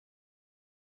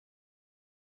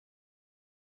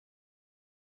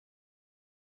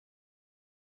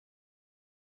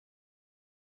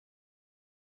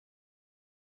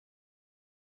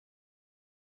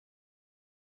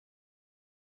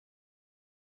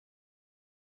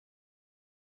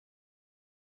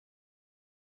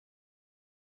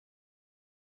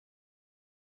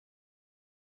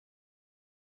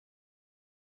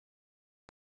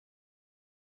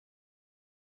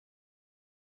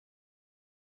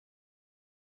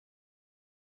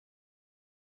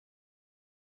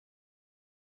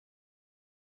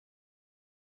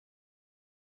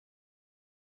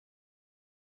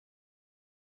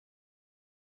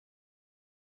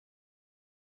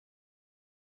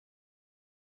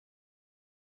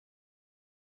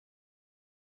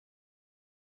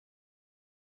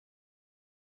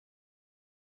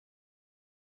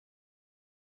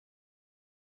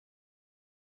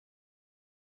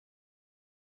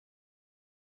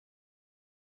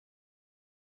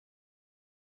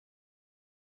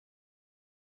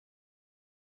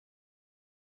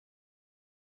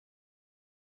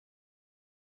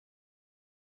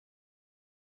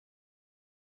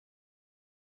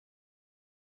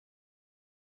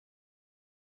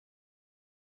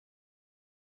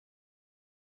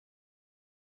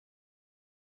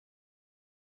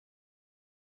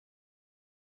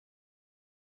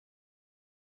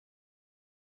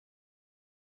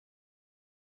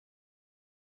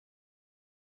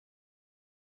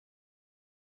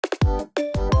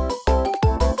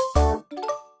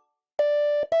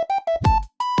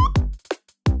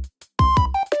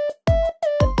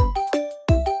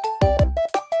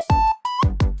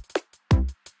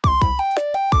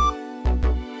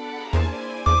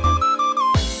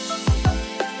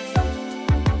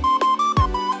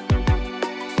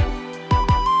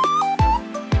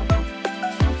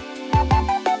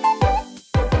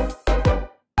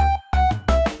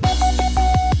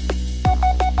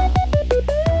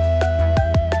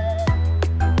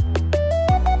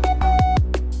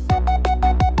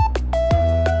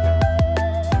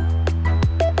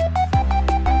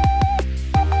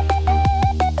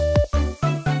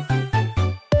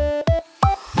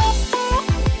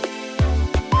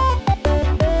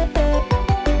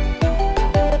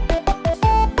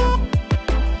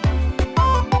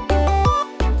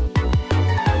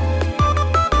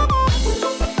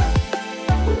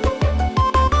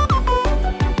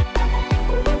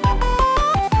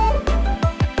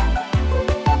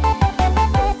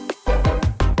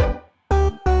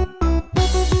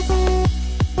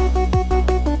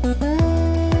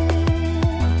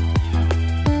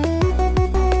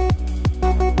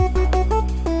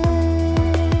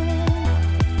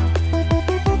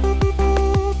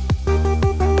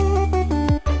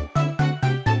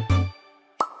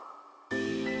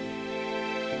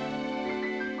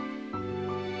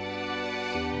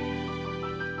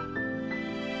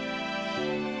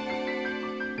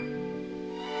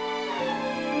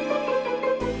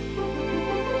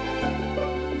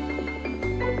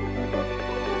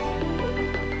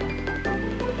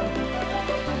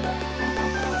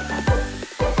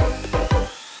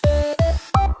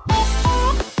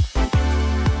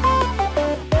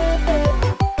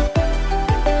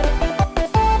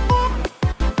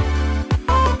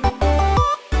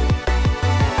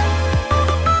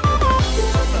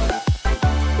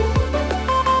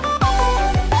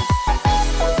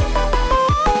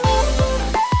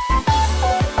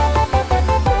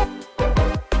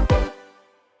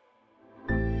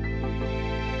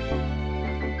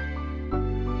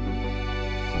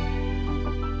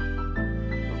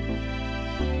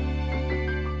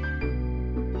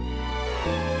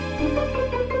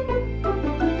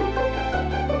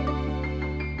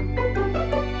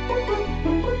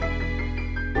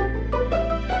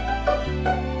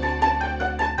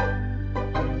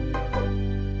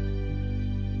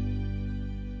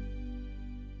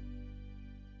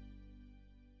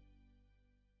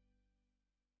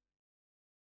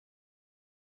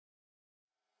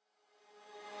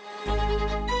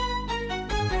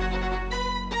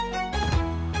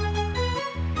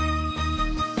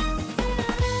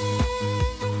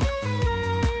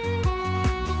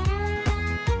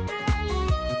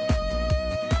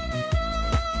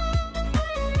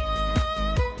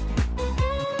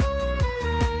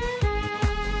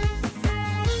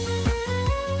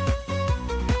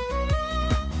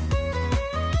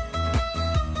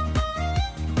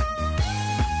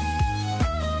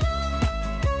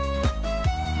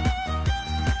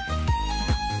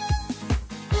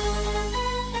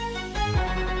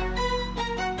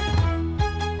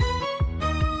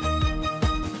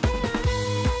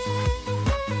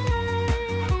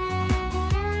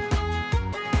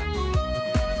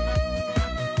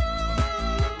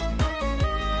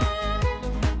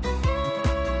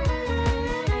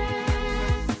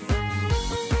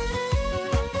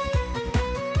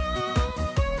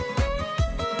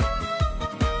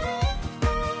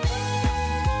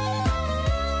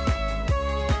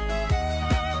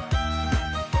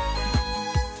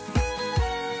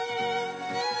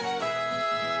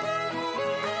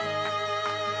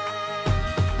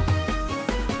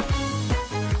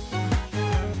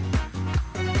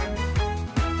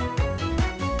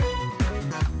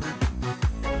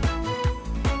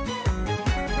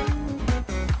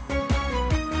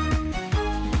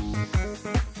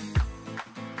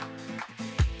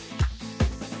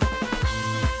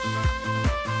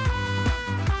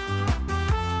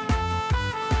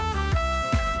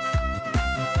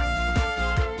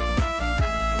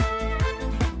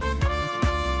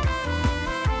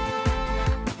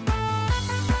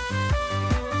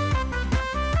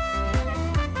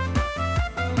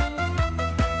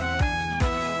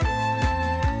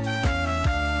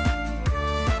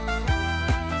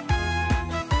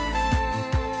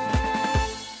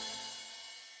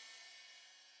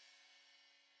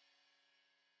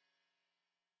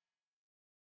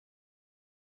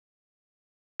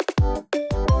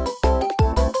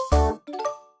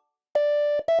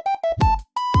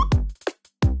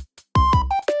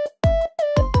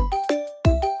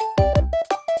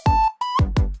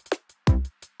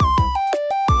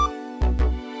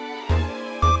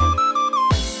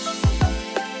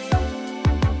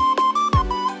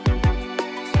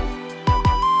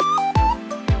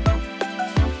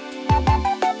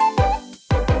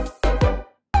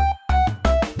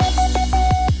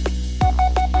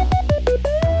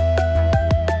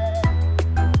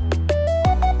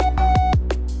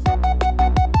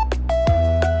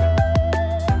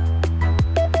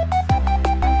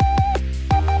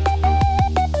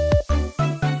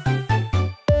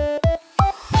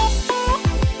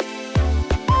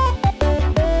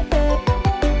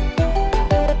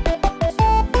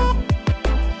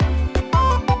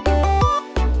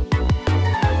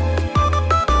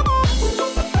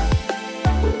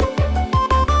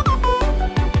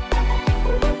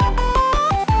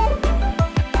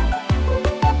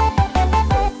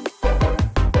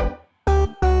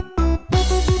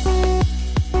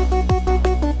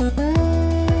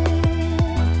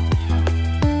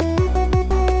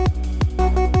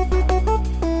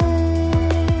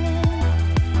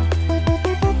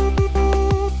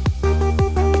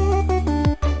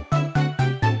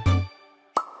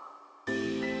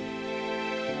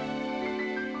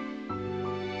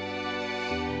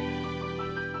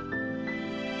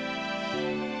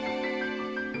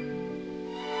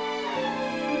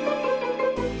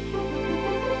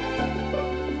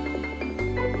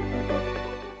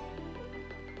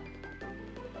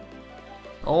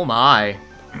Oh my.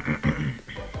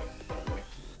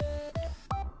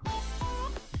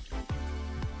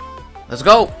 Let's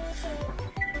go.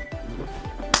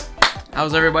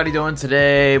 How's everybody doing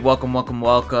today? Welcome, welcome,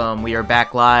 welcome. We are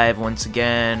back live once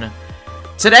again.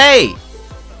 Today,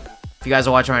 if you guys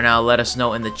are watching right now, let us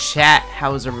know in the chat.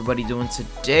 How is everybody doing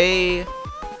today?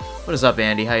 What is up,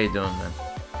 Andy? How you doing, man?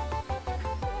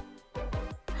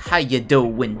 How you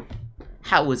doing?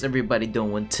 How is everybody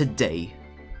doing today?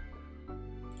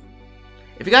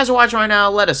 If you guys are watching right now,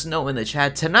 let us know in the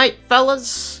chat. Tonight,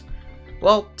 fellas,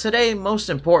 well, today, most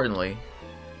importantly,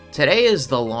 today is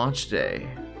the launch day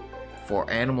for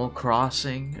Animal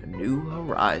Crossing New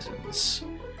Horizons.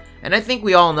 And I think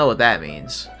we all know what that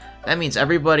means. That means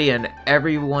everybody and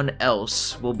everyone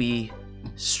else will be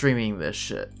streaming this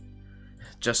shit.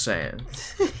 Just saying.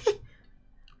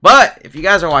 But, if you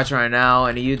guys are watching right now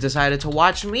and you decided to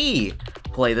watch me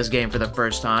play this game for the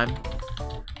first time,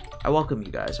 I welcome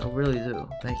you guys. I really do.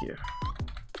 Thank you.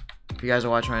 If you guys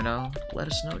are watching right now, let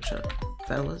us know, chat,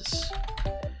 fellas.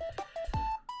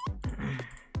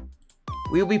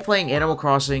 We will be playing Animal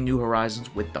Crossing New Horizons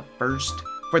for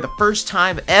the first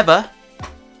time ever.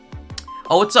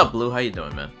 Oh, what's up, Blue? How you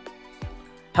doing, man?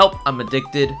 Help, I'm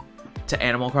addicted to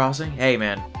Animal Crossing. Hey,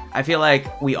 man, I feel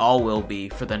like we all will be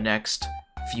for the next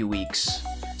few weeks.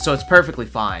 So it's perfectly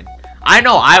fine. I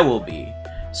know I will be,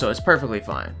 so it's perfectly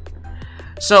fine.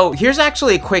 So here's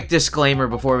actually a quick disclaimer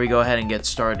before we go ahead and get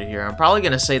started here. I'm probably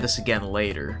going to say this again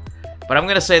later, but I'm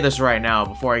going to say this right now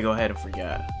before I go ahead and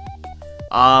forget.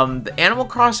 The Animal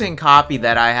Crossing copy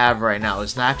that I have right now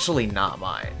is actually not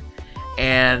mine.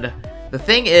 And the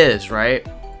thing is, right,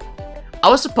 I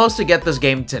was supposed to get this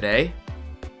game today,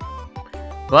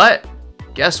 but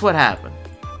guess what happened?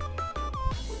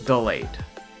 Delayed.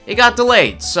 It got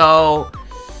delayed, so...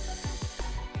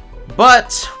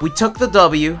 But we took the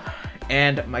W,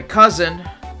 and my cousin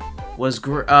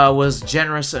was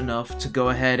generous enough to go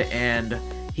ahead and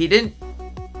he didn't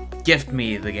gift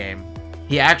me the game.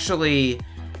 He actually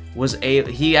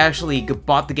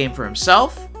bought the game for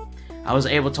himself. I was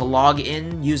able to log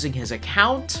in using his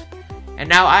account, and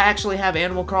now I actually have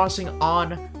Animal Crossing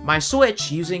on my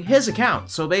Switch using his account.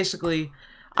 So basically,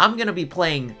 I'm gonna be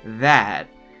playing that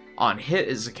on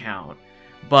his account.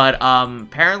 But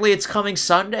apparently it's coming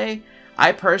Sunday.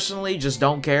 I personally just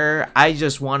don't care. I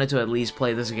just wanted to at least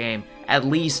play this game at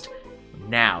least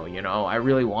now, you know. I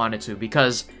really wanted to,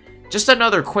 because just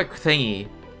another quick thingy.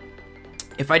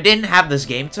 If I didn't have this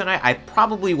game tonight, I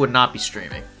probably would not be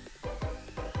streaming.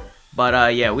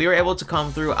 But yeah, we were able to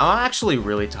come through. I'm actually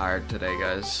really tired today,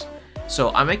 guys.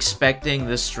 So I'm expecting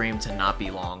this stream to not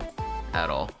be long at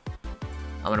all.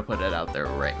 I'm gonna put it out there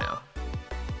right now.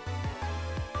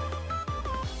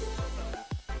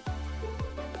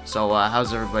 So,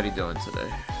 how's everybody doing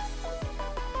today?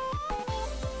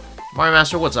 Mario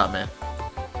Master, what's up, man?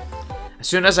 As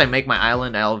soon as I make my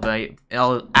island,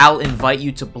 I'll invite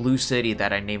you to Blue City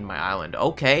that I named my island.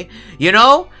 Okay. You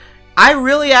know, I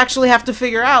really actually have to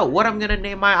figure out what I'm gonna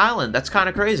name my island. That's kind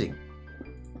of crazy.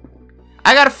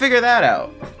 I gotta figure that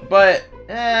out. But,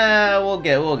 we'll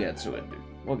get to it, dude.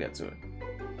 We'll get to it.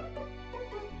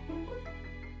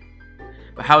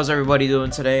 But how's everybody doing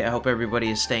today? I hope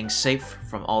everybody is staying safe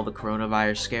from all the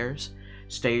coronavirus scares.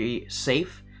 Stay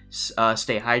safe,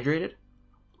 stay hydrated.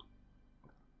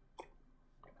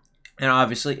 And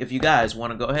obviously, if you guys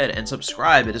want to go ahead and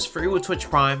subscribe, it is free with Twitch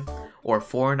Prime, or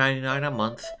 $4.99 a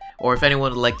month. Or if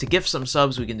anyone would like to gift some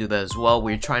subs, we can do that as well.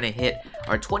 We're trying to hit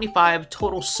our 25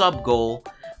 total sub goal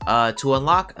to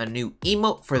unlock a new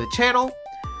emote for the channel.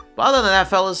 But other than that,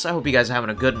 fellas, I hope you guys are having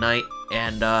a good night,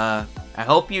 and I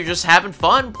hope you're just having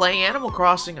fun playing Animal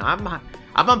Crossing. I'm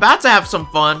about to have some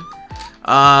fun.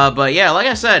 But yeah, like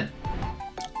I said,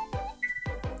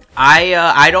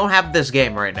 I don't have this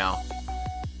game right now.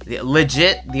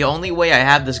 Legit, the only way I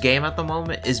have this game at the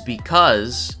moment is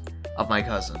because of my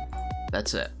cousin.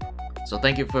 That's it. So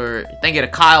thank you to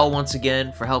Kyle once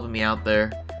again for helping me out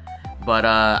there. But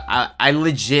I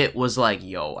legit was like,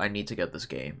 yo, I need to get this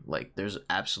game. Like, there's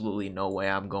absolutely no way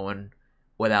I'm going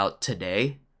without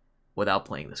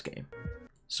playing this game.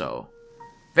 So,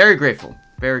 very grateful.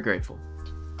 Very grateful.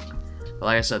 But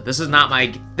like I said, this is not my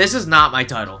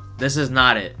title. This is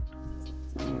not it.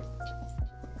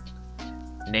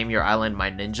 Name your island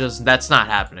My Ninjas? That's not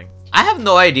happening. I have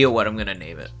no idea what I'm gonna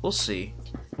name it. We'll see.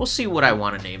 We'll see what I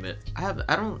want to name it. I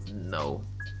don't know.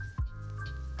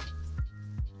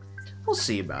 We'll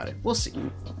see about it. We'll see.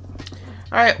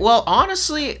 Alright, well,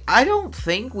 honestly, I don't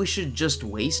think we should just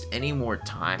waste any more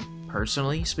time,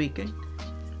 personally speaking.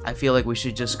 I feel like we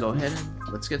should just go ahead and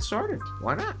let's get started.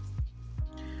 Why not?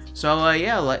 So,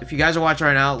 yeah, if you guys are watching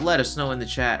right now, let us know in the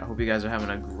chat. I hope you guys are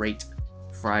having a great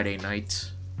Friday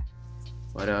night.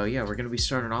 But, yeah, we're going to be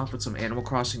starting off with some Animal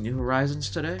Crossing New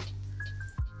Horizons today.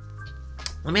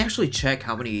 Let me actually check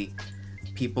how many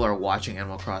people are watching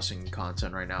Animal Crossing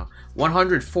content right now.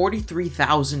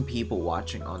 143,000 people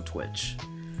watching on Twitch.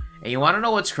 And you want to know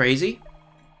what's crazy?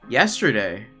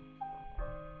 Yesterday.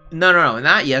 No,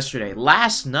 not yesterday.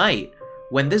 Last night,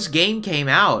 when this game came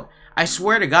out, I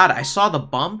swear to God, I saw the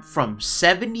bump from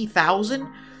 70,000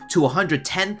 to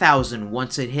 110,000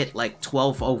 once it hit like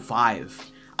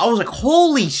 12:05. I was like,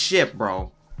 holy shit,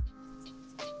 bro.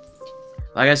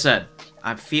 Like I said,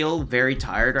 I feel very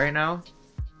tired right now,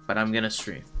 but I'm gonna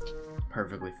stream.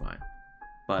 Perfectly fine.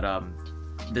 But,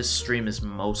 this stream is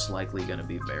most likely gonna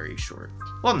be very short.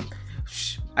 Well,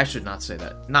 I should not say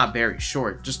that. Not very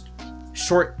short, just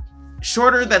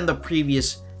shorter than the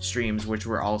previous streams, which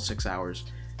were all 6 hours.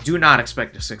 Do not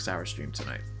expect a 6-hour stream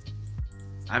tonight.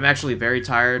 I'm actually very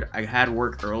tired. I had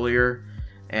work earlier,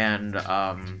 and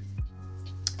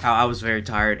I was very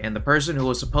tired. And the person who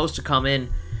was supposed to come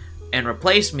in and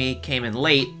replace me came in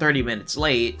late, 30 minutes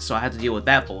late, so I had to deal with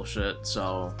that bullshit.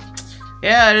 So,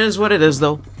 yeah, it is what it is,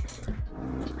 though.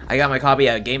 I got my copy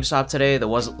at GameStop today. The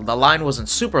line wasn't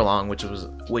super long, which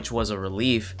was a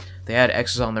relief. They had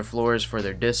X's on their floors for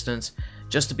their distance.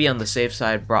 Just to be on the safe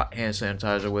side, brought hand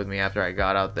sanitizer with me after I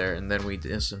got out there, and then we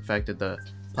disinfected the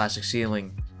plastic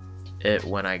ceiling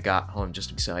when I got home, just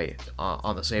to be safe,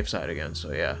 on the safe side again.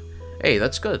 So yeah, hey,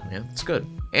 that's good, man. That's good,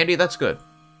 Andy. That's good.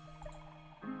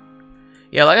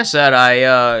 Yeah, like I said,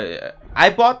 I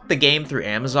bought the game through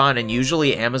Amazon, and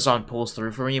usually Amazon pulls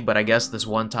through for me, but I guess this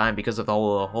one time, because of the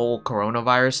whole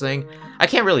coronavirus thing, I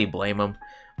can't really blame them.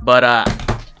 But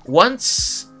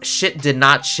once shit did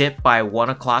not ship by 1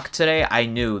 o'clock today, I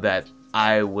knew that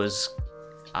I was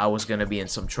gonna be in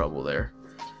some trouble there.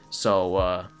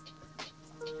 So,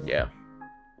 yeah.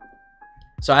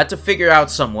 So I had to figure out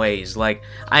some ways. Like,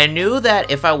 I knew that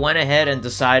if I went ahead and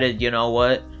decided, you know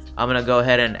what, I'm gonna go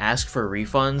ahead and ask for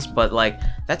refunds, but like,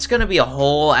 that's gonna be a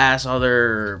whole ass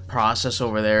other process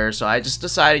over there. So I just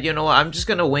decided, you know what, I'm just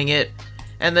gonna wing it,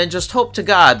 and then just hope to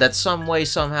God that some way,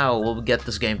 somehow, we'll get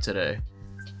this game today.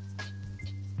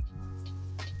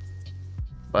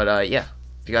 But, yeah,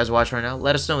 if you guys are watching right now,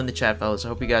 let us know in the chat, fellas. I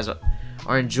hope you guys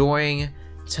are enjoying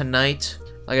tonight.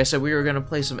 Like I said, we were going to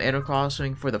play some Animal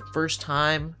Crossing for the first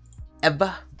time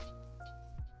ever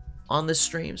on this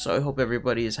stream. So I hope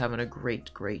everybody is having a great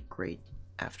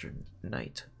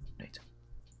night.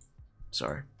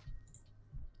 Sorry.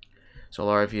 So,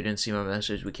 Laura, if you didn't see my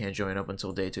message, we can't join up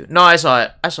until day 2. No, I saw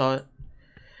it.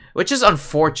 Which is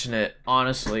unfortunate,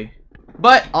 honestly.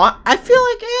 But I feel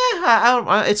like,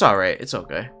 it's alright. It's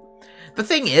okay. The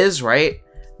thing is, right,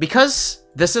 because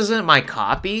this isn't my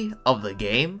copy of the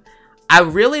game, I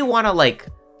really want to, like,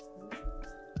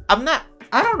 I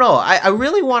don't know. I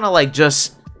really want to, like,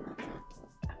 just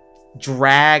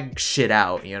drag shit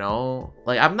out, you know?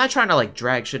 Like, I'm not trying to, like,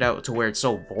 drag shit out to where it's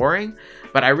so boring,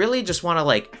 but I really just want to,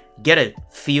 like, get a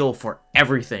feel for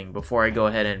everything before I go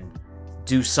ahead and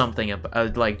do something,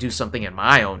 do something in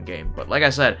my own game. But like I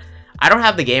said, I don't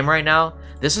have the game right now.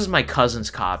 This is my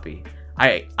cousin's copy.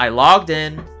 I logged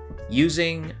in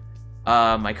using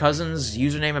my cousin's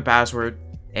username and password,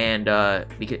 and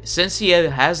because since he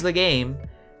has the game,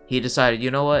 he decided,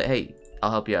 you know what, hey, I'll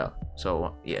help you out.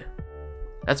 So yeah,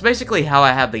 that's basically how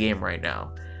I have the game right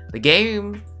now. The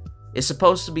game is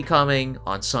supposed to be coming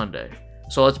on Sunday,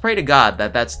 so let's pray to God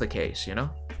that that's the case, you know.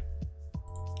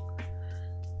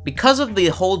 Because of the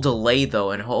whole delay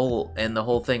though, and the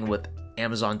whole thing with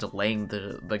Amazon delaying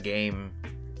the game,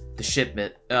 the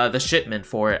shipment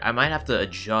for it, I might have to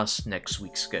adjust next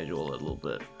week's schedule a little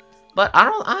bit, but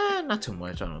not too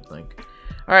much, I don't think.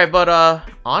 All right, but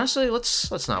honestly,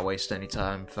 let's not waste any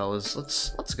time, fellas.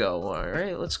 Let's go. All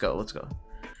right, let's go.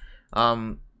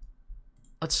 Like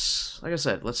I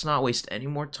said, let's not waste any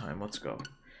more time. Let's go.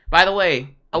 By the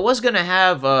way, I was gonna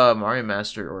have Mario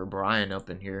Master or Brian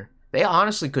up in here. They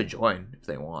honestly could join if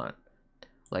they want.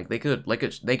 Like they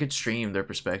could stream their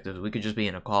perspectives. We could just be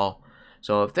in a call.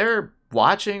 So if they're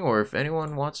watching, or if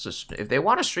anyone wants to, if they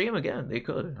want to stream again, they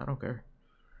could. I don't care.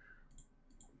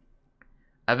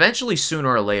 Eventually, sooner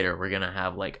or later, we're gonna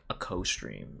have like a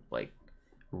co-stream, like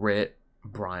Rit,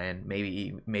 Brian,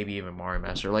 maybe even Mario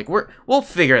Master. Like we'll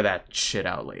figure that shit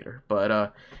out later.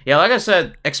 But yeah, like I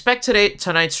said, expect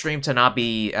tonight's stream to not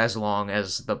be as long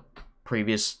as the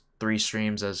previous 3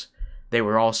 streams, as they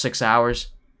were all 6 hours.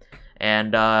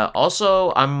 And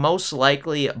also, I'm most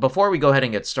likely, before we go ahead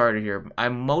and get started here,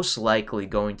 I'm most likely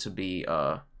going to be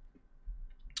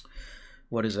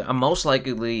what is it? I'm most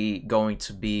likely going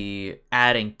to be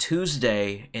adding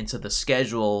Tuesday into the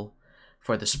schedule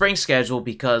for the spring schedule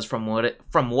because from what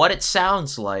it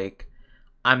sounds like,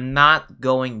 I'm not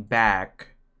going back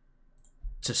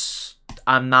to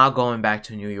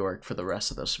New York for the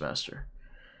rest of the semester.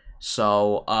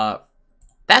 So,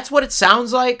 that's what it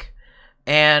sounds like.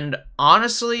 And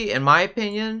honestly, in my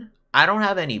opinion, I don't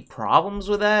have any problems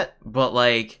with that, but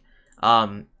like,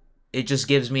 it just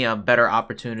gives me a better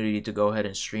opportunity to go ahead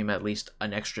and stream at least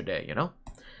an extra day, you know?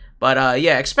 But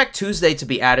yeah, expect Tuesday to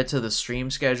be added to the stream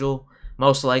schedule.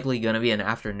 Most likely gonna be an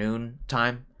afternoon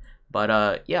time.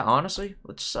 But yeah, honestly,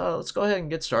 let's go ahead and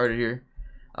get started here.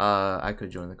 I could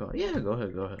join the call. Yeah, go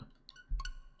ahead.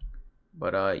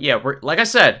 But yeah, like I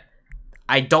said,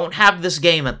 I don't have this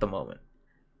game at the moment.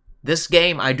 This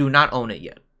game, I do not own it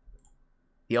yet.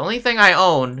 The only thing I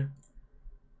own,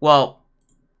 well,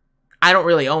 I don't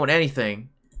really own anything,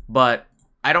 but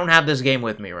I don't have this game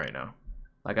with me right now.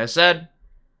 Like I said,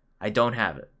 I don't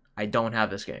have it. I don't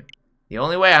have this game. The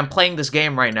only way I'm playing this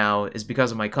game right now is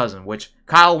because of my cousin, which,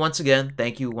 Kyle, once again,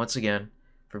 thank you once again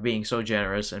for being so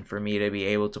generous and for me to be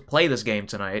able to play this game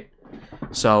tonight.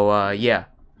 So, yeah.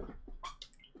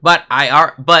 But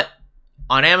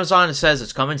on Amazon it says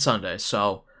it's coming Sunday,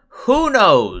 so who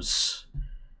knows?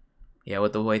 Yeah,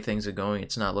 with the way things are going,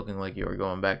 it's not looking like you were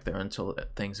going back there until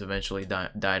things eventually die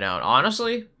down.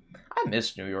 Honestly, I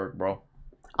miss New York, bro.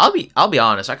 I'll be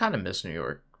honest, I kind of miss New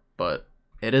York, but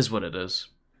it is what it is.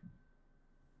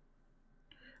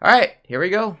 All right, here we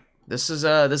go. This is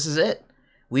it.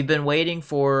 We've been waiting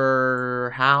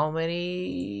for how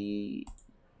many?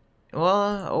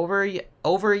 Well, over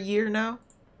a year now.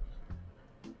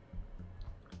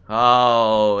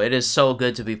 Oh, it is so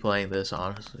good to be playing this,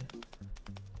 honestly.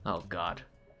 Oh, God.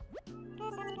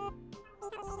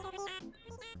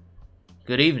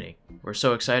 Good evening. We're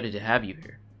so excited to have you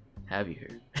here.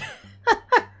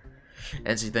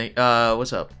 NC,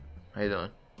 what's up? How you doing?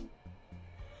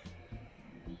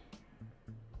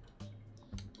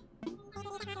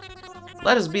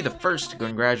 Let us be the first to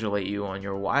congratulate you on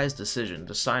your wise decision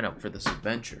to sign up for this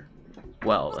adventure.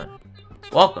 Well, then.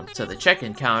 Welcome to the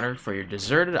check-in counter for your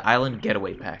deserted island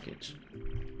getaway package.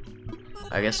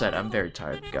 Like I said, I'm very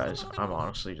tired, guys. I'm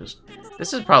honestly just...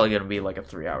 This is probably going to be like a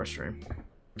 3-hour stream.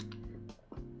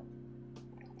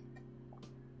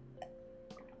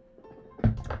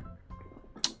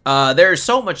 There's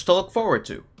so much to look forward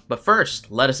to. But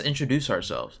first, let us introduce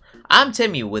ourselves. I'm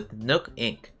Timmy with Nook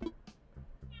Inc.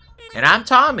 And I'm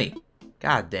Tommy.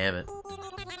 God damn it.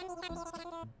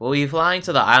 We'll be flying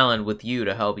to the island with you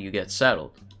to help you get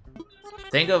settled.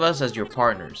 Think of us as your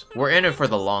partners. We're in it for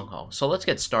the long haul, so let's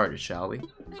get started, shall we?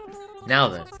 Now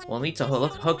then, we'll need to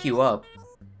hook you up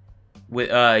with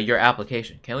your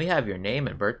application. Can we have your name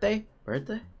and birthday?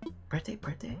 Birthday?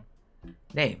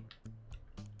 Name.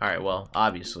 Alright, well,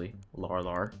 obviously,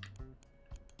 Lar.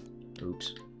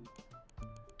 Oops.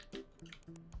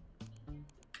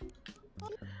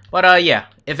 But, yeah,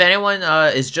 if anyone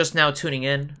is just now tuning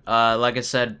in, like I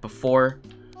said before,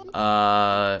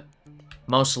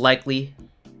 most likely,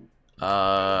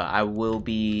 I will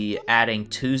be adding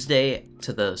Tuesday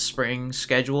to the spring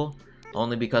schedule,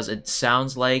 only because it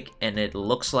sounds like, and it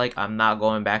looks like, I'm not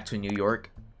going back to New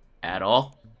York at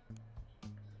all.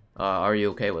 Are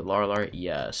you okay with Lar?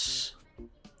 Yes.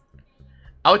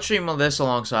 I would stream on this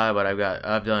alongside, but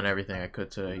I've done everything I could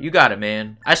today. You got it,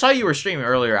 man. I saw you were streaming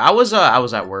earlier. I was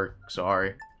at work.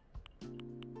 Sorry.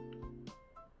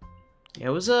 It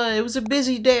was a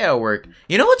busy day at work.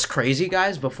 You know what's crazy,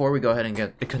 guys? Before we go ahead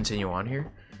and continue on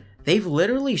here, they've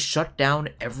literally shut down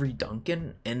every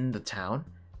Dunkin' in the town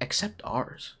except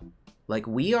ours. Like,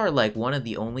 we are like one of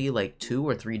the only like 2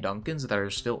 or 3 Dunkins that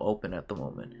are still open at the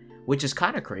moment, which is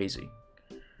kind of crazy.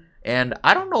 And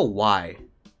I don't know why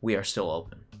we are still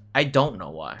open. I don't know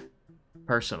why.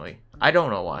 Personally, I don't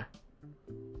know why.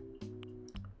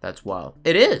 That's wild.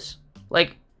 It is.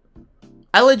 Like,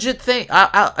 I legit think,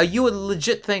 you would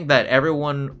legit think that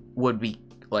everyone would be,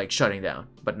 like, shutting down.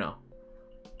 But no.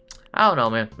 I don't know,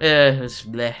 man. It's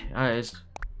bleh.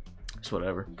 It's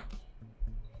whatever.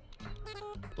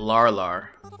 Lar.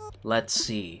 Let's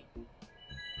see.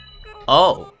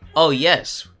 Oh,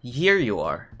 yes. Here you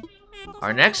are.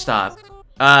 Our next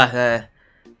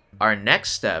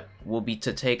step will be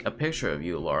to take a picture of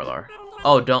you, Lar.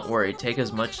 Oh, don't worry. Take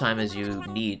as much time as you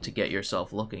need to get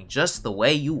yourself looking just the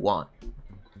way you want.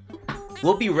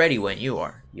 We'll be ready when you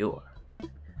are.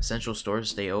 Essential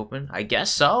stores stay open? I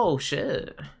guess so.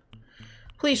 Shit.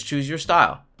 Please choose your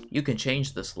style. You can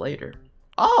change this later.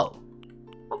 Oh,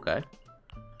 okay.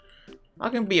 I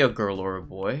can be a girl or a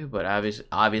boy, but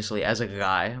obviously as a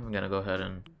guy, I'm gonna go ahead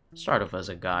and start off as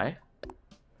a guy.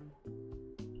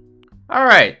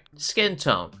 Alright, skin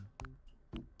tone.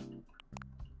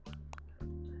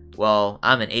 Well,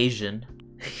 I'm an Asian.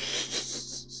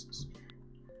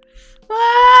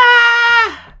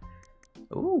 Ah!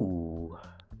 Ooh.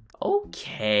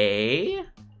 Okay.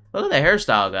 Look at the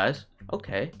hairstyle, guys.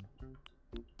 Okay.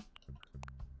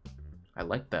 I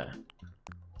like that.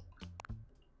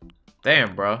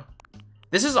 Damn, bro.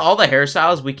 This is all the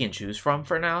hairstyles we can choose from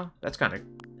for now? That's kind of...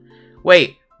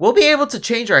 Wait, we'll be able to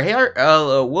change our hair...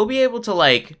 we'll be able to,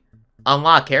 like,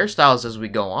 unlock hairstyles as we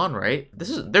go on, right?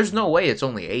 There's no way it's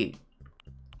only 8.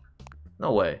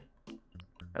 No way.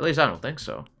 At least I don't think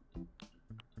so.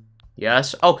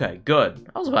 Yes? Okay, good.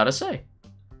 I was about to say.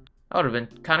 That would have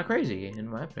been kind of crazy, in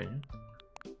my opinion.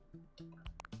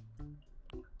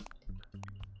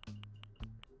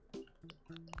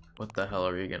 What the hell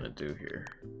are we gonna do here?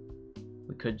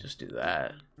 We could just do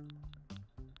that.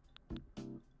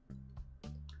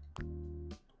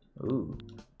 Ooh.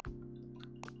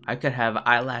 I could have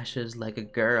eyelashes like a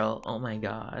girl. Oh my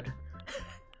god.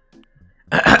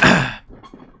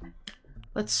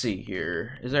 Let's see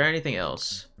here. Is there anything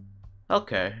else?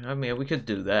 Okay, I mean, we could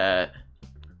do that.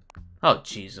 Oh,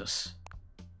 Jesus.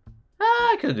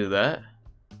 I could do that.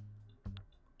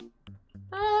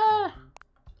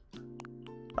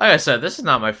 Like I said, this is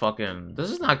not my fucking... This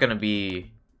is not gonna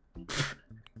be...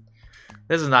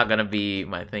 This is not gonna be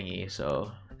my thingy,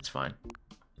 so it's fine.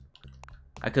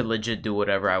 I could legit do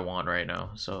whatever I want right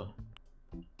now, so...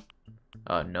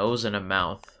 nose and a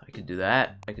mouth. I could do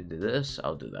that. I could do this.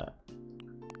 I'll do that.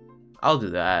 I'll do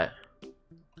that.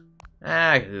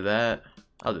 I can do that.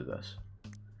 I'll do this.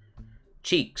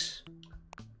 Cheeks.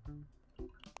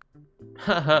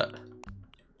 Haha.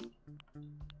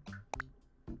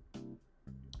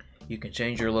 You can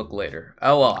change your look later.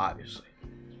 Oh, well, obviously.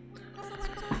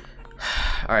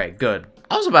 Alright, good.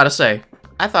 I was about to say,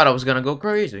 I thought I was gonna go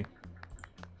crazy.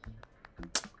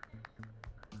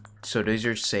 So does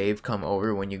your save come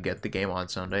over when you get the game on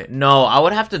Sunday? No, I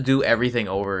would have to do everything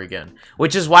over again.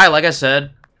 Which is why, like I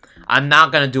said, I'm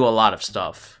not gonna do a lot of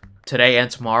stuff. Today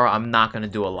and tomorrow, I'm not gonna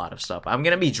do a lot of stuff. I'm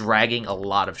gonna be dragging a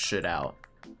lot of shit out.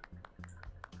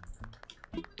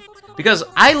 Because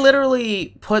I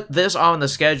literally put this on the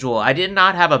schedule. I did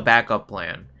not have a backup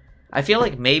plan. I feel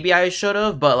like maybe I should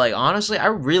have, but like honestly, I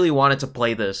really wanted to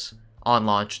play this on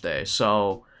launch day.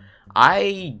 So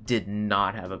I did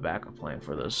not have a backup plan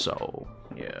for this, so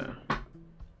yeah.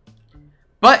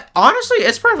 But honestly,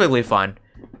 it's perfectly fine.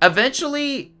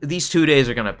 Eventually, these 2 days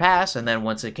are gonna pass, and then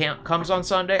once it comes on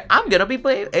Sunday, I'm gonna be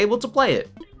able to play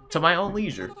it to my own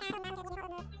leisure.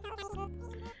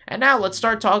 And now let's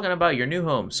start talking about your new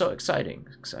home. So exciting,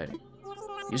 exciting.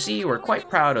 You see, we're quite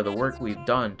proud of the work we've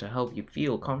done to help you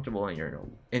feel comfortable in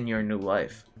your new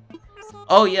life.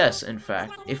 Oh yes, in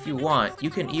fact, if you want, you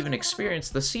can even experience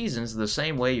the seasons the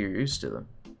same way you're used to them.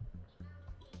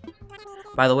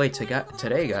 By the way,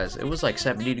 today, guys, it was like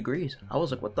 70 degrees. I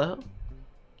was like, what the hell?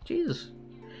 Jesus.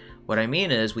 What I mean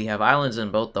is, we have islands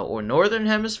in both the northern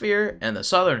hemisphere and the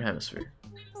southern hemisphere.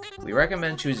 We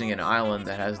recommend choosing an island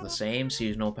that has the same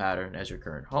seasonal pattern as your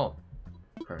current home.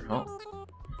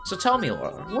 So tell me,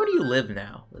 Laura, where do you live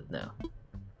now?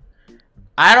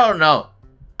 I don't know.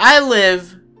 I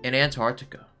live in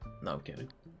Antarctica. No, I'm kidding.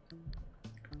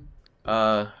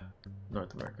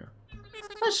 North America.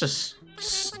 Let's just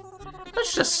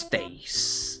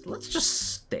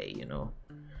stay, you know.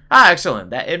 Excellent.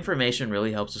 That information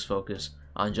really helps us focus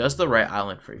on just the right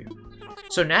island for you.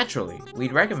 So naturally,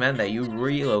 we'd recommend that you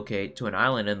relocate to an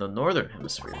island in the northern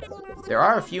hemisphere. There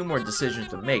are a few more decisions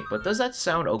to make, but does that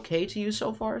sound okay to you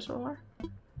so far?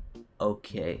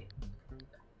 Okay.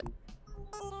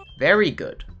 Very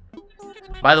good.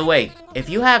 By the way, if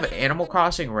you have Animal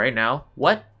Crossing right now,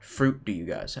 what fruit do you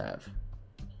guys have?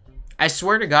 I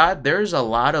swear to God, there's a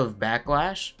lot of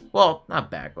backlash. Well, not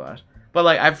backlash, but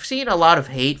like I've seen a lot of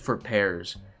hate for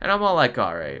pears. And I'm all like,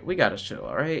 alright, we gotta chill,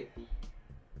 alright?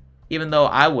 Even though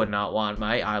I would not want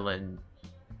my island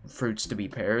fruits to be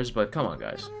pears, but come on,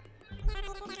 guys.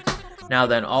 Now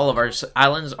then, all of our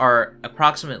islands are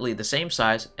approximately the same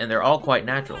size, and they're all quite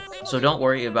natural. So don't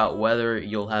worry about whether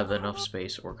you'll have enough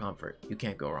space or comfort. You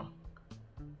can't go wrong.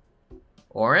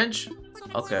 Orange?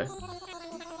 Okay.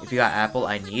 If you got apple,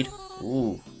 I need.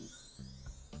 Ooh.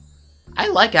 I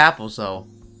like apples, though.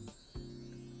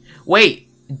 Wait,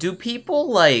 do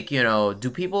people, like, you know,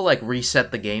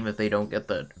 reset the game if they don't get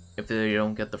the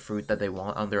fruit that they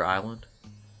want on their island?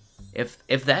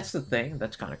 If that's the thing,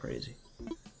 that's kind of crazy.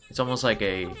 It's almost like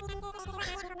a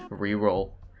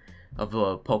reroll of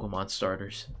Pokemon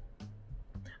starters.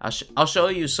 I'll show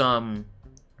you some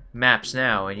maps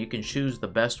now, and you can choose the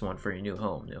best one for your new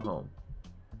home.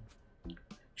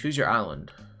 Choose your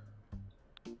island.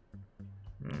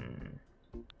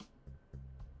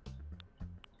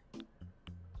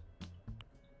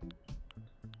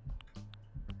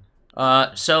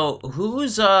 So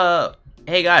who's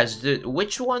hey guys,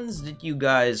 which ones did you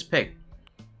guys pick?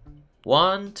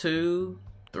 1, 2,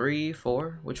 3,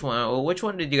 4. Which one? Which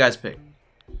one did you guys pick?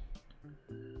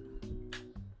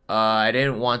 I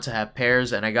didn't want to have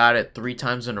pairs, and I got it 3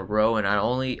 times in a row, and I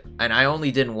only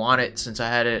didn't want it since I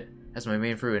had it as my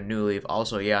main fruit in New Leaf.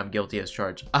 Also, yeah, I'm guilty as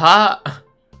charged. Aha!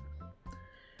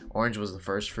 Orange was the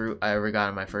first fruit I ever got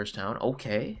in my first town.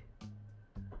 Okay.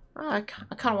 I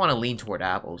kind of want to lean toward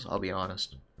apples, I'll be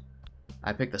honest.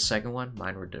 I picked the second one.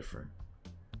 Mine were different.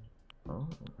 Oh.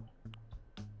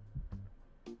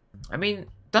 I mean,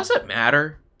 does it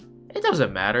matter? It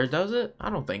doesn't matter, does it? I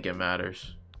don't think it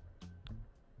matters.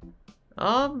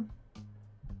 I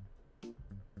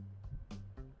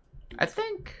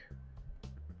think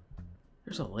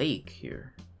there's a lake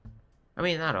here. I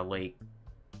mean, not a lake.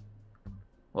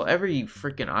 Well, every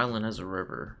freaking island has a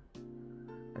river.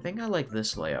 I think I like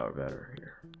this layout better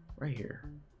here. Right here.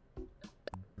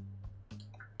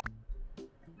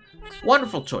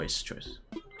 Wonderful choice.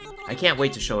 I can't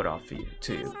wait to show it off to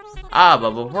you.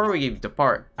 But before we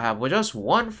depart, I have just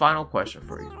one final question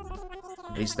for you.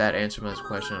 At least that answered my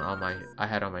question I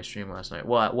had on my stream last night.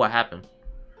 What happened?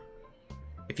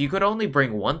 If you could only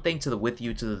bring one thing with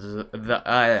you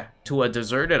to to a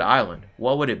deserted island,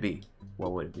 what would it be?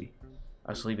 What would it be?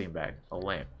 A sleeping bag, a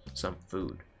lamp, some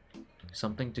food,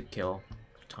 something to kill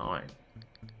time.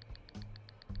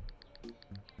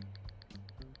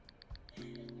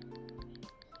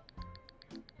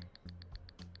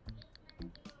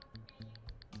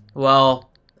 Well,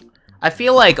 I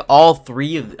feel like all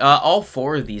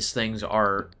 4 of these things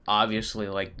are obviously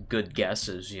like good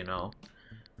guesses, you know.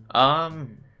 I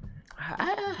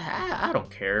don't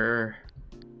care.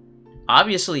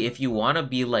 Obviously, if you want to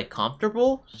be like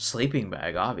comfortable, sleeping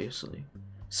bag, obviously.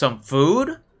 Some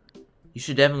food? You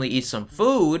should definitely eat some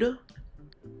food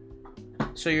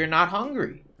so you're not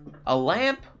hungry. A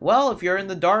lamp? Well, if you're in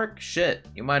the dark, shit,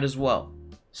 you might as well.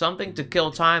 Something to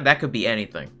kill time, that could be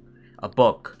anything. A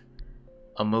book.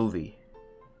 A movie.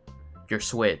 Your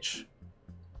Switch.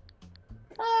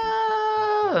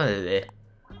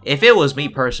 If it was me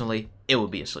personally, it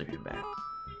would be a sleeping bag.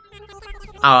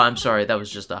 Oh, I'm sorry, that was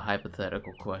just a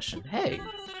hypothetical question. Hey,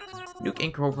 Nuke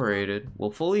Incorporated will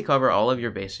fully cover all of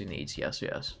your basic needs. Yes,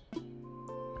 yes.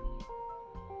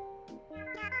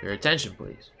 Your attention,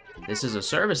 please. This is a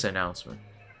service announcement.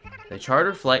 The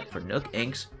chartered flight for Nook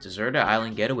Inc.'s Deserted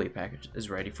Island Getaway Package is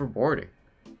ready for boarding.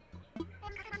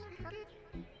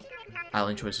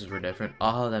 Island choices were different.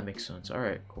 Oh, that makes sense.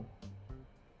 Alright, cool.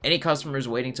 Any customers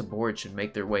waiting to board should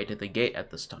make their way to the gate at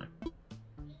this time.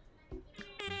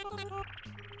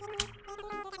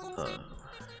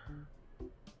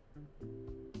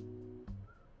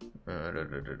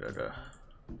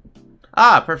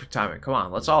 Perfect timing. Come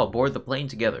on, let's all board the plane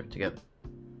together. I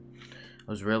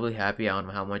was really happy on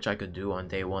how much I could do on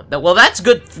day 1. Well, that's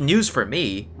good news for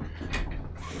me.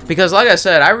 Because, like I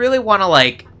said, I really want to,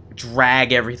 like,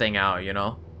 drag everything out, you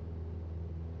know?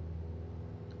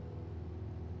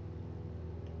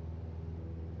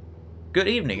 Good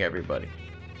evening, everybody.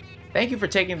 Thank you for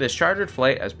taking this chartered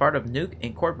flight as part of Nuke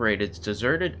Incorporated's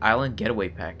Deserted Island Getaway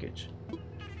Package.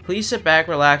 Please sit back,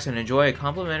 relax, and enjoy a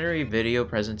complimentary video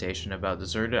presentation about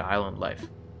deserted island life.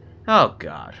 Oh,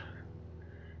 God.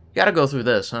 You gotta go through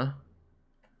this, huh?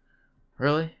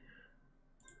 Really?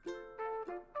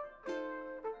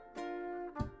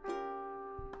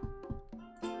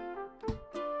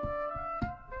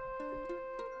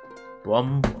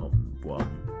 Blum, blum,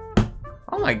 blum.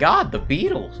 Oh my God, the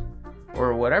Beatles.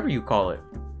 Or whatever you call it.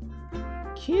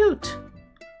 Cute.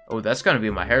 Oh, that's gonna be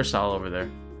my hairstyle over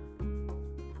there.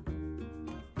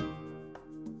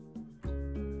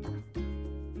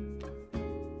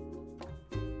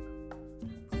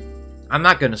 I'm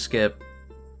not gonna skip.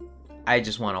 I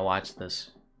just want to watch this.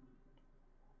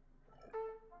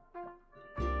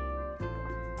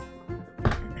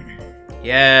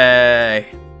 Yay!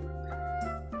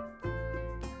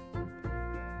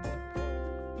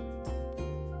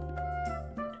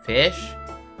 Fish?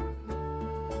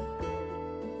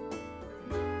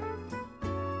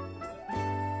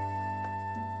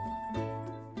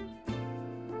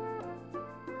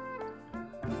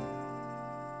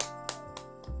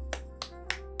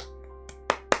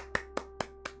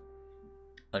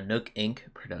 A Nook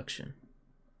Inc. production.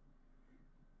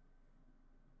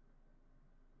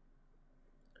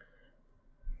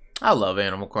 I love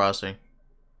Animal Crossing.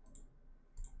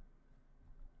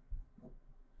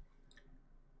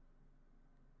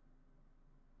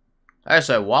 Like I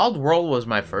said, Wild World was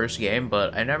my first game,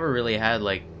 but I never really had,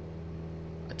 like,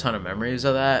 a ton of memories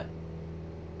of that.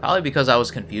 Probably because I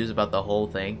was confused about the whole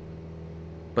thing.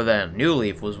 But then New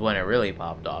Leaf was when it really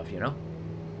popped off, you know?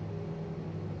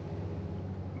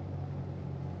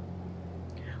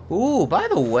 Ooh, by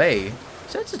the way,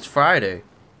 since it's Friday...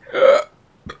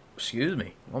 Excuse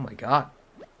me. Oh my god.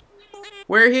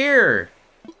 We're here!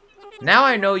 Now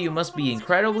I know you must be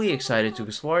incredibly excited to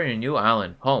explore your new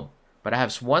island, home. But I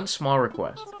have one small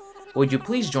request. Would you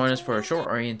please join us for a short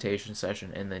orientation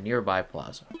session in the nearby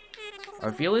plaza?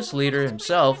 Our fearless leader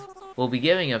himself will be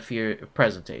giving a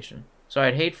presentation, so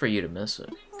I'd hate for you to miss it.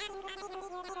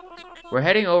 We're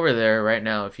heading over there right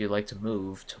now if you'd like to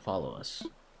move to follow us.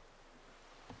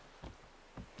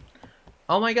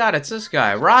 Oh my god, it's this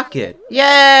guy, Rocket!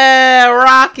 Yeah,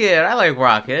 Rocket! I like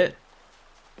Rocket.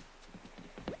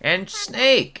 And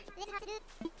Snake!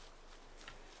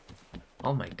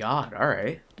 Oh my god,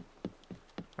 alright.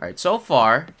 Alright, so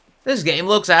far, this game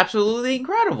looks absolutely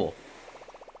incredible.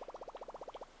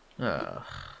 Ugh,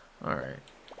 alright.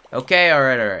 Okay,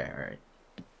 alright.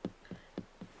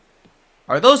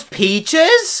 Are those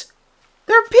peaches?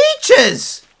 They're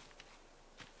peaches!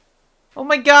 Oh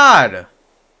my god!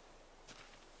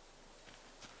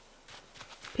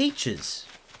 Peaches.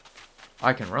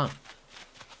 I can run.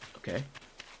 Okay.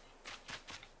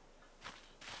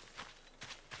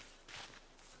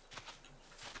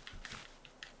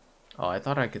 Oh, I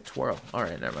thought I could twirl.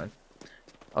 Alright, never mind.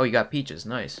 Oh, you got peaches.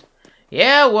 Nice.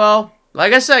 Yeah, well,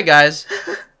 like I said, guys,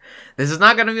 this is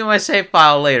not going to be my save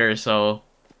file later, so...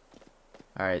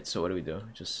 Alright, so what do we do?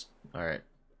 Just... Alright.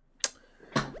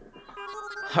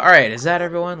 Alright, is that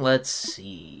everyone? Let's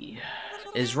see.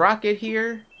 Is Rocket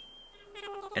here?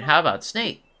 And how about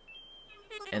Snake?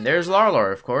 And there's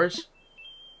Larlar, of course.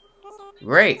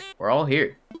 Great, we're all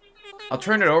here. I'll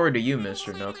turn it over to you,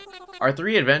 Mr. Nook. Our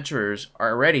 3 adventurers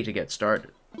are ready to get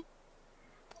started.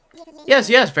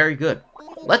 Yes, very good.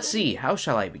 Let's see, how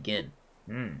shall I begin?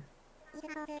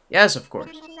 Yes, of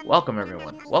course. Welcome,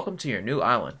 everyone. Welcome to your new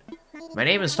island. My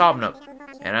name is Top Nook,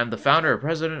 and I'm the founder and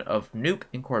president of Nuke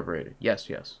Incorporated. Yes.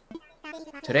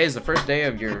 Today is the first day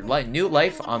of your new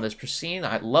life on this pristine,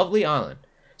 lovely island.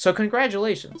 So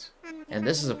congratulations. And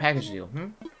this is a package deal,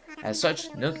 As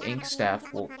such, Nook Inc.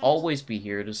 staff will always be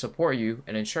here to support you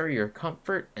and ensure your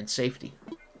comfort and safety.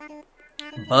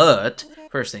 But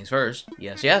first things first,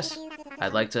 yes.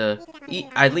 I'd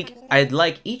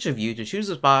like each of you to choose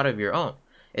a spot of your own.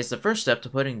 It's the first step to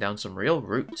putting down some real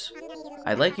roots.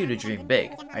 I'd like you to dream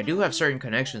big. I do have certain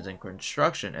connections in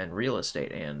construction and real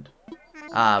estate and...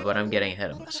 but I'm getting ahead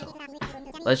of myself.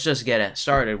 Let's just get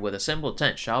started with a simple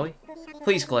tent, shall we?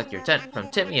 Please collect your tent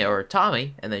from Timmy or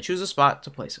Tommy, and then choose a spot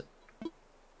to place it.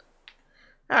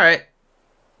 Alright.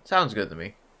 Sounds good to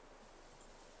me.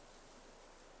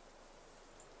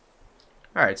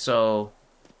 Alright, so...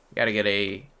 gotta get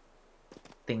a...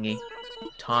 thingy.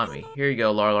 Tommy. Here you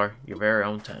go, Larlar. Your very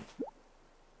own tent.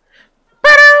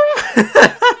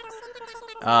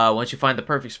 Once you find the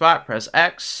perfect spot, press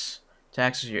X to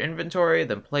access your inventory,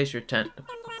 then place your tent...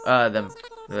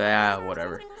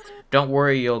 whatever. Don't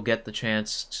worry, you'll get the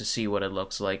chance to see what it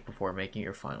looks like before making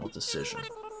your final decision.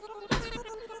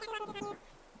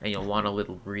 And you'll want a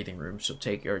little breathing room, so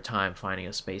take your time finding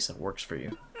a space that works for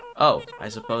you. Oh, I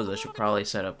suppose I should probably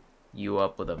set you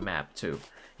up with a map, too.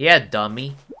 Yeah,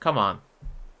 dummy. Come on.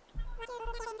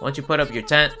 Once you put up your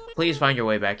tent, please find your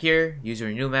way back here. Use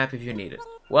your new map if you need it.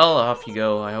 Well, off you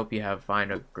go. I hope you find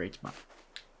a great spot.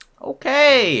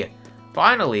 Okay!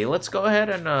 Finally, let's go ahead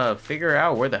and figure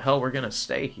out where the hell we're gonna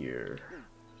stay here.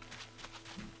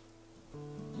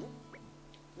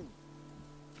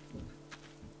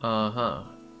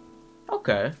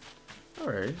 Okay.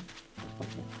 Alright.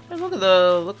 Hey, look at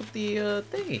the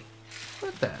thingy.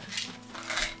 Look at that.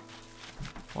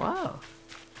 Wow.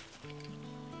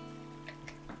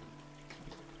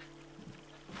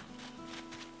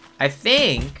 I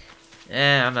think...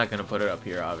 I'm not gonna put it up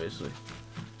here, obviously.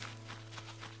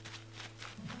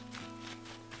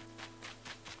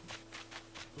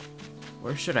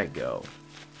 Where should I go?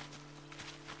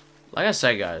 Like I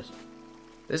said, guys,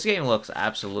 this game looks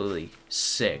absolutely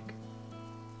sick.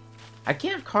 I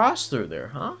can't cross through there,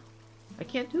 huh? I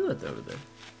can't do it over there.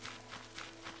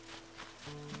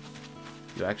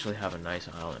 You actually have a nice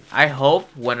island. I hope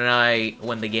when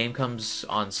the game comes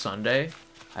on Sunday,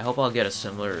 I hope I'll get a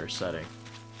similar setting.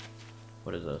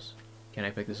 What is this? Can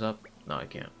I pick this up? No, I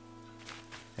can't.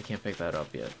 I can't pick that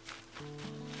up yet.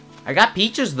 I got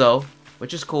peaches though,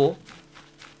 which is cool.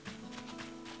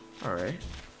 Alright.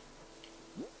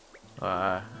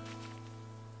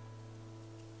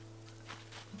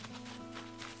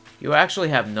 You actually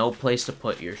have no place to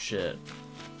put your shit.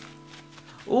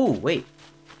 Ooh, wait.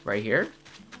 Right here?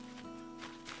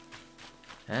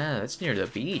 Ah, that's near the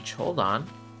beach. Hold on.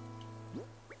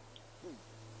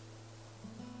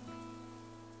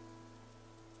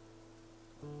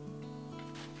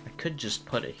 I could just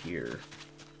put it here.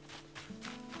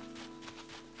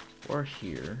 Or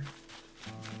here.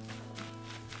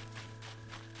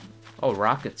 Oh,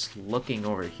 Rocket's looking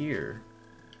over here.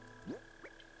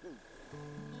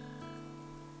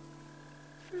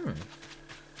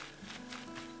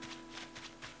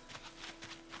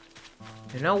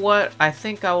 You know what? I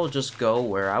think I will just go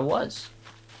where I was.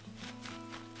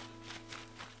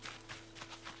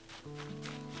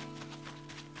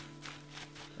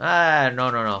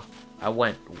 No. I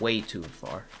went way too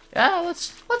far. Yeah,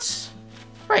 let's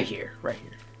right here.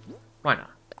 Why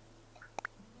not?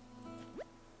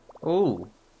 Ooh.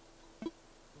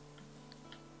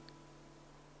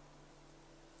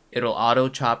 It'll auto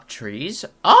chop trees?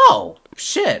 Oh,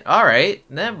 shit. All right.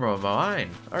 Never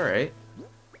mind. All right.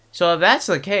 So if that's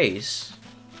the case,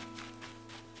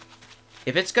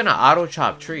 if it's gonna auto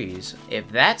chop trees, if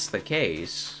that's the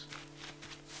case,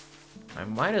 I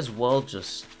might as well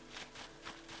just,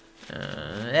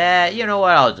 you know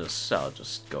what? I'll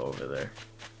just go over there.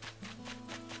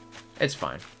 It's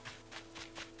fine.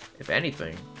 If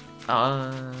anything,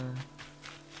 here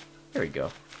we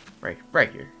go. Right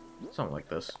here. Something like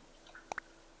this.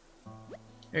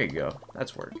 There you go.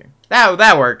 That's working.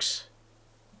 That works.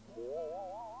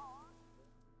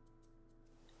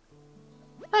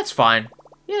 That's fine.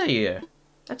 Yeah.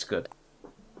 That's good.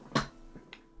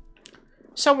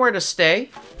 Somewhere to stay.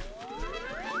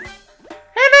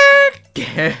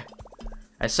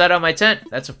 I set up my tent.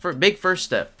 That's a big first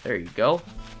step. There you go.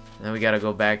 And then we gotta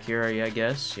go back here, I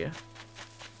guess. Yeah.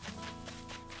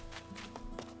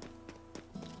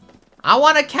 I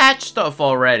want to catch stuff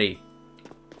already.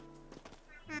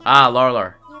 Ah,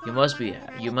 Larlar.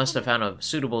 You must have found a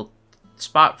suitable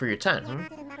spot for your tent, hmm?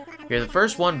 You're the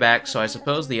first one back, so I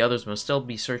suppose the others must still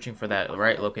be searching for that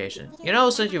right location. You know,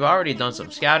 since you've already done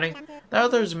some scouting, the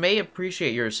others may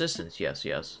appreciate your assistance. Yes.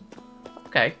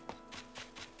 Okay.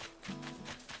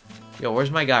 Yo,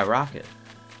 where's my guy, Rocket?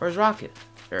 Where's Rocket?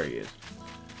 There he is.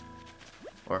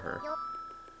 Or her.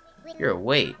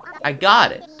 Wait. I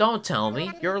got it. Don't tell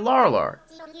me. You're Larlar.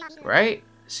 Right?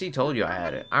 See, told you I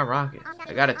had it. I'm Rocket.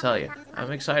 I gotta tell you,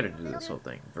 I'm excited to do this whole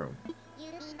thing. Vroom.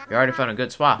 You already found a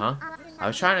good spot, huh? I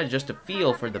was trying to just to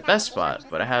feel for the best spot,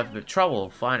 but I have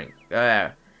trouble finding.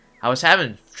 I was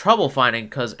having trouble finding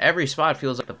because every spot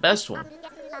feels like the best one.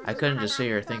 I couldn't just sit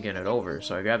here thinking it over,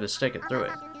 so I grabbed a stick and threw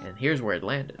it. And here's where it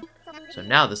landed. So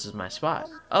now this is my spot.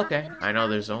 Okay, I know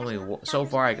there's only so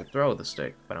far I could throw the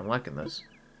stick, but I'm liking this.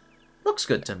 Looks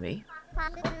good to me.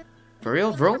 For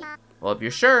real, Vroom? Well, if you're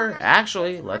sure,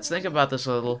 actually, let's think about this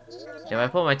a little. If I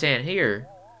put my tan here...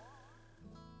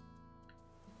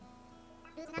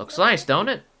 Looks nice, don't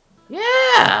it?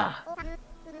 Yeah!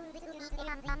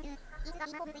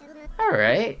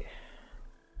 Alright.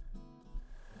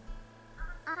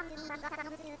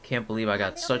 Can't believe I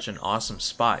got such an awesome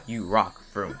spot. You rock,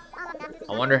 Vroom.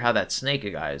 I wonder how that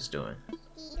snake guy is doing.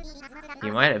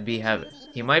 He might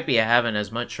be having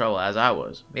as much trouble as I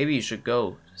was. Maybe you should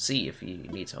go see if he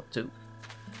needs help too.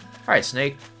 Alright,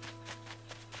 Snake.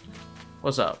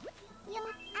 What's up?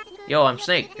 Yo, I'm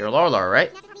Snake. You're Larlar,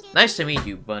 right? Nice to meet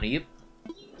you, Bunny. You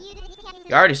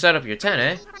already set up your tent,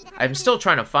 eh? I'm still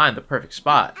trying to find the perfect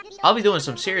spot. I'll be doing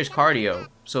some serious cardio,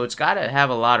 so it's gotta have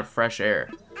a lot of fresh air.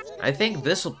 I think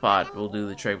this spot will do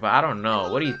the trick, but I don't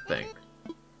know. What do you think?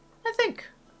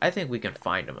 I think we can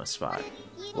find him a spot.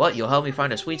 What, you'll help me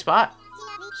find a sweet spot?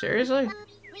 Seriously?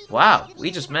 Wow,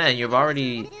 we just met and you've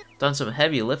already done some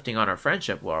heavy lifting on our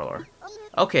friendship, Larlar.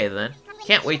 Okay then,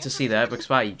 can't wait to see the epic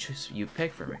spot you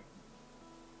pick for me.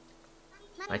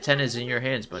 My tent is in your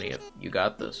hands, Bunny. You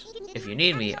got this. If you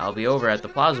need me, I'll be over at the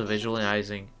plaza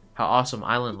visualizing how awesome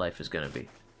island life is gonna be.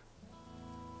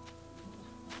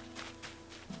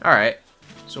 Alright,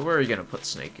 so where are you gonna put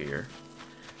Snake here?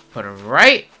 Put him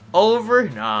right over...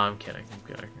 Nah, I'm kidding.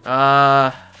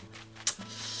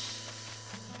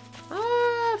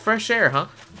 Fresh air, huh?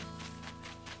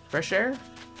 Fresh air?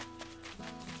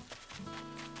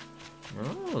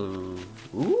 Ooh.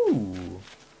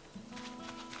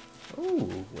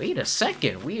 Ooh, wait a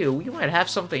second. We might have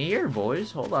something here,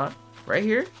 boys. Hold on. Right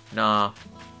here? Nah.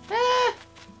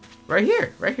 Right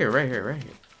here.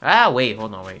 Ah, wait.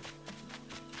 Hold on, wait.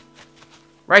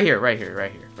 Right here.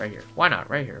 Why not?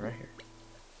 Right here.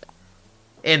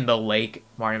 In the lake,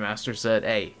 Mario Master said.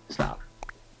 Hey, stop.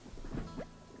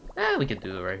 We can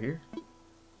do it right here.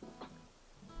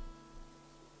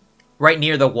 Right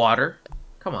near the water.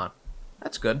 Come on.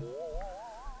 That's good.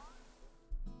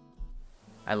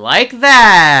 I like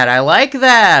that! I like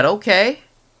that! Okay.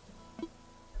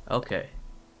 Okay.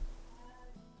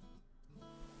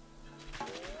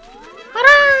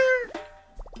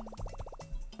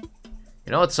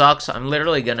 You know what sucks? I'm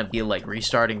literally gonna be, like,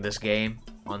 restarting this game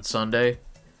on Sunday.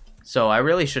 So I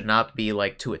really should not be,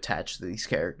 like, too attached to these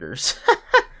characters.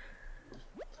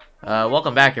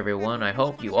 Welcome back, everyone. I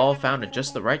hope you all found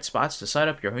just the right spots to set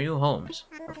up your new homes.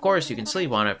 Of course, you can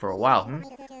sleep on it for a while,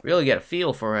 Really get a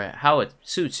feel for how it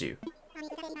suits you.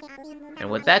 And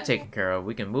with that taken care of,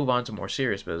 we can move on to more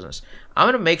serious business. I'm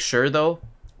gonna make sure, though,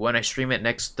 when I stream it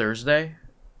next Thursday,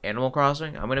 Animal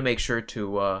Crossing, I'm gonna make sure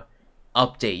to,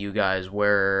 update you guys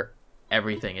where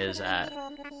everything is at.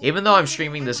 Even though I'm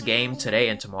streaming this game today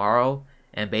and tomorrow,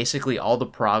 and basically all the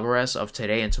progress of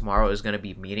today and tomorrow is gonna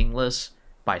be meaningless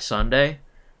by Sunday,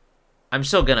 I'm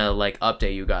still gonna, like,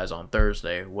 update you guys on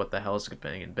Thursday what the hell's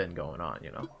been going on,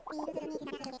 you know?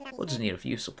 We'll just need a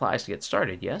few supplies to get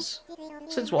started, yes?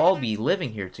 Since we'll all be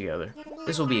living here together,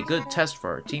 this will be a good test for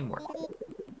our teamwork.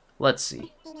 Let's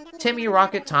see. Timmy,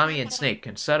 Rocket, Tommy, and Snake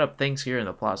can set up things here in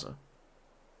the plaza.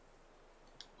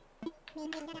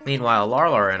 Meanwhile,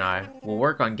 Larlar and I will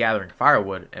work on gathering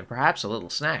firewood and perhaps a little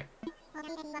snack.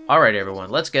 Alright, everyone,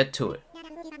 let's get to it.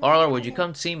 Larlar, would you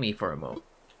come see me for a moment?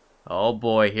 Oh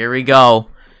boy, here we go.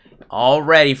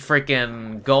 Already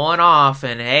freaking going off,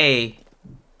 and hey.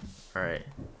 Alright,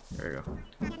 there we go.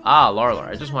 Ah, Larlar,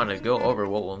 I just wanted to go over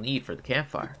what we'll need for the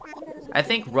campfire. I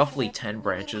think roughly 10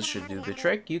 branches should do the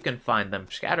trick. You can find them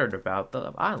scattered about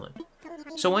the island.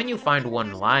 So when you find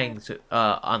one lying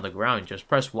on the ground, just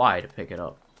press Y to pick it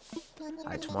up.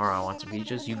 Alright, tomorrow I want some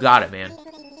peaches. You got it, man.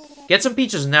 Get some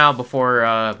peaches now before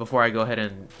I go ahead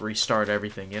and restart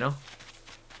everything, you know?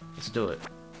 Let's do it.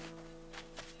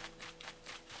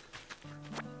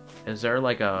 Is there,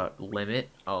 like, a limit?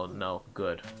 Oh, no.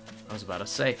 Good. I was about to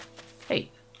say. Hey.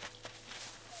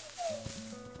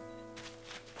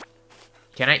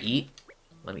 Can I eat?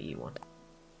 Let me eat one.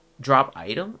 Drop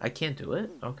item? I can't do it?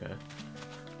 Okay.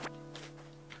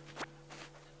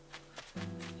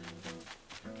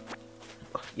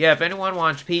 Yeah, if anyone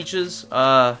wants peaches,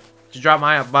 just drop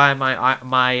by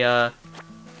my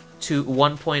to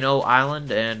 1.0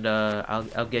 island, and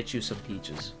I'll get you some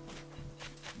peaches.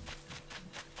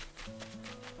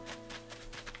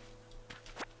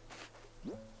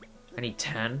 I need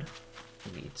 10.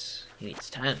 He needs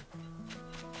 10.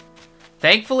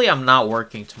 Thankfully, I'm not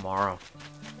working tomorrow.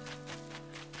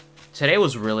 Today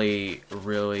was really,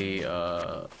 really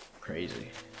crazy.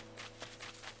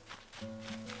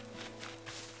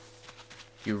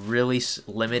 You're really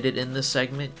limited in this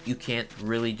segment. You can't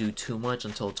really do too much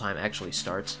until time actually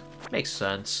starts. Makes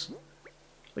sense.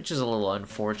 Which is a little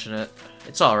unfortunate.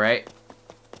 It's alright.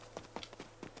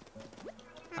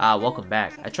 Ah, welcome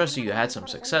back. I trust you had some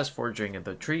success foraging in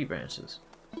the tree branches.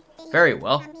 Very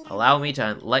well. Allow me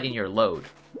to lighten your load.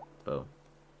 Boom.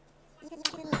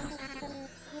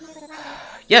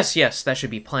 Yes, that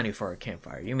should be plenty for a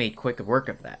campfire. You made quick work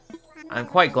of that. I'm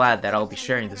quite glad that I'll be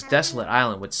sharing this desolate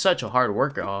island with such a hard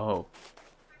worker. Oh.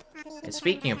 And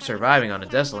speaking of surviving on a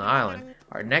desolate island,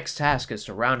 our next task is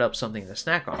to round up something to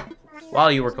snack on. While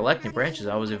you were collecting branches,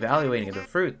 I was evaluating the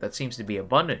fruit that seems to be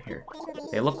abundant here.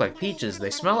 They look like peaches, they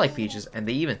smell like peaches, and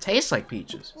they even taste like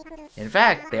peaches. In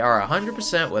fact, they are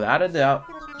 100% without a doubt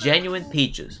genuine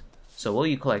peaches. So will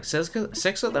you collect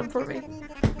 6 of them for me?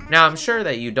 Now, I'm sure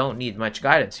that you don't need much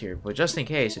guidance here, but just in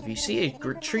case, if you see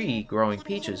a tree growing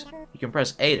peaches, you can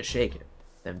press A to shake it.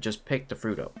 Then just pick the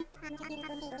fruit up.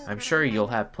 I'm sure you'll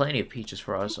have plenty of peaches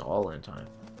for us all in time.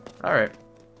 Alright.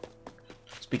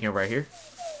 Speaking of right here.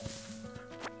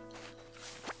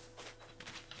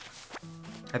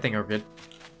 I think we're good.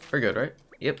 We're good, right?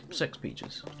 Yep, 6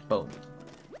 peaches. Boom.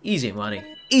 Easy money.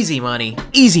 Easy money.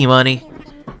 Easy money.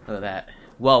 Look at that.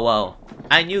 Well,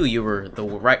 I knew you were the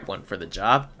right one for the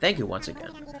job. Thank you once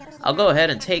again. I'll go ahead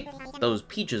and take those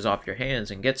peaches off your hands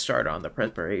and get started on the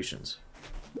preparations.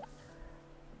 If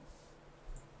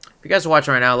you guys are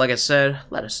watching right now, like I said,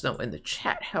 let us know in the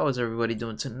chat. How is everybody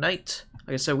doing tonight?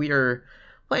 Like I said, we are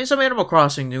playing some Animal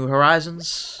Crossing New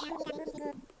Horizons.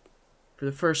 For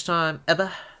the first time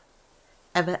ever.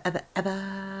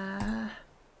 Ever.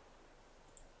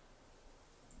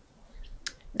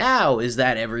 Now, is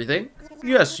that everything?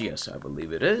 Yes, I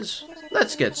believe it is.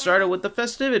 Let's get started with the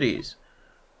festivities.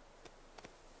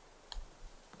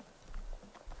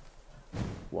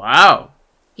 Wow,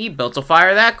 he built a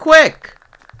fire that quick.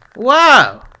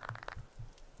 Wow.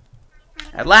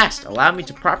 At last, allow me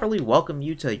to properly welcome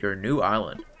you to your new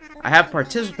island. I have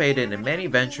participated in many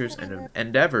ventures and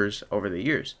endeavors over the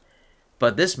years,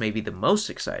 but this may be the most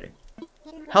exciting.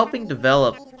 Helping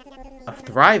develop a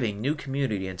thriving new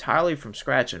community entirely from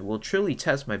scratch and will truly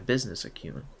test my business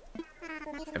acumen.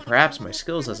 And perhaps my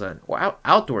skills as an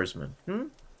outdoorsman.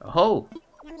 Oh.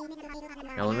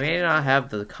 Now, we may not have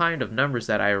the kind of numbers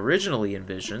that I originally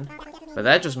envisioned, but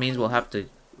that just means we'll have to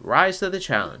rise to the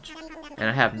challenge. And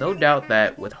I have no doubt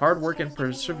that, with hard work and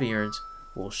perseverance,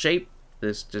 we'll shape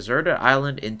this deserted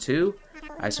island into...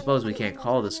 I suppose we can't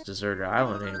call this deserted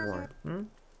island anymore.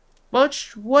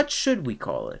 What should we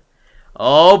call it?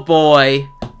 Oh boy!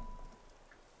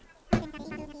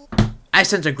 I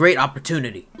sense a great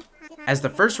opportunity. As the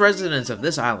first residents of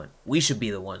this island, we should be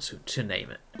the ones to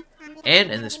name it.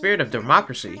 And in the spirit of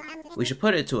democracy, we should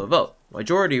put it to a vote.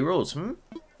 Majority rules,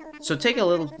 So take a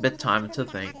little bit time to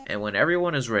think, and when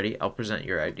everyone is ready, I'll present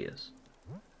your ideas.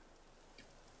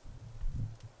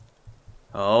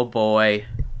 Oh boy.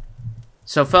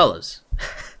 So fellas,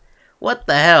 what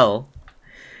the hell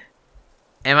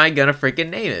am I gonna freaking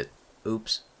name it?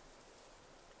 Oops.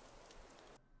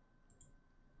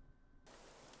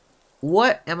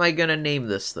 What am I gonna name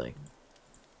this thing?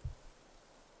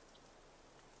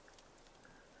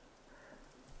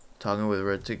 Talking with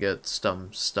Red to get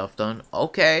some stuff done.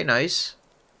 Okay, nice.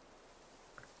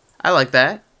 I like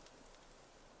that.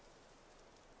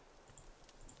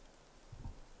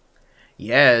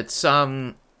 Yeah, it's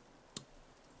how's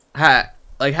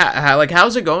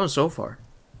it going so far?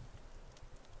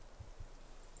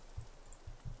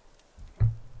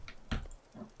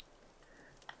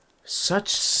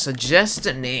 Suggest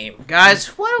a name. Guys,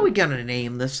 what are we gonna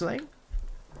name this thing?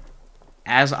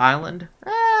 As Island?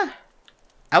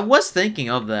 I was thinking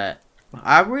of that.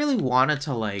 I really wanted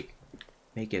to, like,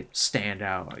 make it stand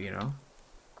out, you know?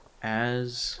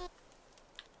 As...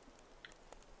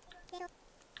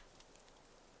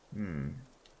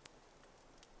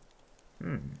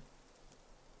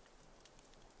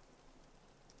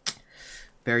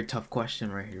 Very tough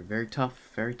question right here. Very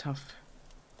tough, very tough.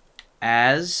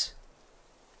 As...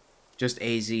 Just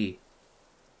AZ.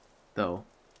 Though.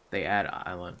 They add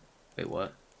Island. Wait,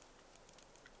 what?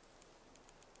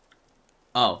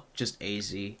 Oh, just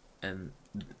AZ and...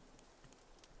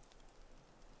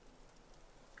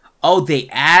 Oh, they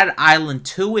add Island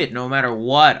to it no matter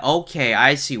what. Okay,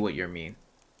 I see what you mean.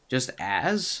 Just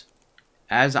as?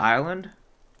 As Island?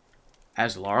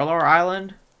 As Larlar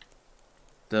Island?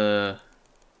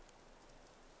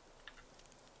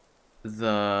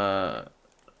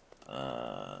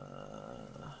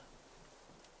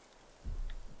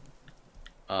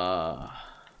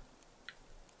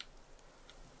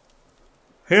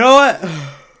 You know what?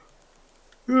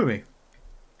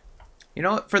 You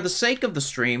know what? For the sake of the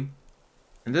stream,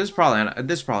 and this is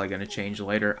probably gonna change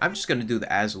later. I'm just gonna do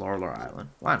the As Larlar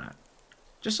Island. Why not?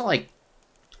 Just to, like,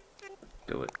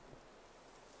 do it.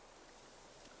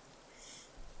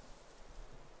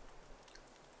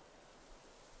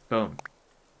 Boom.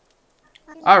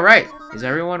 All right. Is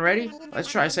everyone ready? Let's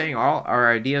try saying all our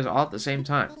ideas all at the same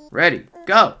time. Ready?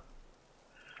 Go.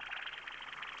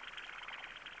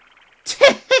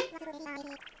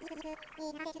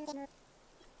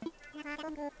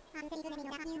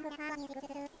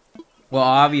 Well,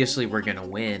 obviously we're gonna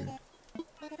win,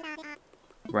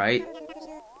 right?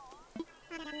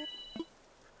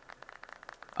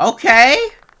 Okay.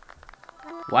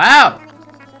 Wow.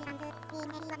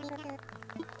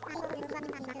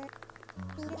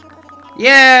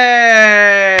 Yeah.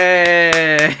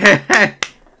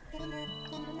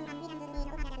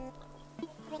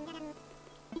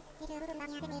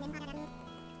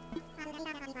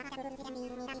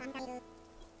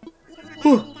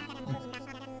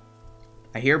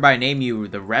 I hereby name you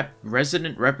the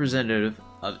resident representative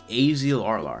of AZ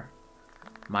Larlar.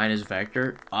 Mine is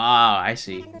Vector. Ah, I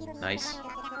see. Nice.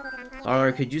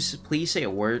 Larlar, could you please say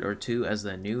a word or two as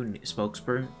the new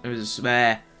spokesperson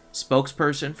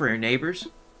for your neighbors?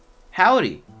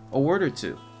 Howdy. A word or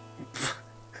two.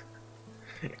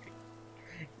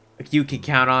 You can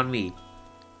count on me.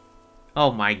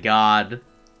 Oh my god.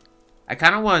 I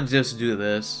kind of want to just do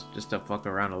this, just to fuck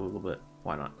around a little bit.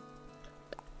 Why not?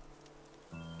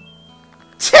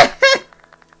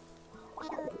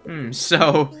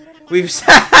 So we've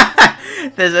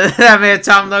that man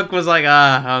Tom Nook was like,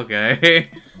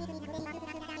 okay.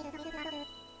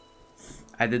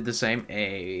 I did the same.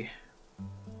 It's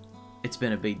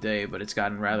been a big day, but it's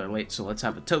gotten rather late, so let's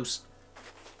have a toast.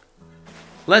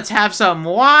 Let's have some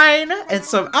wine and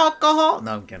some alcohol.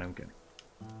 No, I'm kidding.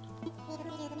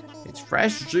 It's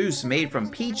fresh juice made from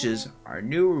peaches, our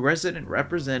new resident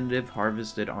representative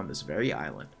harvested on this very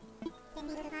island.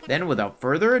 Then, without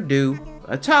further ado,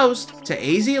 a toast to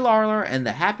AZ Larlar and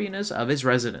the happiness of its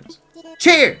residents.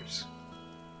 Cheers!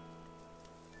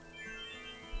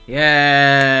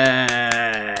 Yay!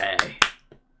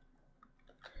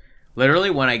 Literally,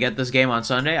 when I get this game on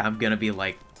Sunday, I'm gonna be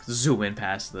like, zooming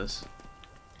past this.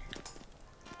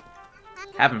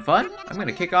 Having fun? I'm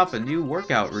gonna kick off a new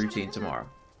workout routine tomorrow.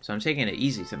 So I'm taking it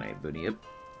easy tonight, Booty. Yep.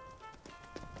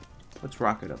 What's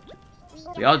Rocket up to?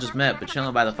 We all just met, but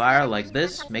chilling by the fire like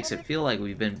this makes it feel like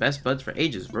we've been best buds for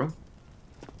ages, bro.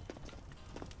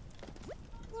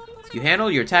 You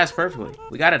handled your task perfectly.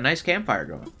 We got a nice campfire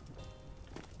going.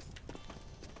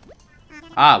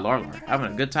 Ah, Larlar,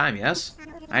 having a good time, yes?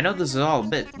 I know this is all a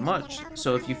bit much,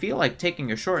 so if you feel like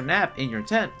taking a short nap in your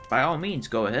tent, by all means,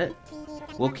 go ahead.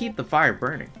 We'll keep the fire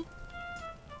burning.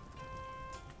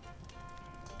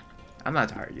 I'm not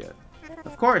tired yet.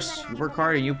 Of course, you work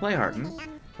hard and you play hard,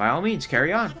 By all means,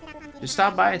 carry on. Just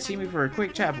stop by and see me for a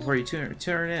quick chat before you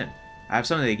turn in. I have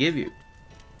something to give you.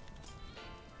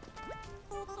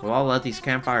 We'll all let these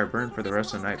campfire burn for the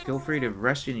rest of the night. Feel free to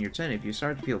rest in your tent if you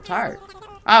start to feel tired.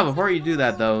 Ah, before you do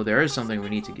that, though, there is something we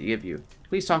need to give you.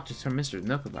 Please talk to Mr.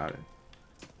 Nook about it.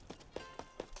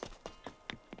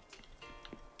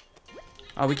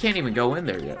 Oh, we can't even go in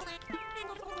there yet.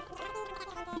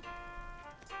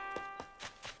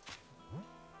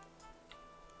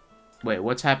 Wait,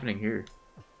 what's happening here?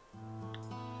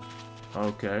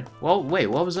 Okay. Well, wait,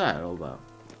 what was that all about?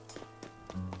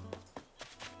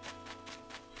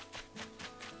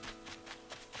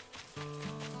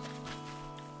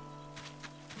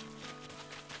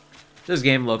 This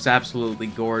game looks absolutely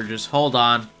gorgeous. Hold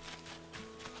on.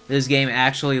 This game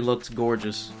actually looks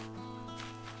gorgeous.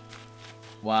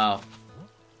 Wow.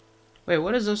 Wait,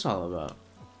 what is this all about?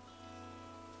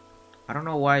 I don't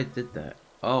know why I did that.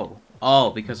 Oh.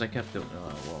 Oh, because I kept doing...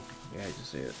 Oh, well. Yeah, I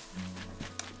just see it.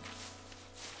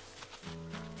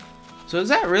 So is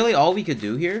that really all we could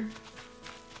do here?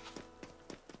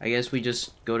 I guess we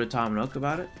just go to Tom Nook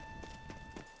about it?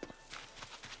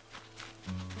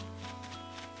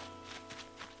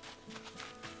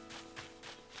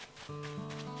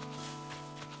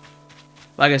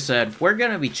 Like I said, we're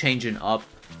gonna be changing up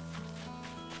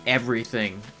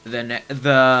everything.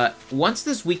 Once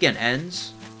this weekend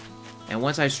ends, and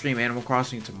once I stream Animal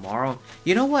Crossing tomorrow,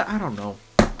 you know what? I don't know.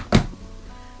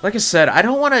 Like I said, I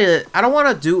don't want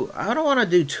to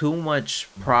do too much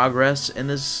progress in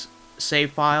this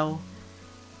save file,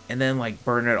 and then like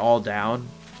burn it all down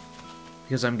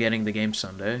because I'm getting the game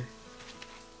Sunday.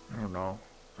 I don't know.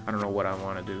 I don't know what I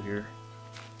want to do here.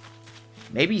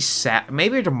 Maybe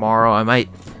tomorrow I might.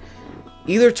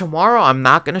 Either tomorrow I'm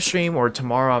not gonna stream, or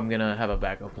tomorrow I'm gonna have a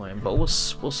backup plan. But we'll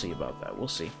see about that. We'll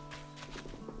see.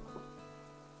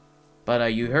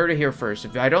 But you heard it here first.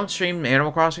 If I don't stream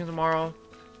Animal Crossing tomorrow,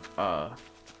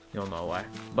 you'll know why.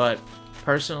 But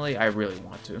personally, I really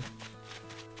want to.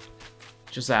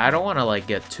 Just that I don't want to like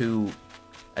get too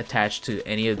attached to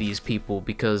any of these people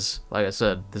because, like I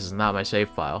said, this is not my save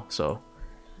file. So,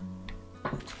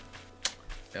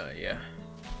 yeah.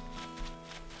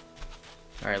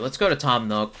 All right, let's go to Tom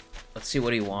Nook. Let's see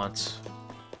what he wants.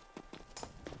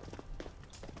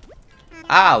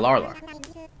 Ah, Larlar.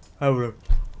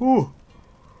 Ooh.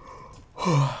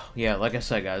 Yeah, like I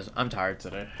said, guys, I'm tired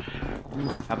today.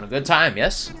 Having a good time,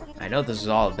 yes? I know this is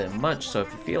all a bit much, so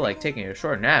if you feel like taking a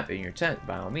short nap in your tent,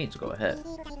 by all means, go ahead.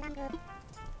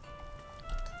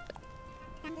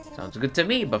 Sounds good to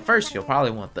me, but first, you'll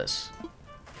probably want this.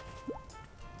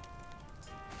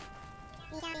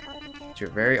 It's your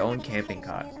very own camping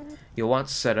cot. You'll want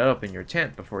to set it up in your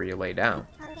tent before you lay down.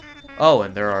 Oh,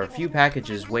 and there are a few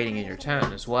packages waiting in your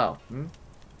tent as well.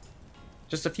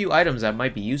 Just a few items that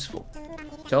might be useful.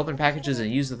 To open packages and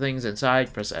use the things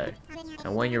inside, press A.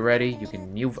 And when you're ready, you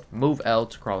can move L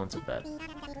to crawl into bed.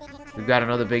 We've got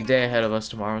another big day ahead of us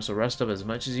tomorrow, so rest up as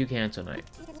much as you can tonight.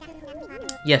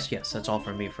 Yes, that's all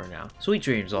from me for now. Sweet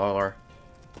dreams, Larlar.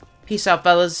 Peace out,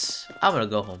 fellas. I'm gonna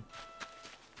go home.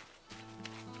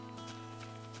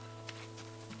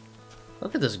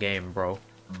 Look at this game, bro.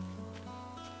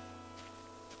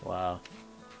 Wow.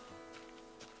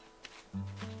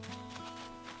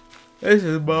 This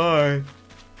is mine.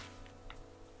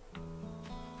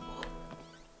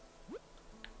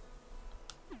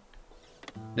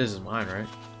 This is mine, right?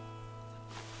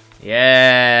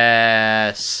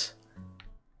 Yes.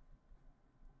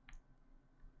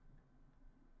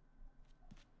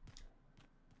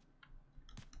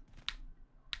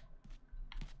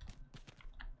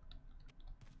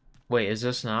 Wait, is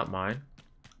this not mine?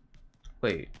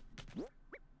 Wait.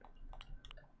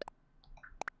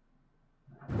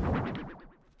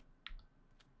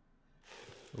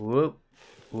 Whoop.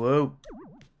 Whoop.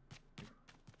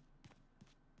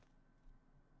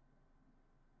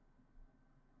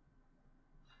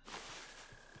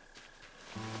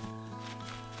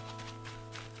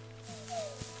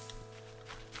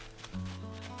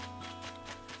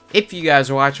 If you guys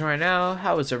are watching right now,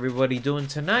 how is everybody doing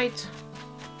tonight?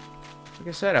 Like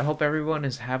I said, I hope everyone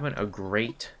is having a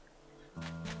great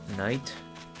night.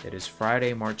 It is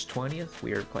Friday, March 20th.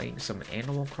 We are playing some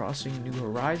Animal Crossing New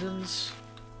Horizons.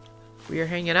 We are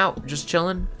hanging out, just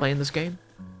chilling, playing this game.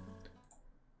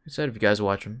 Like I said, if you guys are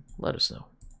watching, let us know.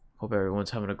 Hope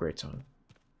everyone's having a great time.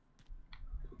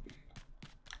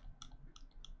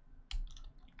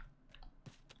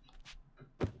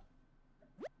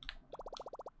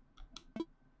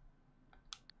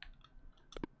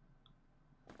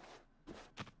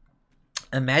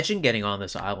 Imagine getting on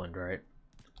this island, right?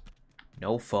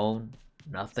 No phone,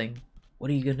 nothing. What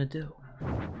are you gonna do?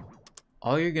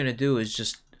 All you're gonna do is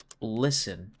just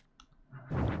listen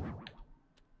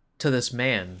to this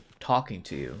man talking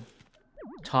to you,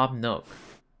 Tom Nook,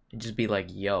 and just be like,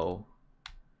 yo,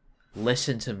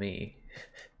 listen to me.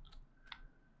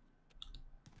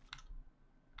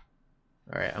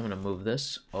 Alright, I'm gonna move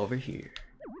this over here.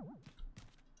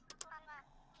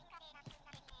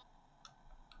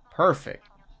 Perfect.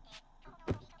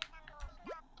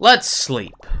 Let's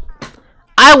sleep.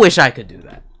 I wish I could do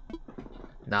that.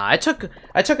 Nah, I took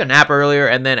a nap earlier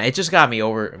and then it just got me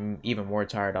even more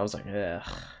tired. I was like, ugh.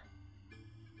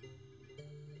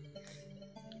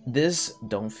 This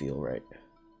don't feel right.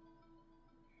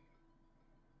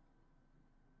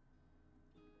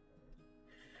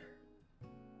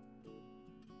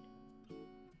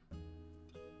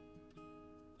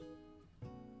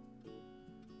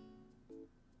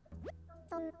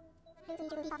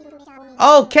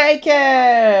 Oh,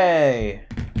 KK!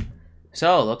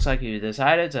 So, looks like you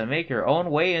decided to make your own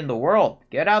way in the world.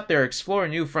 Get out there, explore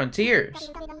new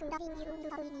frontiers.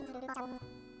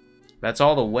 That's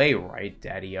all the way, right,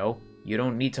 Daddy-o? You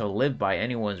don't need to live by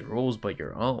anyone's rules but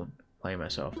your own. Play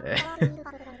myself.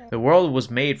 The world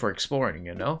was made for exploring,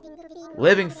 you know?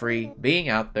 Living free, being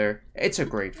out there, it's a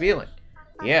great feeling.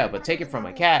 Yeah, but take it from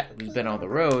a cat who's been on the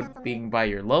road, being by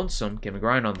your lonesome can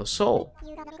grind on the soul.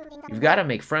 You've got to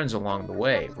make friends along the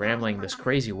way, rambling this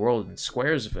crazy world in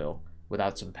Squaresville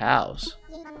without some pals.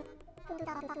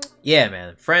 Yeah,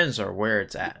 man, friends are where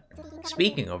it's at.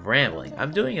 Speaking of rambling,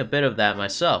 I'm doing a bit of that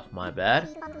myself, my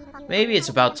bad. Maybe it's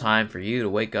about time for you to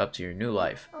wake up to your new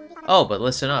life. Oh, but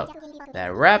listen up.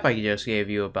 That rap I just gave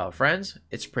you about friends,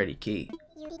 it's pretty key.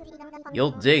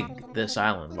 You'll dig this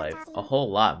island life a whole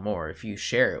lot more if you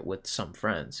share it with some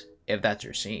friends, if that's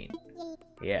your scene.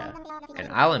 Yeah, an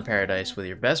island paradise with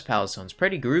your best pal sounds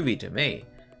pretty groovy to me.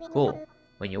 Cool.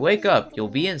 When you wake up, you'll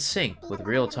be in sync with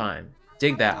real time.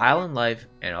 Dig that island life,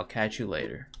 and I'll catch you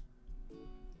later.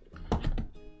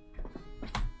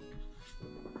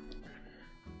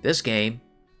 This game,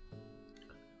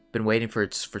 been waiting for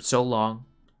so long,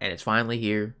 and it's finally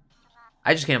here.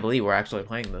 I just can't believe we're actually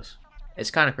playing this. It's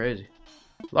kind of crazy.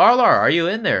 Lar, are you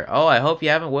in there? Oh, I hope you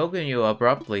haven't woken you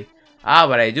abruptly. Ah,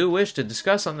 but I do wish to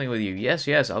discuss something with you. Yes,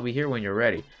 I'll be here when you're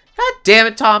ready. God damn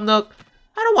it, Tom Nook.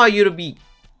 I don't want you to be...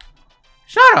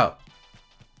 Shut up.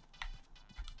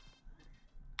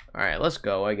 Alright, let's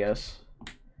go, I guess.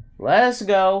 Let's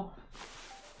go.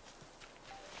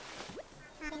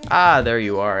 Ah, there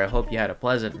you are. I hope you had a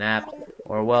pleasant nap.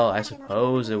 Or, well, I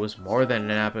suppose it was more than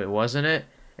a nap, wasn't it?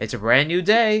 It's a brand new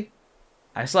day.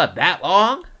 I slept that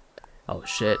long? Oh,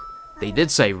 shit. They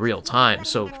did say real time,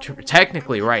 so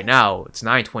technically right now, it's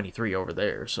 9:23 over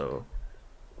there, so...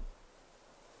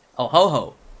 Oh,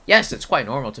 ho. Yes, it's quite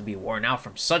normal to be worn out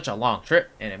from such a long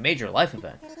trip and a major life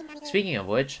event. Speaking of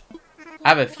which, I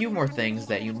have a few more things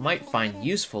that you might find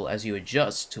useful as you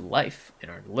adjust to life in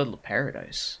our little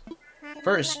paradise.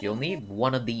 First, you'll need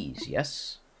one of these,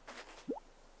 yes?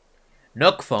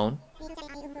 Nook phone.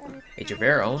 It's your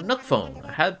very own Nook phone.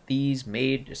 I had these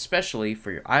made especially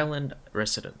for your island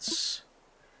residents.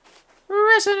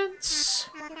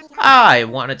 I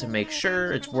wanted to make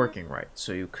sure it's working right,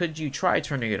 so could you try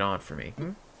turning it on for me,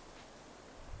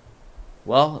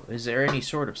 Well, is there any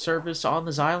sort of service on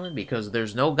this island? Because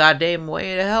there's no goddamn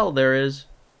way to hell there is.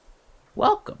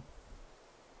 Welcome.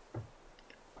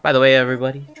 By the way,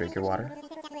 everybody, drink your water.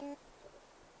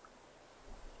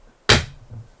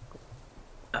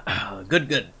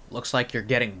 Good. Looks like you're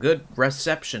getting good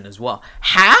reception as well.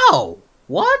 How?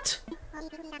 What?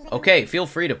 Okay, feel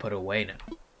free to put it away now.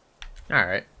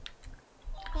 Alright.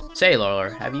 Say,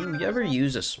 Lola, have you ever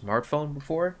used a smartphone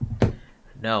before?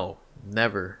 No,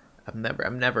 never. I'm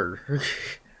never.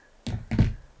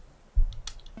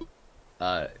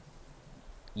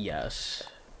 Yes.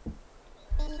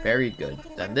 Very good.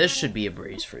 Then this should be a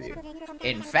breeze for you.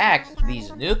 In fact,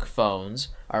 these Nook phones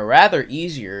are rather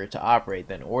easier to operate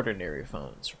than ordinary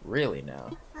phones. Really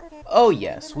now. Oh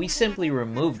yes, we simply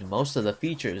removed most of the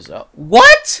features.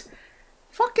 What?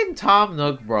 Fucking Tom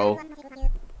Nook, bro.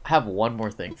 I have one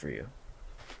more thing for you.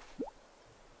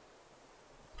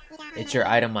 It's your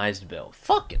itemized bill.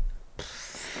 Fuck it.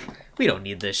 We don't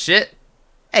need this shit.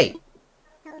 Hey.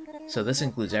 So this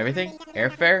includes everything.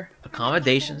 Airfare,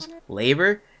 accommodations,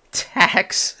 labor,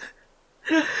 tax,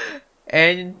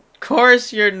 and of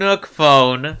course your Nook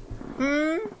phone.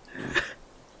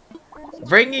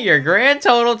 Bringing your grand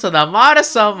total to the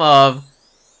modest sum of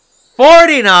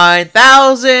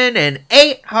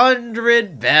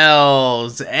 49,800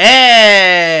 bells.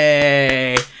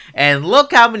 Hey! And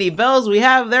look how many bells we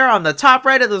have there on the top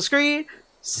right of the screen.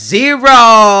 0!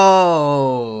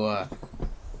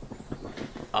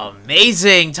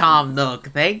 Amazing, Tom Nook.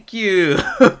 Thank you.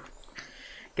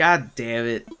 God damn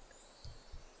it.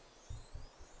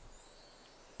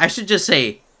 I should just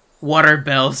say, water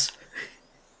bells.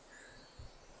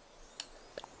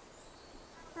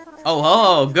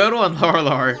 Oh, good one,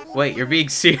 Lorlar. Wait, you're being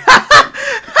serious?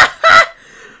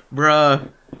 Bruh.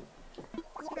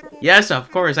 Yes, of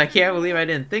course. I can't believe I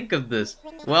didn't think of this.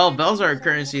 Well, bells are a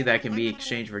currency that can be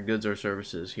exchanged for goods or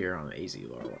services here on AZ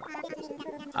Lorlar.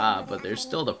 But there's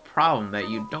still the problem that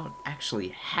you don't actually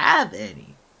have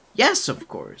any. Yes, of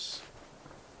course.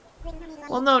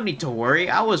 Well, no need to worry.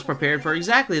 I was prepared for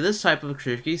exactly this type of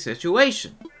tricky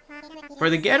situation. For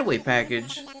the getaway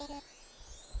package,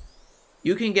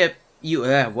 you can get you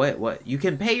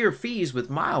can pay your fees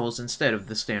with miles instead of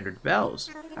the standard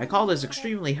bells. I call this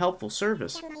extremely helpful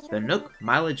service, the Nook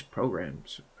Mileage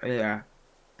Programs. The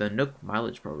Nook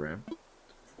Mileage Program.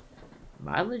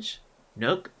 Mileage?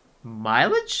 Nook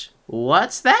Mileage?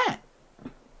 What's that?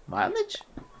 Mileage?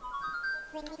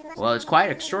 Well, it's quite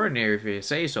extraordinary if you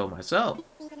say so myself.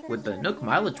 With the Nook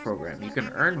Mileage Program, you can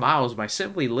earn miles by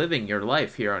simply living your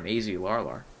life here on AZ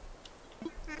Larlar.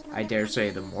 I dare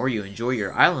say the more you enjoy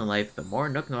your island life, the more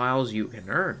Nook miles you can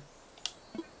earn.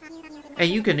 And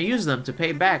you can use them to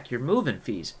pay back your move-in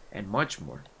fees, and much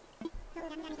more.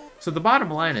 So the bottom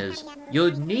line is,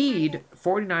 you'll need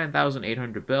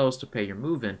 49,800 bells to pay your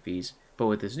move-in fees, but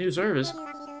with this new service,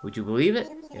 would you believe it?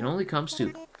 It only comes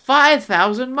to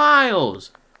 5,000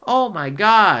 miles! Oh my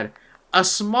god! A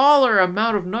smaller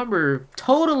amount of number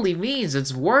totally means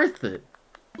it's worth it.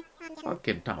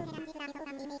 Fucking Tom.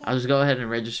 I'll just go ahead and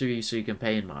register you so you can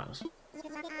pay in miles.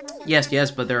 Yes,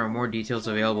 but there are more details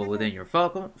available within your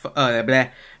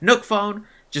Nook phone.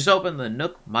 Just open the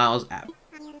Nook Miles app,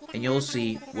 and you'll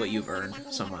see what you've earned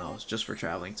some miles just for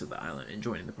traveling to the island and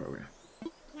joining the program.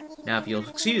 Now, if you'll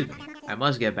excuse me, I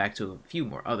must get back to a few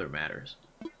more other matters.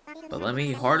 But let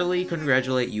me heartily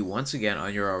congratulate you once again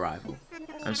on your arrival.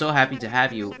 I'm so happy to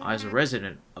have you as a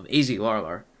resident of AZ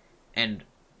Larlar and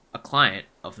a client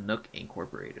of Nook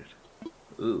Incorporated.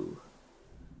 Ooh.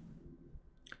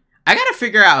 I gotta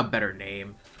figure out a better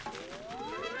name.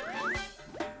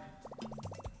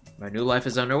 My new life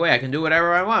is underway. I can do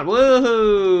whatever I want.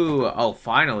 Woohoo! Oh,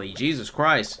 finally. Jesus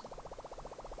Christ.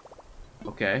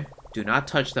 Okay. Do not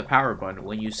touch the power button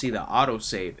when you see the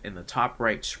autosave in the top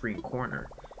right screen corner.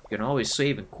 You can always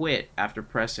save and quit after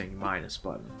pressing minus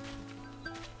button.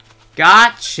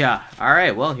 Gotcha!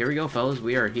 Alright, well, here we go, fellas.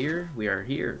 We are here. We are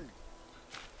here.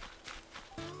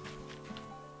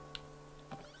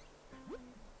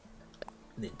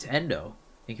 Nintendo,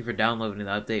 thank you for downloading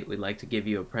the update. We'd like to give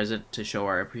you a present to show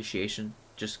our appreciation.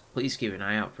 Just please keep an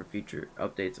eye out for future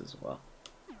updates as well.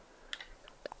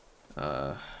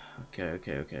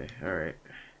 Okay. Alright.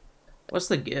 What's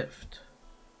the gift?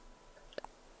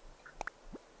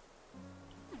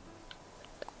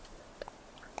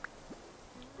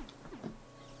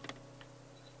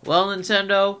 Well,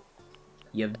 Nintendo,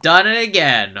 you've done it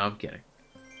again. No, I'm kidding.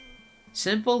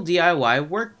 Simple DIY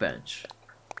workbench.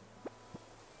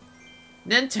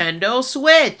 Nintendo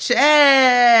Switch!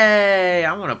 Hey!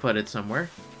 I want to put it somewhere.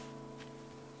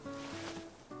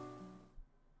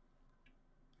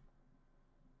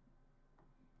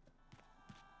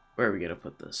 Where are we going to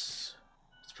put this?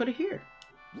 Let's put it here.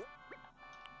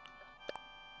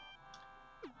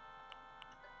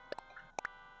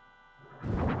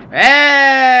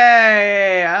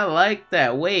 Hey! I like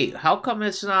that. Wait, how come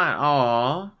it's not?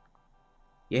 Aw.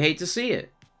 You hate to see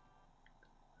it.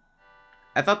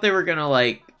 I thought they were gonna,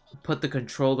 like, put the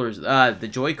controllers, the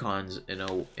Joy-Cons in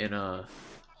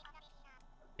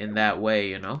that way,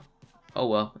 you know? Oh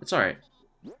well, it's alright.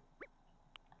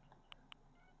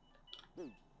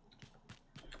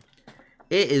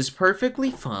 It is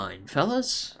perfectly fine,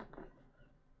 fellas.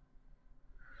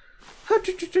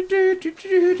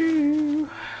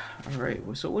 Alright,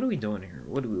 so what are we doing here?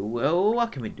 What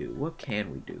can we do? What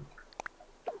can we do?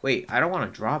 Wait, I don't want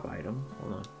to drop item.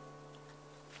 Hold on.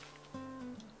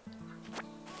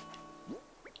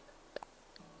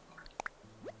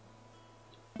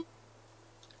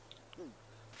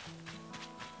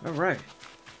 Alright.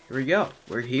 Here we go.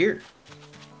 We're here.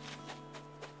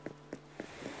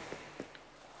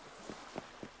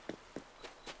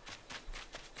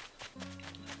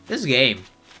 This game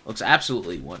looks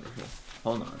absolutely wonderful.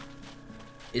 Hold on.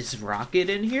 Is Rocket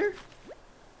in here?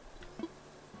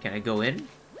 Can I go in?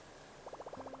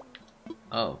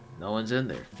 Oh, no one's in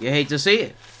there. You hate to see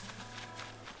it.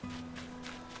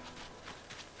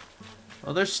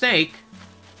 Well, there's Snake.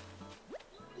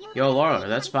 Yo, Laura,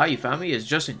 that spot you found me is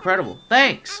just incredible.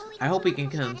 Thanks! I hope we can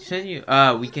continue,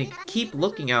 we can keep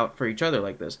looking out for each other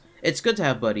like this. It's good to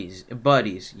have buddies,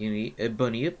 you need,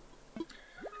 bunny.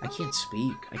 I can't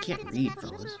speak. I can't read,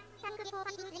 fellas.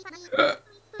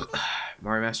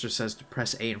 Mario Master says to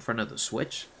press A in front of the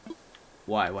switch.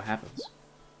 Why? What happens?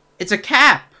 It's a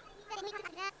cap!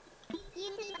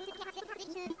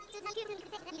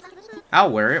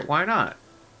 I'll wear it. Why not?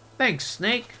 Thanks,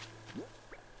 Snake.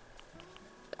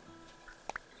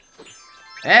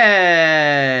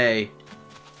 Hey!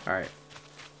 Alright.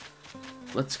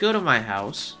 Let's go to my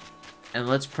house. And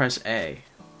let's press A.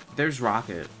 There's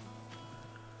Rocket.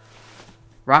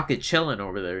 Rocket chilling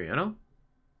over there, you know?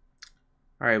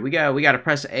 Alright, we gotta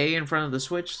press A in front of the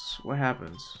switch. What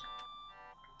happens?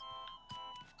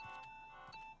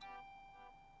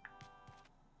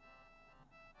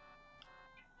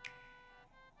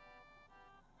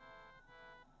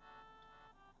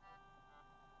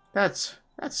 That's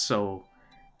so...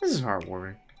 This is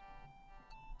heartwarming.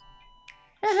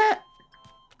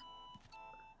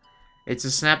 It's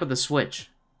a snap of the switch.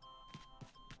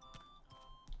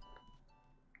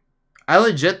 I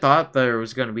legit thought there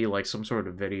was gonna be like some sort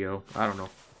of video. I don't know.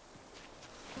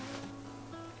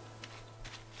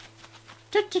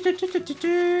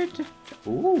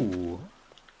 Ooh.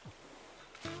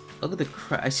 Look at the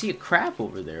crab. I see a crab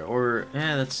over there. Or,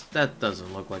 that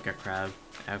doesn't look like a crab,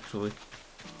 actually.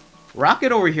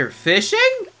 Rocket over here fishing?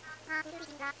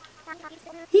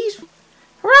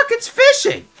 Rocket's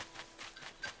fishing!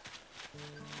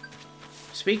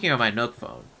 Speaking of my Nook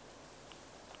phone.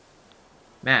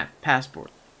 Map,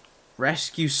 passport,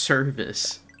 rescue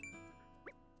service.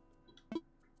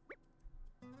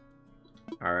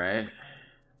 Alright.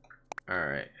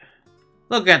 Alright.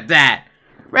 Look at that!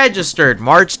 Registered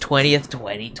March 20th,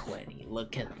 2020.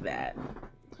 Look at that.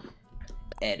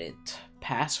 Edit.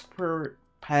 Passport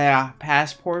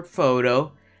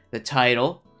photo. The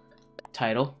title.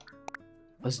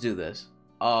 Let's do this.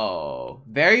 Oh.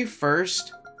 Very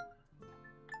first...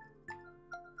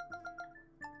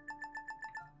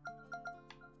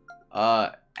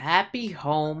 Happy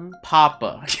Home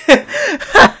Papa.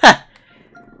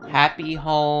 Happy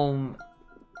Home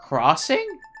Crossing?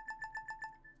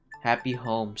 Happy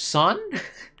Home Son?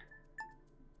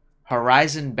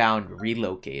 Horizon Bound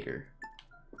Relocator.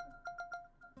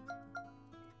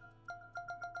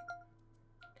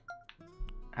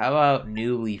 How about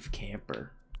New Leaf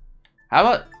Camper? How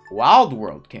about Wild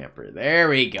World Camper? There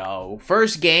we go.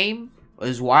 First game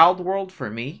is Wild World for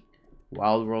me.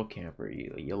 Wild World Camper,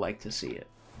 you like to see it.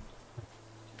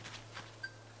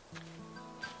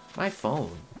 My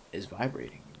phone is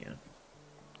vibrating again.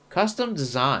 Custom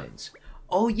designs.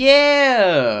 Oh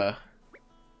yeah!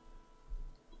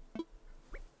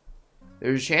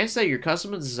 There's a chance that your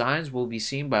custom designs will be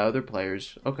seen by other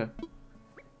players. Okay.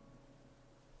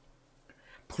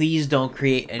 Please don't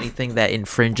create anything that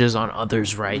infringes on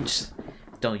others' rights.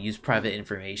 Don't use private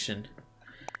information.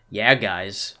 Yeah,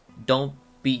 guys. Don't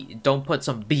put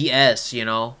some BS, you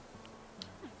know?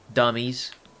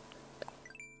 Dummies.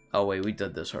 Oh, wait, we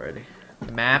did this already.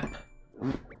 Map.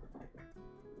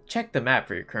 Check the map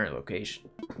for your current location.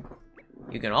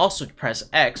 You can also press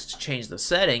X to change the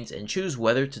settings and choose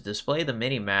whether to display the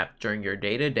mini-map during your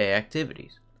day-to-day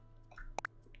activities.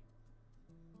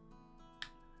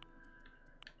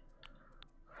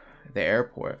 The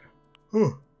airport.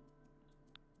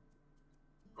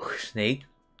 Snake,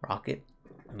 Rocket,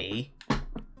 me.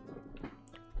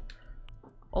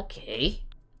 Okay.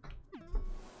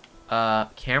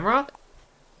 Camera?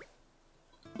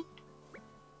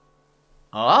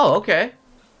 Oh, okay.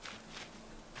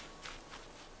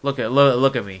 Look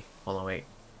at me. Hold on, wait.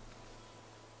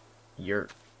 You're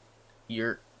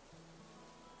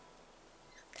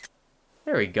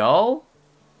There we go.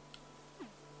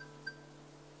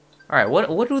 Alright,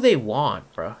 what do they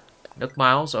want, bro? Nook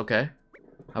Miles, okay.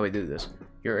 How we do this?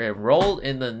 You're enrolled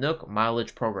in the Nook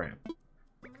Mileage program.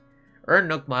 Earn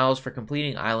Nook Miles for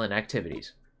completing island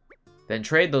activities. Then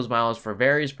trade those miles for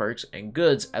various perks and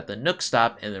goods at the Nook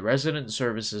Stop in the Resident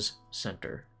Services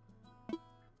Center.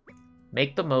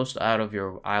 Make the most out of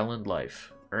your island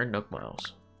life. Earn Nook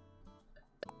Miles.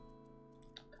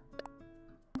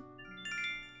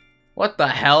 What the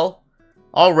hell?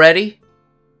 Already?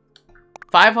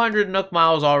 500 Nook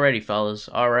miles already, fellas.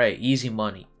 Alright, easy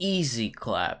money. Easy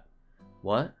clap.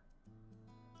 What?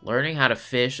 Learning how to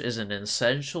fish is an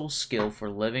essential skill for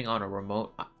living on a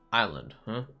remote island,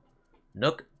 huh?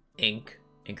 Nook Inc.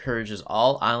 encourages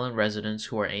all island residents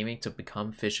who are aiming to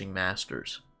become fishing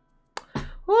masters.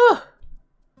 Woo!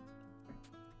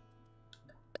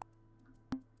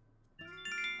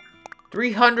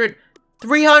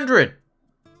 $300!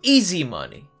 Easy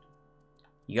money.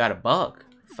 You got a bug.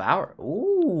 Flower.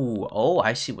 Ooh. Oh,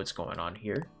 I see what's going on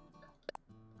here.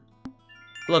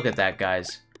 Look at that,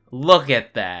 guys. Look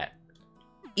at that.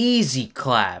 Easy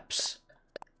claps.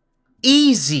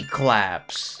 Easy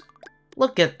claps.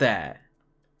 Look at that.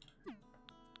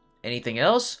 Anything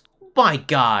else? My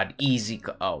god, easy.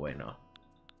 Oh, wait, no.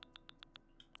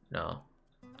 No.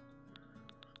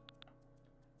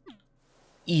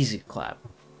 Easy clap.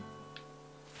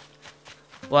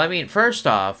 Well, I mean, first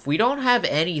off, we don't have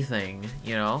anything,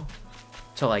 you know,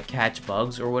 to, like, catch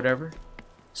bugs or whatever.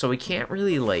 So we can't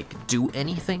really, like, do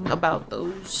anything about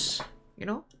those, you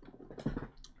know?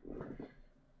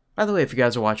 By the way, if you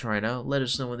guys are watching right now, let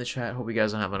us know in the chat. Hope you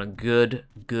guys are having a good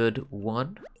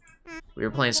one. We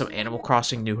are playing some Animal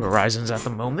Crossing New Horizons at the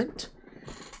moment.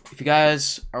 If you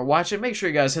guys are watching, make sure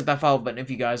you guys hit that follow button if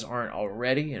you guys aren't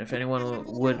already. And if anyone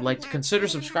would like to consider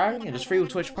subscribing, it is free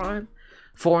with Twitch Prime.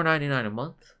 $4.99 a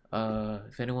month.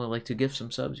 If anyone would like to gift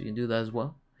some subs, you can do that as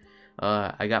well.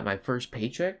 I got my first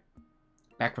paycheck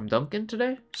back from Duncan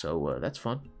today, so that's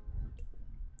fun.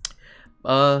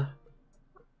 I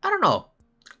don't know.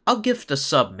 I'll gift a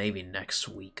sub maybe next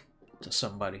week to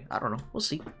somebody. I don't know. We'll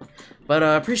see. But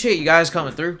appreciate you guys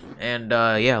coming through. And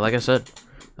yeah, like I said,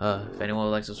 if anyone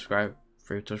would like to subscribe,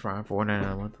 free Twitch Prime,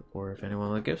 $4.99 a month. Or if anyone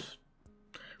would like gifts,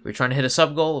 we're trying to hit a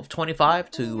sub goal of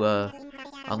 25 to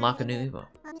unlock a new Evo.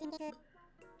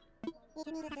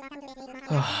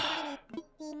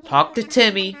 Talk to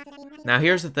Timmy. Now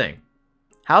here's the thing.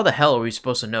 How the hell are we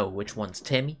supposed to know which one's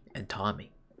Timmy and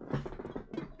Tommy?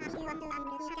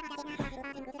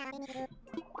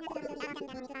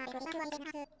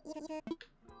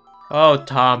 Oh,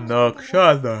 Tom Nook,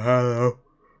 shut the hell up.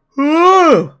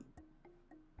 Woo!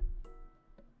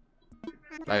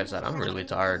 Like I said, I'm really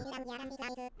tired.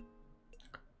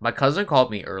 My cousin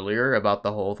called me earlier about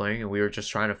the whole thing, and we were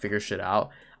just trying to figure shit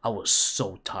out. I was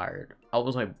so tired. I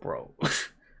was like, bro,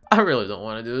 I really don't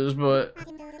want to do this, but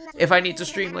if I need to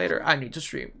stream later, I need to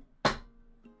stream.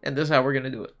 And this is how we're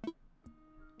gonna do it.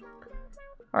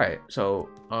 Alright, so,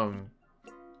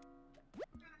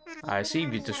 I see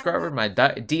you discovered my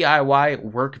DIY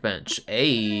workbench.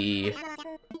 Ayy.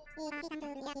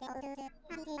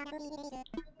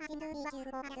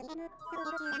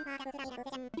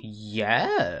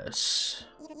 Yes.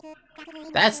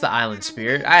 That's the island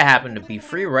spirit. I happen to be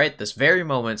free right this very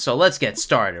moment, so let's get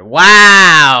started.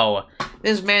 Wow!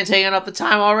 This man taking up the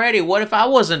time already. What if I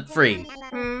wasn't free?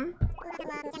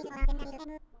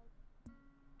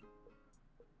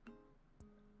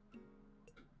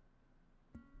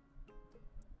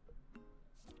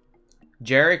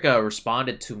 Jarek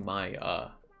responded to my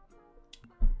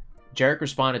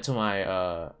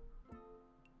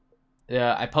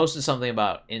I posted something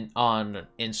about on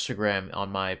Instagram,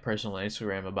 on my personal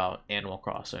Instagram, about Animal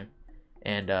Crossing,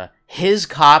 and his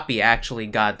copy actually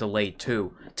got delayed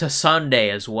too to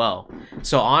Sunday as well.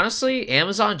 So honestly,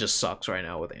 Amazon just sucks right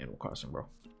now with Animal Crossing, bro.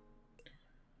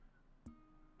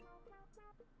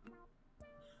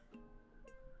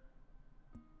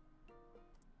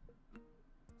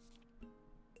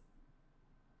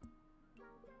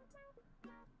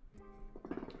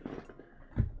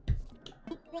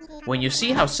 When you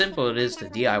see how simple it is to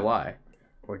DIY,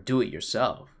 or do it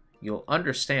yourself, you'll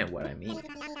understand what I mean.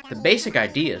 The basic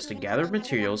idea is to gather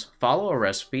materials, follow a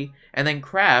recipe, and then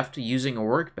craft using a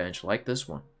workbench like this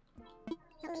one.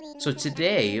 So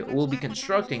today, we'll be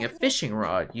constructing a fishing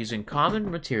rod using common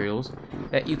materials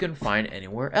that you can find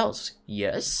anywhere else.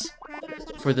 Yes?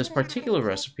 For this particular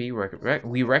recipe,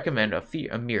 we recommend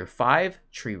a mere 5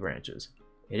 tree branches.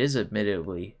 It is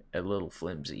admittedly a little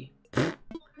flimsy.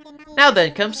 Now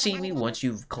then, come see me once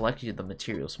you've collected the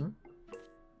materials.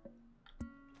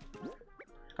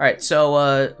 Alright,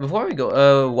 so, before we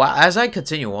go, as I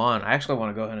continue on, I actually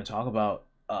want to go ahead and talk about,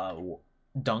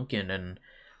 Duncan and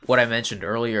what I mentioned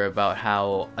earlier about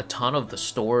how a ton of the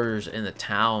stores in the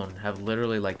town have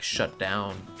literally, like, shut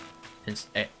down,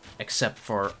 except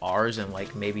for ours and,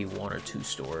 like, maybe 1 or 2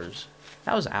 stores.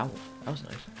 That was Owl. That was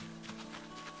nice.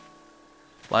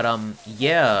 But,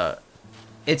 yeah,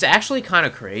 it's actually kind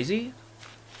of crazy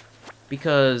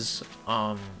because,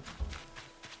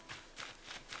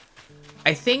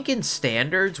 I think in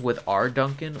standards with our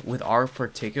Dunkin', with our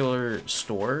particular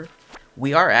store,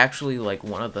 we are actually like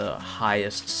one of the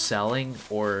highest selling,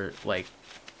 or like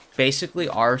basically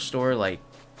our store like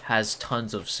has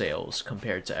tons of sales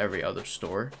compared to every other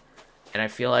store. And I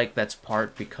feel like that's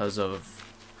part because of,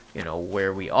 you know,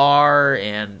 where we are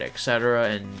and etc.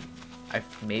 And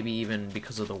maybe even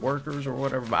because of the workers or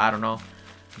whatever, but I don't know.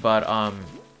 But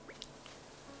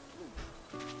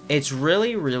it's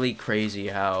really, really crazy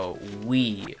how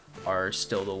we are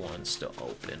still the ones still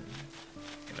open,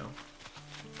 you know.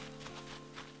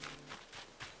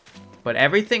 But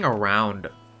everything around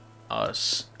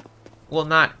us, well,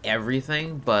 not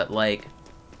everything, but like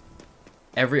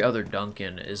every other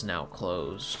Dunkin' is now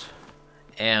closed.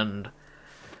 And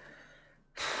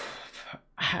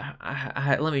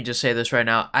let me just say this right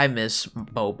now, I miss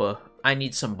boba. I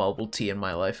need some bubble tea in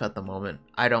my life at the moment.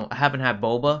 I haven't had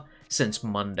boba since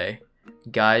Monday.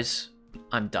 Guys,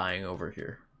 I'm dying over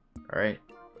here. Alright?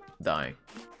 Dying.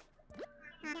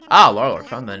 Ah, Larlar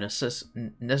found the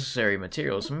necessary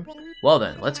materials. Well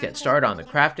then, let's get started on the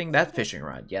crafting that fishing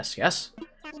rod. Yes, yes.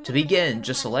 To begin,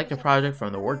 just select a project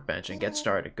from the workbench and get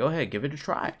started. Go ahead, give it a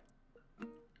try.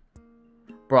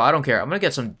 Bro, I don't care. I'm gonna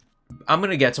get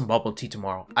some bubble tea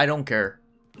tomorrow. I don't care.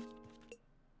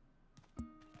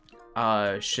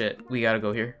 Shit. We gotta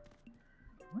go here.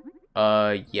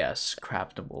 Yes.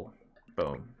 Craftable.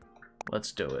 Boom.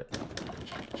 Let's do it.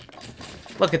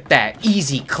 Look at that.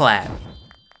 Easy clap.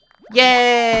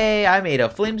 Yay! I made a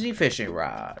flimsy fishing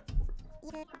rod.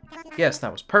 Yes,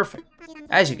 that was perfect.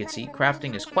 As you can see,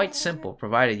 crafting is quite simple,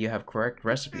 provided you have correct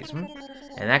recipes. And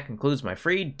that concludes my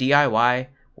free DIY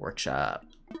workshop.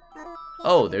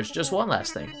 Oh, there's just one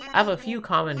last thing. I have a few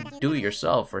common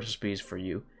do-it-yourself recipes for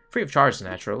you. Free of charge,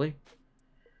 naturally.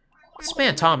 This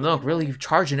man Tom Nook really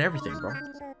charging everything, bro.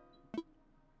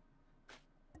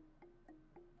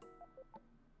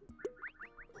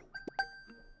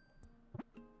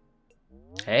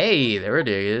 Hey, there it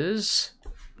is.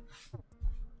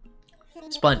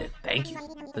 Splendid, thank you.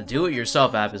 The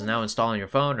do-it-yourself app is now installed on your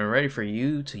phone and ready for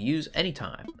you to use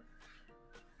anytime.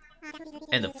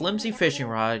 And the flimsy fishing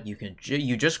rod you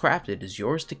just crafted is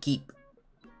yours to keep.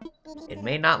 It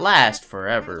may not last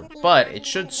forever, but it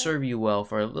should serve you well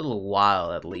for a little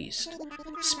while at least.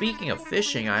 Speaking of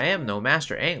fishing, I am no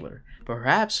master angler, but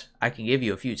perhaps I can give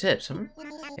you a few tips.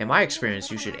 In my experience,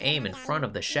 you should aim in front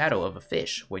of the shadow of a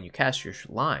fish when you cast your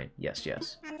line. Yes,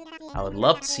 yes. I would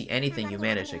love to see anything you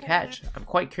manage to catch. I'm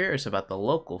quite curious about the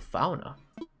local fauna.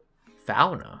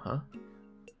 Fauna, huh?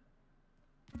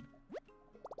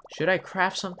 Should I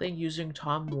craft something using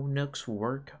Tom Nook's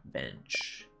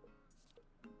workbench?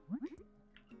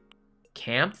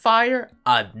 Campfire?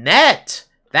 A net!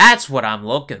 That's what I'm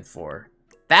looking for.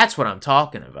 That's what I'm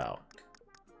talking about.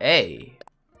 Hey,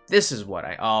 this is what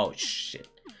oh, shit.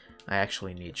 I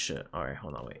actually need shit. Alright,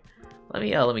 hold on, wait. Let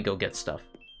me go get stuff.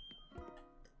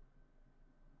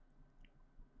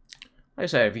 Like I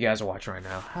said, if you guys are watching right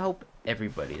now, I hope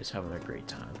everybody is having a great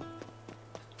time.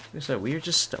 Like I said, we're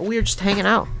just hanging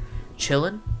out,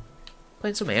 chilling,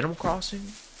 playing some Animal Crossing,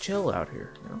 chill out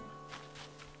here, you know.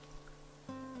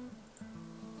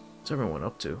 What's everyone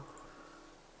up to?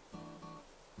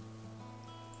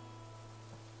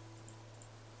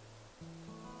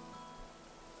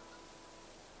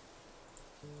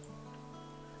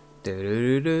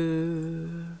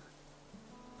 Do-do-do-do.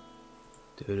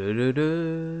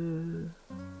 Do-do-do-do.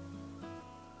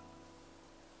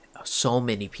 So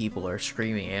many people are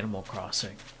streaming Animal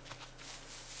Crossing.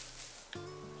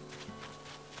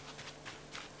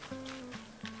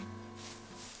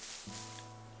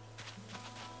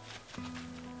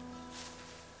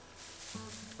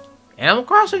 Animal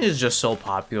Crossing is just so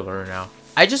popular now.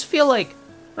 I just feel like,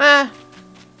 I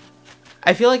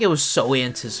feel like it was so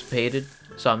anticipated,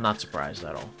 so I'm not surprised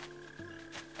at all.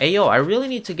 Hey, yo, I really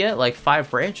need to get, like, 5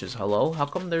 branches. Hello? How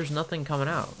come there's nothing coming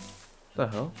out? What the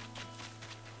hell?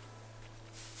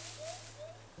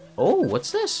 Oh,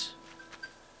 what's this?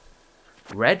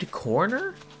 Red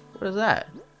corner? What is that?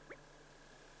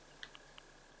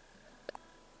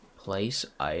 Place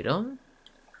item?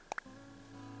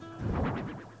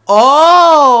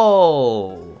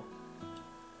 Oh!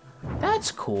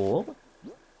 That's cool.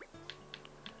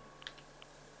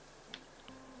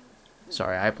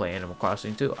 Sorry, I play Animal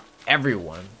Crossing too.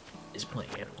 Everyone is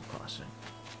playing Animal Crossing.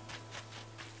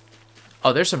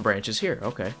 Oh, there's some branches here.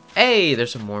 Okay. Hey,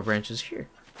 there's some more branches here.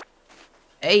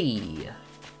 Hey.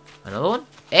 Another one?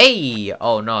 Hey!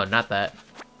 Oh, no, not that.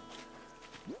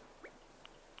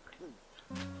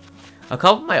 A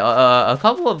couple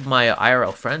of my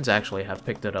IRL friends actually have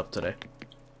picked it up today.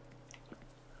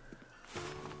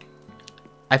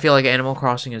 I feel like Animal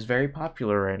Crossing is very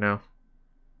popular right now.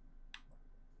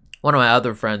 One of my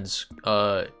other friends,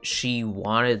 she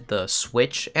wanted the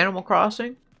Switch Animal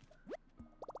Crossing.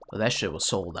 But that shit was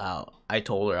sold out. I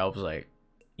told her, I was like,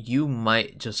 you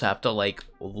might just have to, like,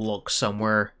 look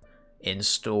somewhere in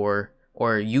store.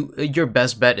 Or your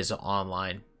best bet is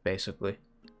online, basically.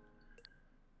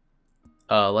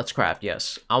 Let's craft,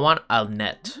 yes. I want a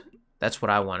net. That's what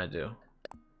I want to do.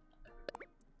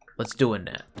 Let's do a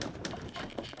net.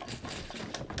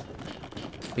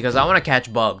 Because I want to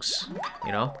catch bugs,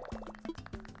 you know?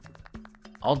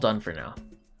 All done for now.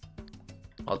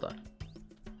 All done.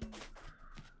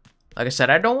 Like I said,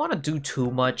 I don't want to do too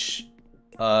much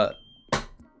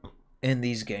in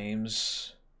these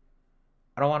games.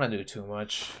 I don't want to do too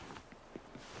much.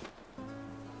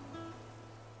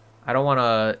 I don't want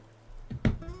to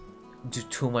do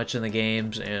too much in the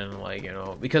games and, like, you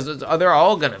know, because they're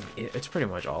all gonna, it's pretty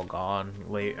much all gone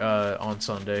late on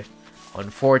Sunday.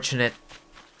 Unfortunate.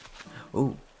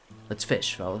 Ooh, let's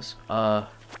fish, fellas.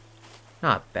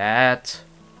 Not that.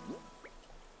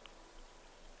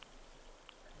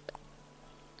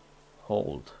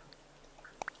 Hold.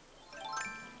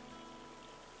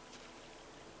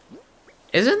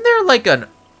 Isn't there like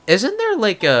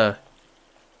a...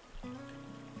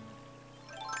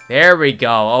 There we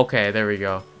go. Okay, there we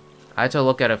go. I had to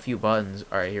look at a few buttons.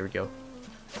 Alright, here we go.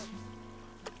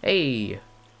 Hey.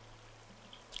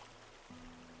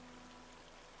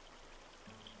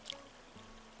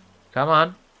 Come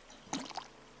on.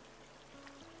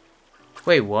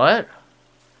 Wait, what?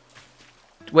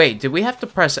 Wait, did we have to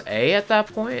press A at that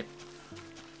point?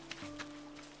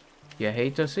 You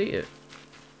hate to see it.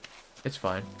 It's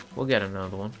fine. We'll get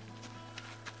another one.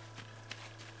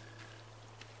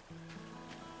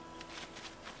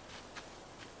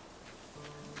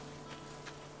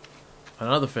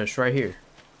 Another fish right here.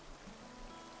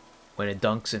 When it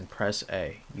dunks and press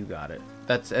A. You got it.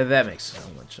 That makes so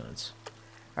much sense.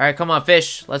 Alright, come on,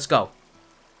 fish. Let's go.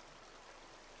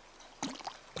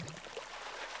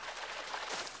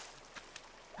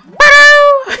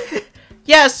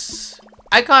 Yes!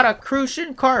 I caught a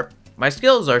crucian carp. My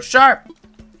skills are sharp.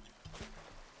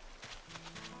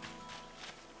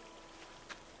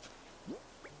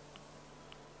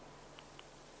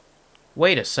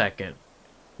 Wait a second.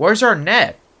 Where's our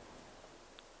net?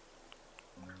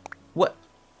 What?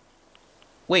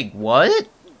 Wait, what?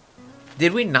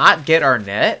 Did we not get our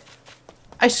net?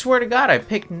 I swear to God, I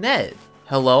picked net.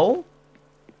 Hello?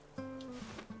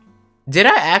 Did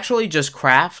I actually just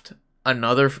craft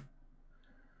another...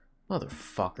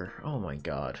 Motherfucker. Oh my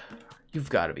God. You've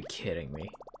got to be kidding me.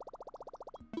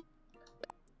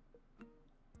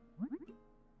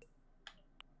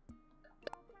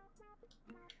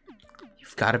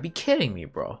 You've got to be kidding me,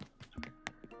 bro.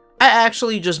 I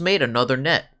actually just made another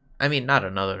net. I mean, not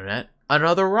another net.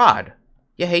 Another rod.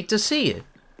 You hate to see it.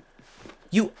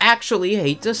 You actually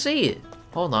hate to see it.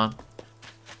 Hold on.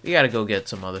 We gotta go get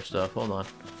some other stuff. Hold on.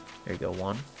 There you go,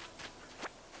 one.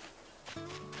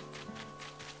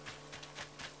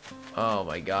 Oh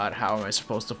my God, how am I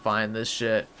supposed to find this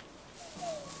shit?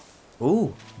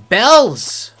 Ooh,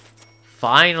 bells!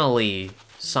 Finally,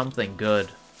 something good.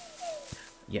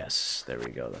 Yes, there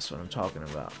we go. That's what I'm talking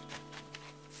about.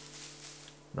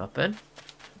 Nothing.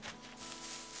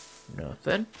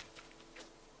 Nothing.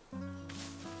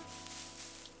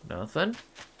 Nothing.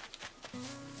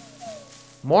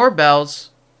 More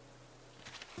bells.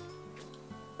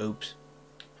 Oops.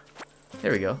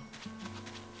 There we go.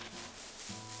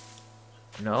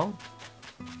 No.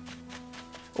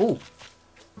 Ooh.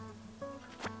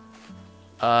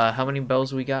 How many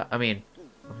bells we got? I mean,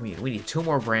 we need 2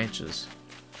 more branches.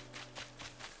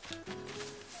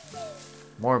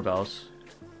 More bells.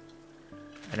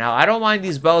 And now, I don't mind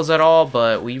these bells at all,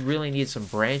 but we really need some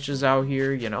branches out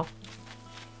here, you know?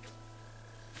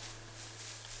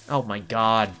 Oh my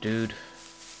God, dude.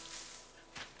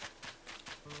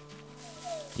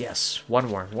 Yes, one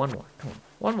more, one more. Come on,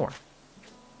 one more.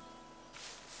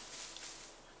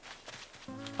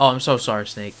 Oh, I'm so sorry,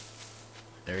 Snake.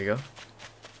 There you go.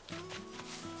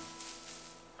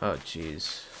 Oh,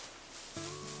 jeez.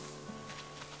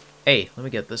 Hey, let me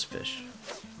get this fish.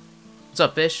 What's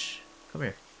up, fish? Come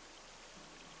here.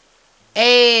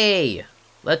 Hey!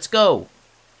 Let's go.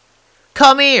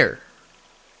 Come here!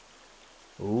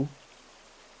 Ooh.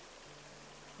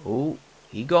 Ooh.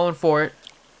 He going for it.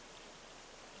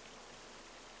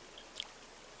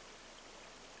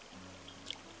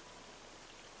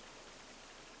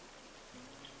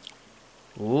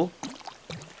 Ooh.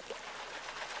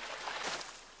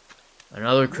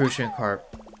 Another crucian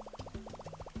carp.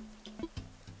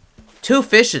 2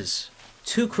 fishes.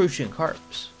 2 crucian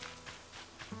carps.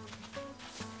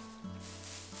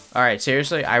 Alright,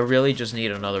 seriously, I really just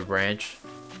need another branch.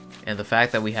 And the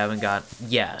fact that we haven't got...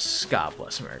 Yes, God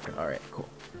bless America. Alright, cool.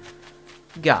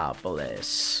 God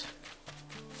bless.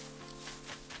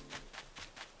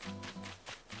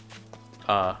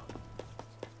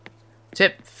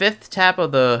 Fifth tap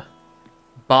of the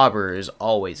bobber is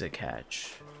always a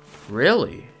catch.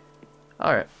 Really?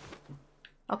 Alright.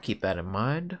 I'll keep that in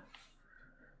mind.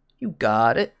 You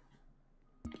got it.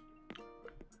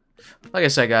 Like I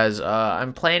said, guys,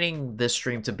 I'm planning this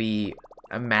stream to be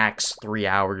a max 3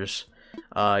 hours.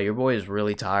 Your boy is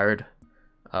really tired.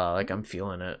 Like, I'm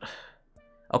feeling it.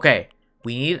 Okay,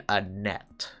 we need a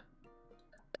net.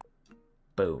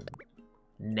 Boom.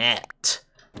 Net.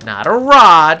 Not a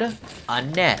rod, a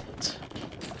net.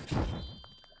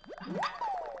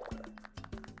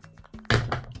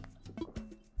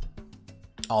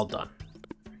 All done.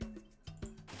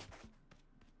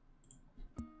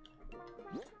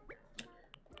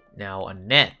 Now a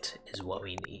net is what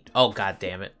we need. Oh, god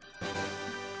damn it.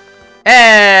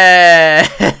 Hey!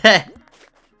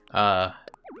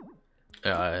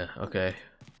 Okay.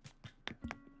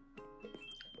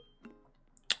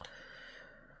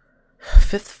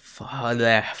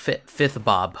 Fifth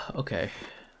bob. Okay.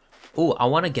 Ooh, I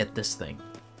want to get this thing.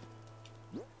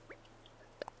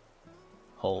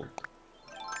 Hold.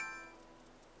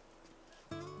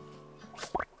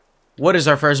 What is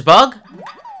our first bug?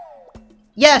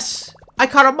 Yes! I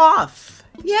caught a moth!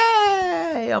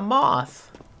 Yay! A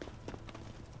moth.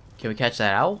 Can we catch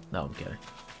that owl? No, I'm kidding.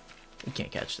 We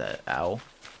can't catch that owl.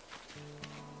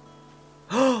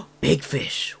 Big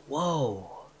fish! Whoa!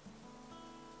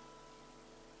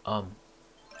 Okay.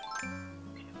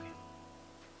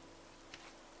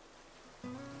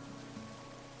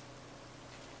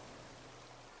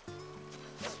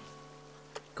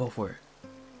 Go for it.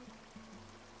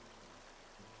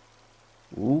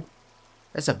 Ooh.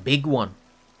 That's a big one.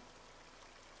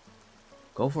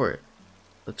 Go for it.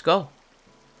 Let's go.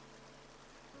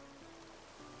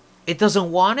 It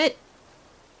doesn't want it?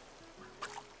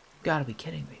 You gotta be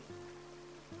kidding me.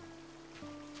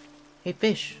 Hey,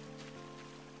 fish.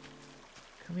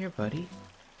 Come here, buddy.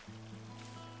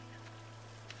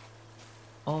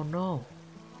 Oh, no.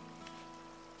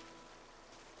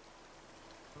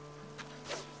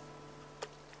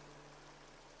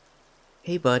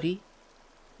 Hey, buddy.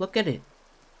 Look at it.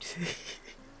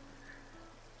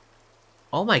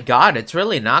 Oh my god, it's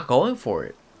really not going for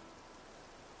it.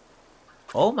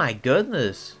 Oh my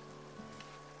goodness.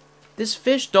 This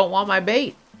fish don't want my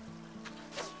bait.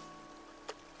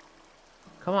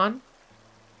 Come on.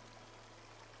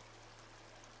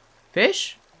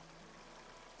 Fish?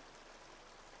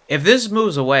 If this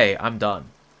moves away, I'm done.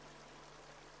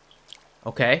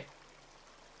 Okay.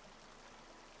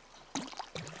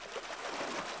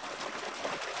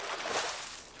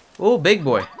 Ooh, big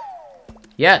boy.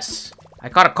 Yes. I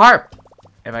caught a carp.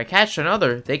 If I catch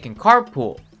another, they can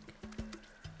carpool.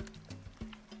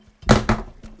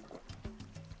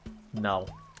 No.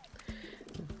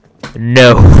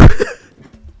 No.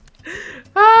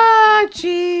 Ah,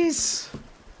 jeez.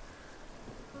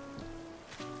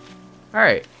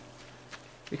 Alright.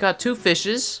 We got 2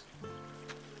 fishes.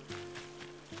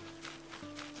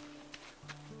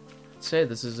 I'd say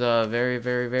this is very,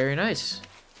 very, very nice.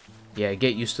 Yeah,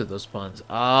 get used to those puns.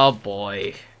 Oh,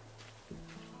 boy.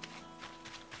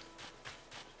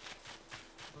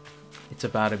 It's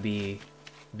about to be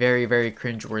very, very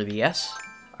cringeworthy, yes?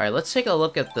 Alright, let's take a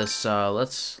look at this,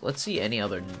 let's see any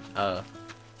other,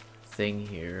 thing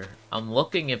here. I'm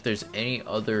looking if there's any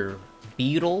other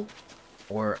beetle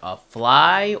or a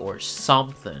fly or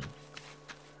something.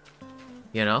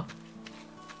 You know?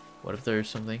 What if there's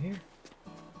something here?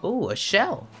 Ooh, a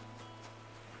shell.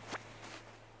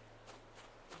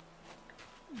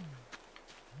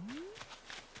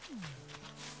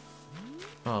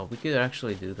 Oh, we could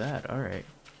actually do that. Alright.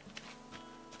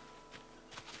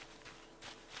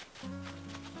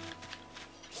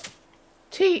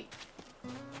 T.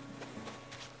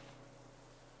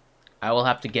 I will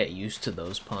have to get used to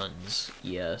those puns.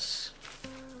 Yes.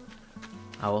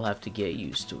 I will have to get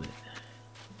used to it.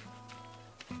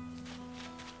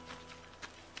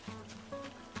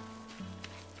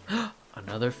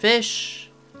 Another fish.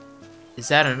 Is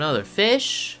that another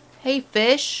fish? Hey,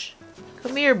 fish.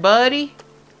 Come here, buddy.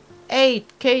 Hey,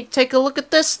 take a look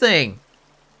at this thing.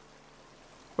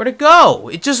 Where'd it go?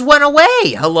 It just went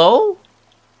away. Hello?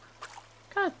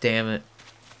 God damn it.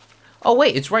 Oh,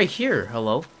 wait. It's right here.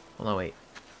 Hello? Hold on, wait.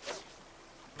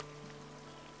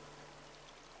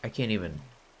 I can't even...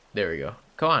 There we go.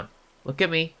 Come on. Look at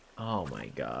me. Oh, my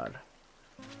God.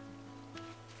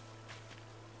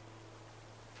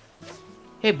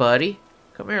 Hey, buddy.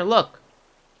 Come here, look.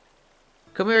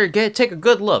 Come here, take a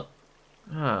good look.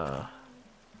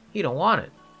 He don't want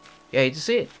it. Yeah, you just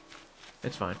see it.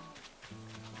 It's fine.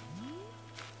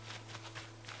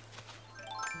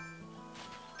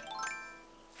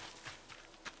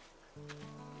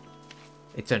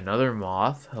 It's another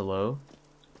moth. Hello.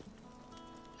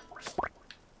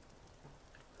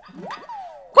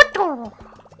 I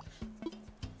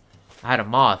had a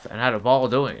moth and had a ball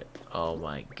doing it. Oh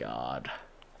my god.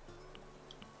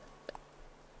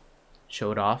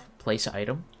 Show it off. Place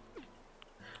item.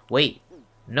 Wait.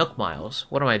 Nook Miles.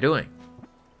 What am I doing?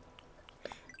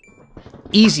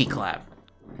 Easy clap.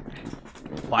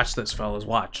 Watch this, fellas.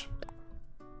 Watch.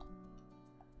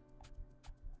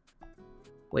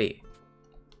 Wait.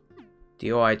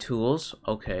 DOI tools.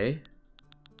 Okay.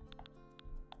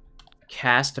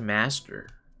 Cast Master.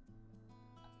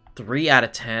 3 out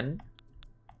of 10.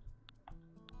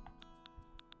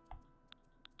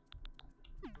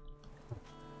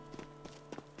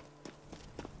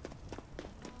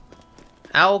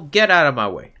 I'll get out of my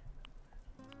way.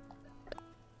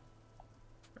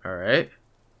 Alright.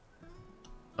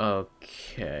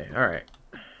 Okay. Alright.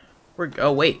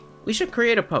 Oh, wait. We should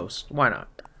create a post. Why not?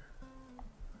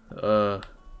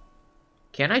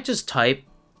 Can I just type?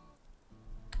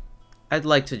 I'd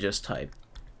like to just type.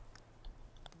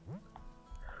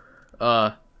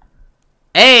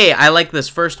 Hey! I like this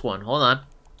first one. Hold on.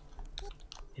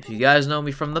 If you guys know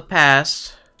me from the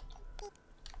past,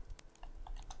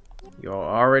 you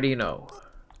already know.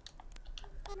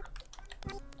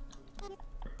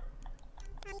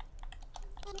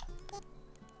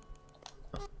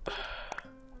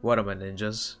 What am I,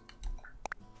 ninjas?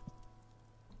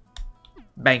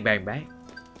 Bang, bang, bang.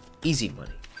 Easy money.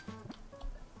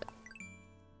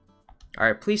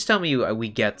 Alright, please tell me we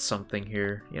get something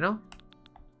here, you know?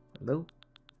 Hello?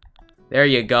 There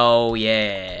you go,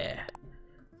 yeah.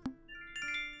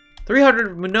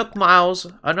 300 Nook Miles.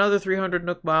 Another 300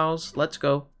 Nook Miles. Let's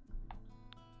go.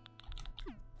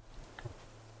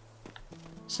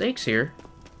 Snake's here.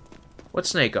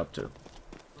 What's Snake up to?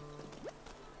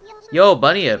 Yo,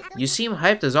 Bunny Up, you seem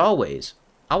hyped as always.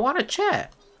 I want to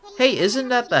chat. Hey, isn't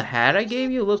that the hat I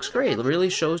gave you? Looks great. It really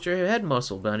shows your head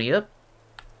muscle, Bunny Up.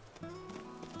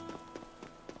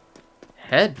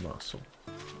 Head muscle.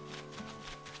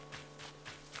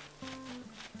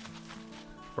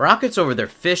 Rocket's over there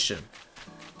fishing.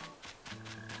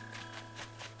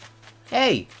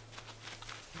 Hey!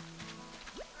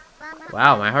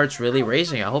 Wow, my heart's really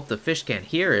racing. I hope the fish can't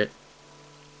hear it.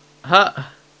 Huh.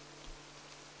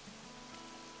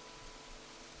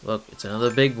 Look, it's another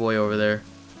big boy over there.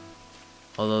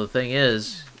 Although the thing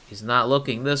is, he's not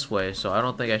looking this way, so I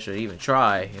don't think I should even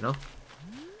try, you know?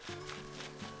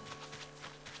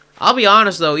 I'll be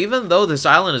honest though, even though this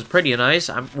island is pretty nice,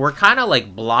 we're kind of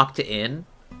like blocked in.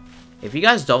 If you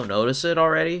guys don't notice it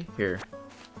already, here.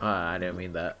 I didn't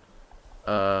mean that.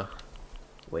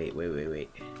 Wait.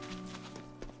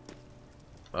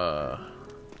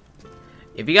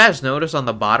 If you guys notice on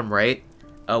the bottom right,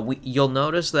 you'll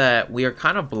notice that we are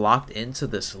kind of blocked into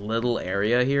this little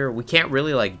area here. We can't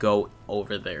really like go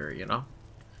over there, you know?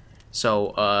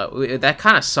 So, that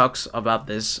kind of sucks about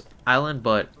this island,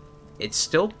 but it's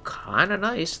still kind of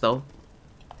nice though.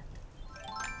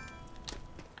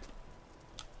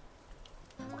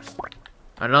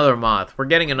 Another moth. We're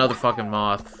getting another fucking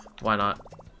moth. Why not?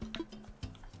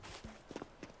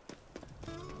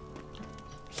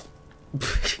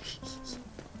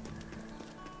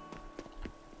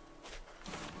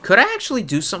 Could I actually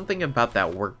do something about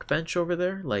that workbench over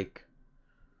there? Like...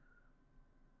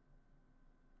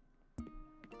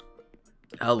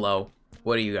 Hello.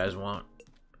 What do you guys want?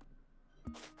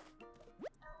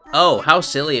 Oh, how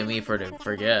silly of me to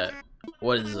forget.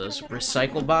 What is this?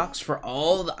 Recycle box for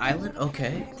all the island?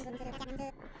 Okay.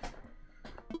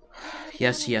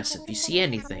 Yes. If you see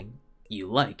anything you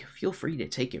like, feel free to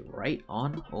take it right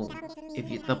on home.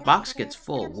 If the box gets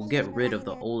full, we'll get rid of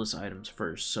the oldest items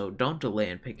first, so don't delay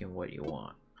in picking what you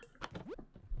want.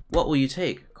 What will you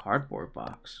take? Cardboard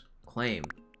box. Claim.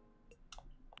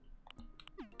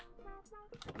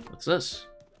 What's this?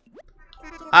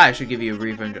 I should give you a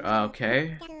brief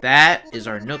okay. That is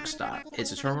our Nook Stop.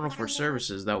 It's a terminal for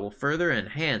services that will further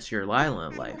enhance your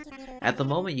island life. At the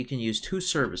moment, you can use 2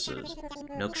 services.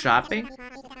 Nook Shopping.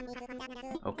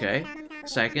 Okay.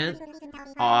 Second,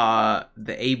 the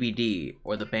ABD,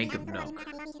 or the Bank of Nook.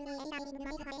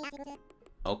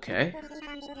 Okay.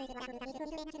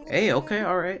 Hey, okay,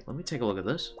 alright. Let me take a look at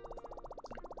this.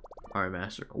 Alright,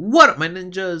 Master. What up, my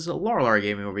ninjas? Larlar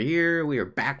Gaming over here. We are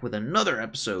back with another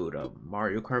episode of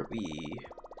Mario Kart Wii.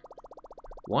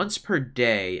 Once per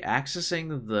day,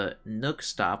 accessing the Nook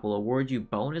Stop will award you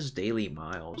bonus daily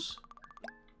miles.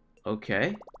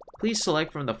 Okay. Please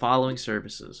select from the following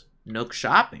services. Nook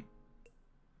Shopping.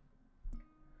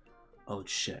 Oh,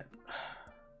 shit.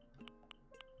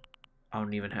 I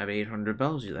don't even have 800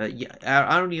 bells. Yeah,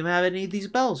 I don't even have any of these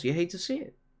bells. You hate to see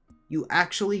it. You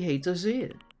actually hate to see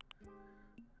it.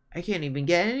 I can't even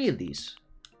get any of these.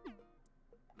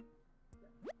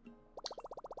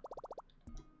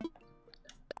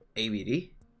 ABD?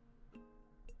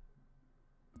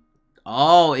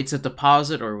 Oh, it's a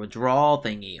deposit or withdrawal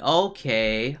thingy.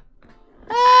 Okay.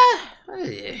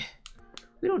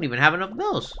 We don't even have enough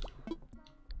bills.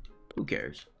 Who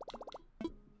cares?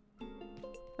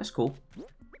 That's cool.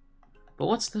 But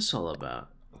what's this all about?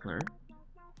 Learn?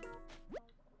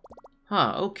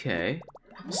 Huh, okay.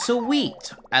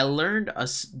 Sweet! I learned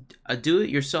a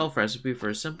do-it-yourself recipe for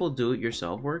a simple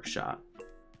do-it-yourself workshop.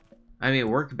 I mean,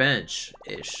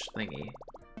 workbench-ish thingy.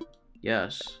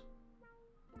 Yes.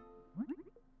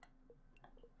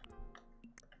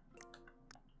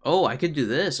 Oh, I could do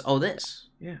this. Oh, this.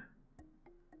 Yeah.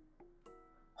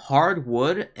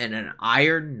 Hardwood and an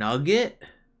iron nugget?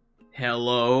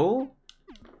 Hello?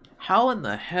 How in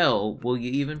the hell will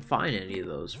you even find any of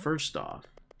those, first off?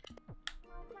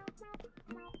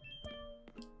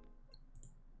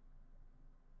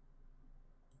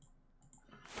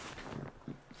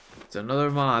 It's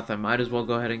another moth. I might as well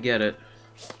go ahead and get it.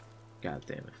 God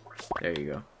damn it. There you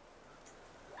go.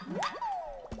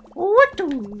 What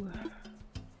do?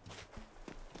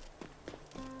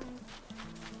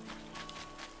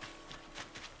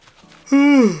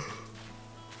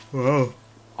 Wow.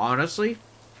 Honestly,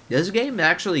 this game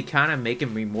actually kind of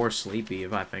making me more sleepy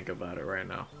if I think about it right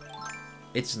now.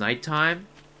 It's nighttime.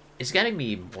 It's getting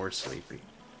me more sleepy.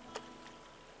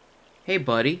 Hey,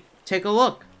 buddy, take a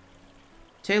look.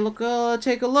 Take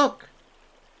a look.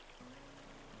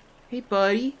 Hey,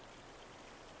 buddy.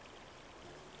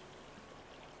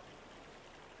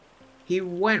 He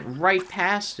went right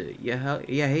past it. You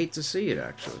hate to see it,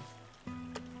 actually.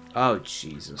 Oh,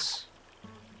 Jesus.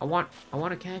 I want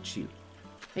to catch you.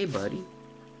 Hey, buddy.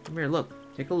 Come here, look.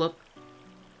 Take a look.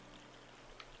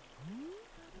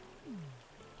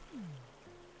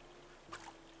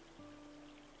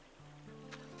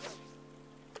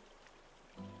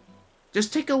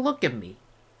 Just take a look at me.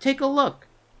 Take a look.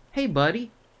 Hey,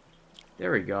 buddy.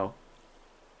 There we go.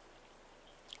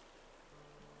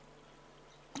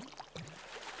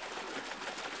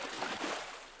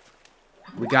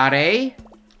 We got a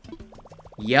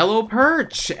yellow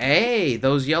perch. Hey,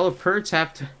 those yellow perch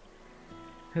have to...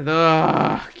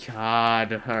 Oh,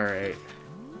 God. Alright.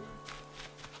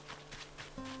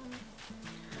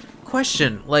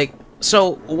 Question, like,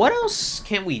 so what else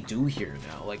can we do here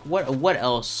now? Like, what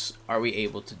else are we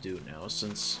able to do now?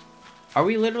 Since, are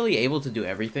we literally able to do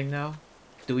everything now?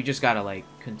 Do we just gotta, like,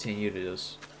 continue to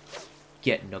just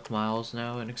get Nook Miles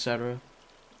now and etc.?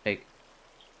 Like,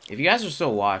 if you guys are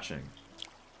still watching,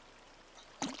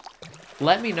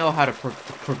 let me know how to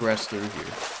progress through here.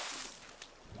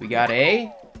 We got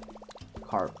a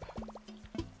carp.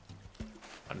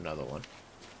 Another one.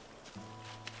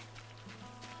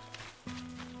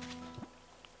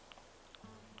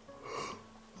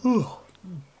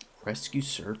 Rescue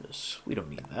service. We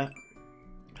don't need that.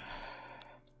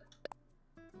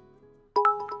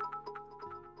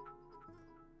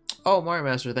 Oh, Mario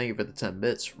Master, thank you for the 10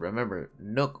 bits. Remember,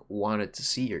 Nook wanted to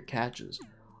see your catches.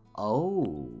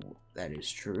 Oh, that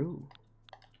is true.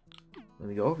 Let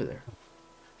me go over there.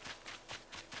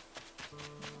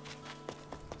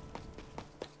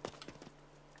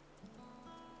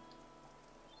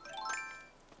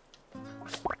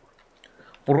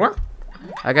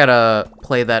 I gotta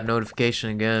play that notification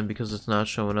again because it's not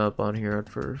showing up on here at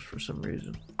first for some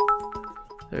reason.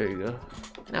 There you go.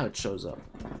 Now it shows up.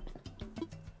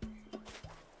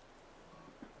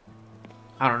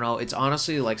 I don't know. It's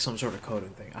honestly like some sort of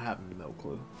coding thing. I have no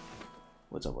clue.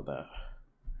 What's up with that?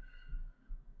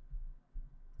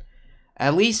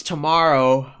 At least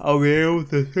tomorrow I'll be able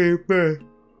to see it.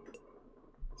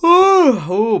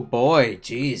 Oh boy,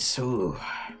 jeez. Ooh.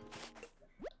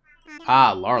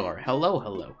 Ah, Larlar. Hello,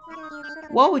 hello.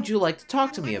 What would you like to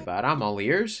talk to me about? I'm all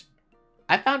ears.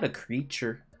 I found a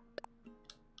creature.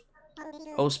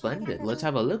 Oh, splendid. Let's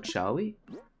have a look, shall we?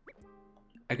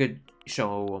 I could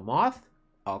show a moth,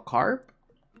 a carp,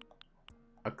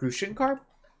 a crucian carp.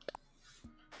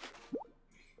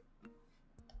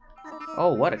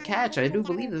 Oh, what a catch. I do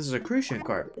believe this is a crucian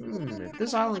carp. If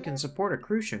this island can support a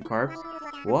crucian carp,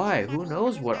 why, who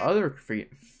knows what other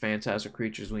fantastic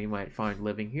creatures we might find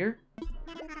living here?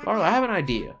 Laura, I have an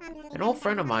idea. An old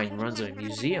friend of mine runs a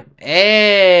museum.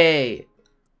 Hey!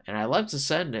 And I'd love to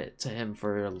send it to him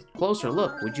for a closer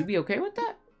look. Would you be okay with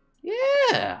that?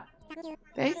 Yeah!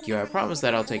 Thank you. I promise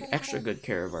that I'll take extra good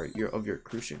care of your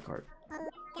crucian cart.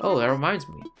 Oh, that reminds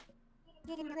me.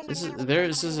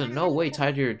 This is in no way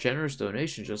tied to your generous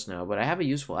donation just now, but I have a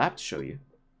useful app to show you.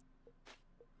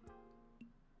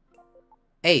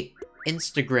 Hey,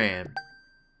 Instagram.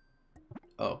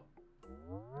 Oh.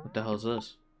 What the hell is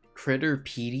this?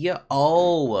 Critterpedia?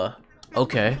 Oh,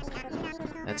 okay.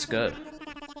 That's good.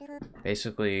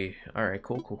 Basically, alright,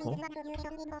 cool.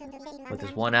 With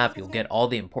this one app, you'll get all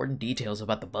the important details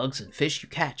about the bugs and fish you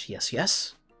catch.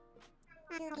 Yes.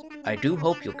 I do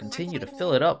hope you'll continue to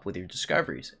fill it up with your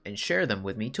discoveries and share them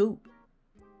with me too.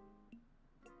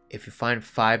 If you find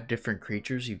 5 different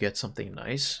creatures, you get something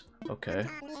nice. Okay.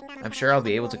 I'm sure I'll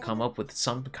be able to come up with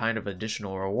some kind of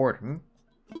additional reward,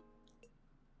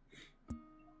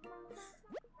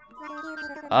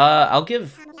 I'll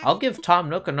give Tom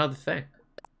Nook another thing.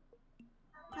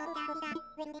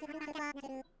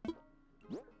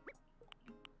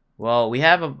 Well, we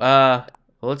have a,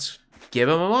 let's give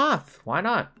him a moth. Why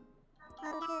not?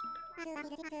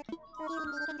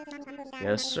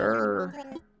 Yes, sir.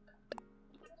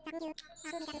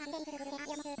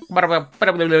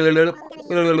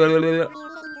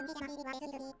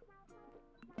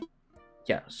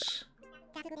 Yes.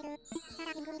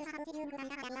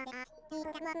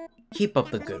 Keep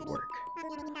up the good work.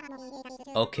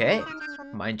 Okay.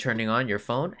 Mind turning on your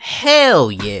phone?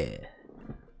 Hell yeah!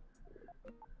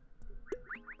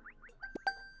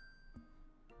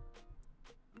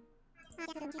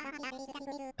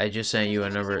 I just sent you a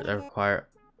number that require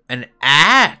an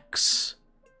axe.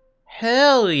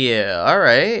 Hell yeah! All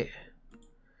right,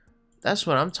 that's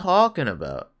what I'm talking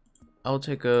about. I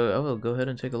will go ahead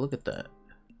and take a look at that.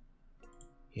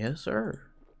 Yes, sir.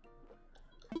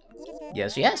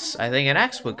 Yes. I think an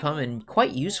axe would come in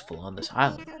quite useful on this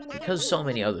island because so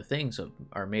many other things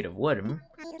are made of wood.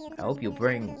 I hope you'll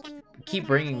keep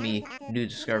bringing me new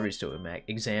discoveries to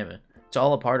examine. It's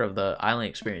all a part of the island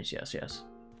experience. Yes.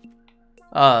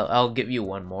 I'll give you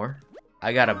one more.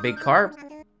 I got a big carp.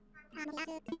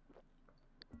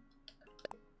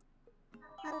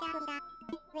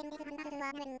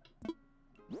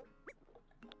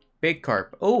 Big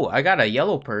carp. Oh, I got a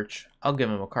yellow perch. I'll give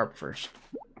him a carp first.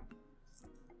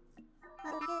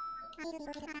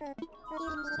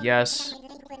 Yes,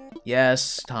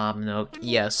 Tom Nook.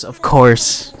 Yes, of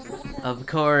course. Of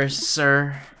course,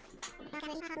 sir.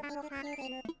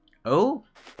 Oh,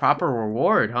 proper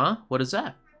reward, huh? What is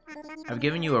that? I've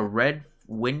given you a red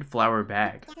windflower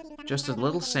bag. Just a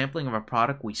little sampling of a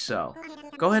product we sell.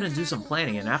 Go ahead and do some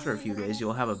planting, and after a few days,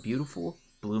 you'll have a beautiful,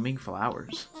 blooming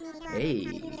flowers.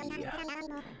 Hey.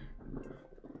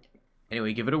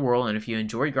 Anyway, give it a whirl, and if you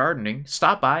enjoy gardening,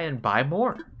 stop by and buy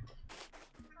more.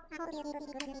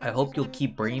 I hope you'll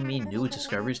keep bringing me new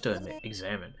discoveries to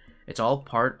examine. It's all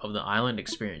part of the island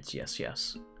experience.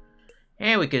 Yes.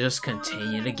 And we could just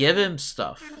continue to give him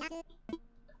stuff.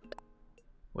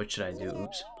 What should I do?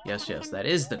 Oops. Yes, that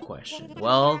is the question.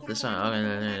 Well, this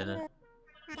time...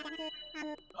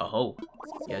 Oh.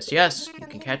 Yes. You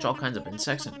can catch all kinds of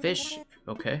insects and fish.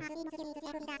 Okay.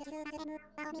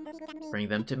 Bring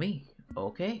them to me.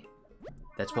 Okay.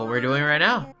 That's what we're doing right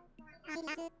now.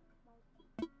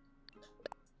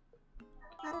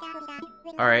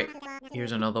 Alright.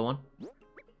 Here's another one.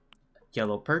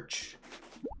 Yellow perch.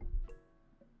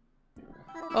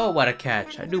 Oh, what a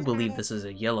catch. I do believe this is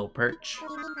a yellow perch.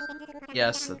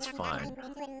 Yes, that's fine.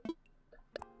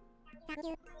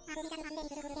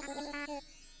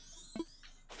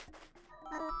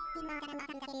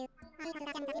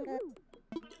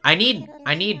 I need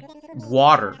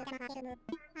water.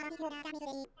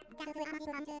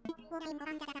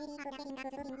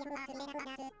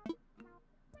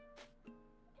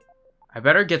 I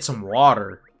better get some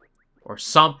water or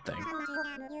something.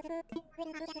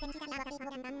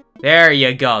 There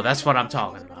you go. That's what I'm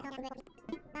talking about.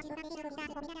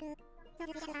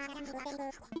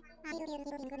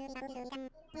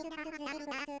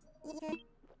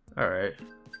 Alright.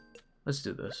 Let's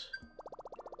do this.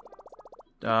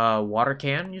 Water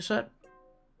can, you said?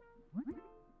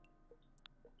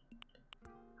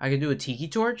 I can do a tiki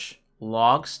torch,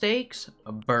 log stakes,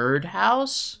 a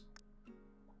birdhouse.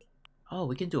 Oh,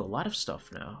 we can do a lot of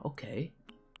stuff now. Okay.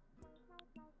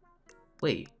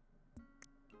 Wait.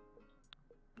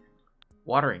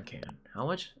 Watering can. How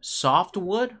much?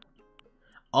 Softwood?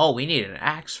 Oh, we need an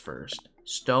axe first.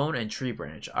 Stone and tree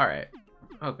branch. Alright.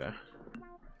 Okay.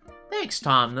 Thanks,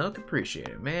 Tom Nook. Appreciate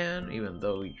it, man. Even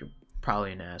though you're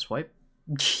probably an asswipe.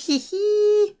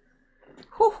 Hee.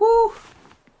 Hoo-hoo.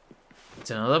 It's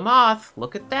another moth.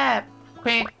 Look at that.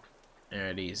 There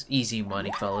it is. Easy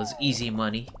money, fellas. Easy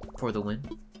money for the win.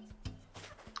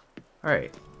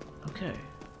 Alright. Okay.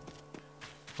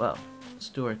 Well, let's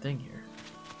do our thing here.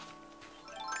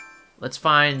 Let's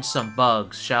find some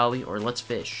bugs, shall we? Or let's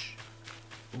fish.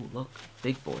 Ooh, look.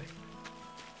 Big boy.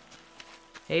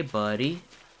 Hey, buddy.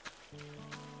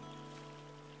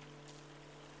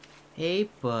 Hey,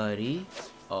 buddy.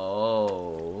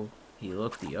 Oh, he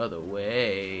looked the other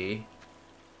way.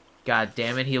 God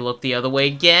damn it, he looked the other way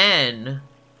again.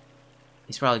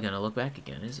 He's probably gonna look back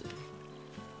again, is it?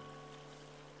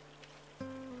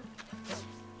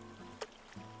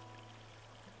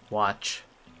 Watch.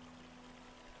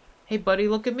 Hey, buddy,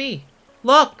 look at me.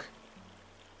 Look!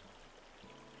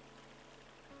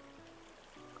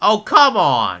 Oh, come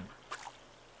on!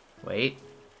 Wait.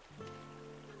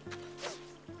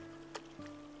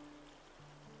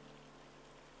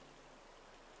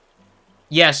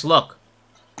 Yes, look.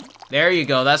 There you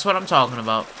go. That's what I'm talking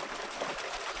about.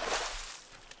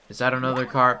 Is that another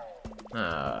car?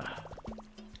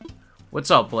 What's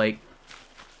up, Blake?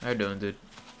 How you doing, dude?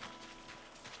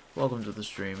 Welcome to the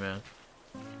stream, man.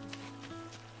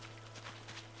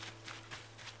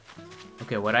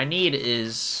 Okay, what I need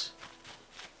is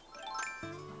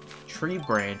tree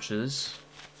branches.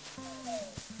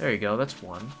 There you go, that's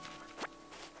one.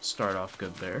 Start off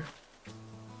good there.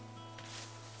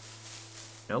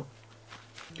 Nope.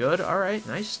 Good, alright,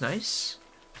 nice, nice.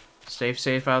 Stay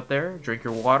safe out there, drink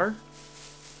your water.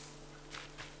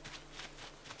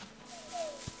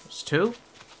 There's two.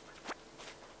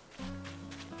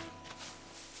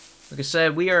 Like I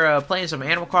said, we are playing some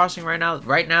Animal Crossing right now.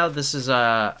 Right now, this is,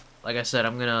 like I said,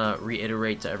 I'm gonna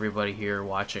reiterate to everybody here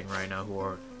watching right now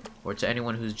or to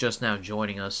anyone who's just now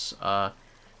joining us.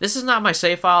 This is not my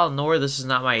save file, nor this is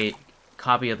not my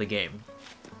copy of the game.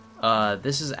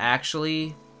 This is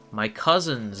actually my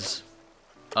cousin's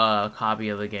copy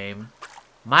of the game.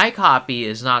 My copy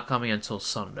is not coming until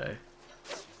Sunday.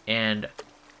 And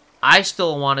I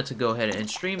still wanted to go ahead and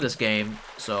stream this game,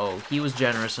 so he was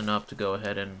generous enough to go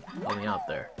ahead and let me out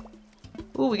there.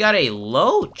 Ooh, we got a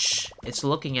loach! It's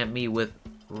looking at me with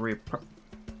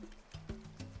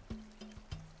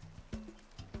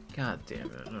God damn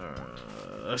it.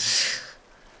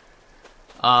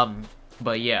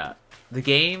 But yeah, the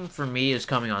game for me is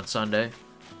coming on Sunday,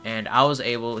 and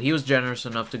he was generous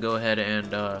enough to go ahead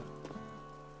and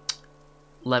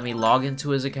let me log into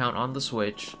his account on the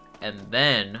Switch, and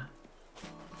then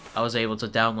I was able to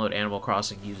download Animal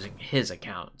Crossing using his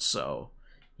account, so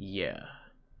yeah.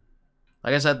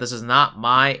 Like I said, this is not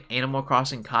my Animal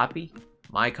Crossing copy.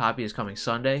 My copy is coming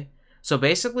Sunday. So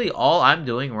basically, all I'm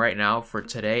doing right now for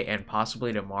today and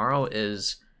possibly tomorrow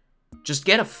is just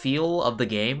get a feel of the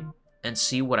game and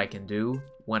see what I can do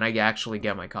when I actually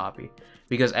get my copy.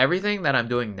 Because everything that I'm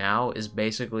doing now is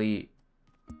basically,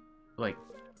 like,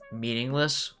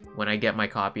 meaningless when I get my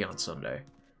copy on Sunday.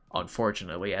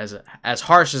 Unfortunately, as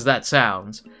harsh as that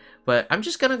sounds. But I'm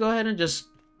just gonna go ahead and just,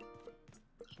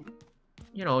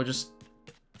 you know, just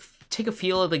take a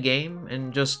feel of the game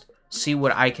and just see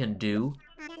what I can do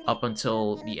up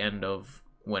until the end of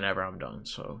whenever I'm done,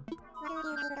 so.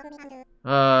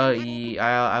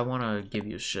 I wanna give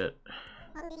you shit.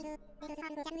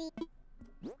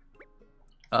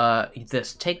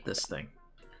 Take this thing.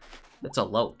 It's a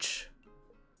loach.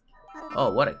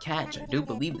 Oh, what a catch. I do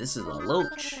believe this is a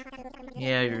loach.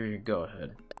 Yeah, go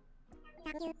ahead.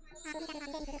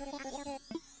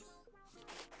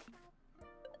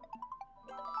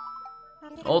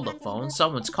 Hold the phone,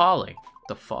 someone's calling.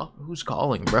 The fuck? Who's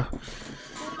calling, bro?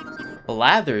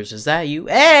 Blathers, is that you?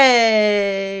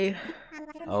 Hey!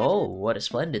 Oh, what a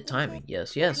splendid timing.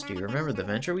 Yes, yes. Do you remember the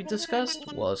venture we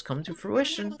discussed? Well, it's come to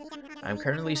fruition. I'm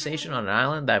currently stationed on an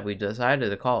island that we decided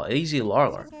to call Easy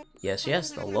Larlar. Yes, yes,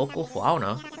 the local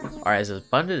fauna are as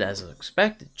abundant as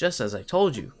expected, just as I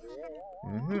told you.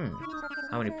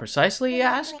 How many precisely, you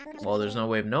ask? Well, there's no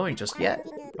way of knowing just yet,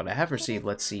 but I have received,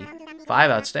 let's see,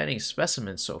 5 outstanding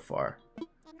specimens so far.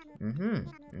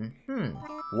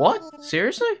 What?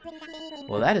 Seriously?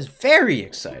 Well, that is very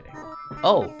exciting.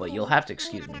 Oh, but you'll have to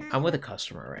excuse me. I'm with a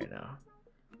customer right now.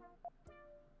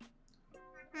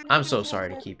 I'm so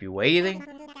sorry to keep you waiting.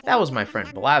 That was my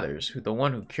friend Blathers, the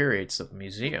one who curates the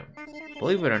museum.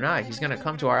 Believe it or not, he's gonna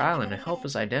come to our island and help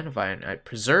us identify and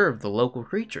preserve the local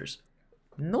creatures.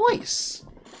 Nice!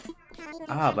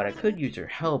 Ah, but I could use your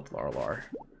help, Larlar.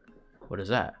 What is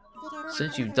that?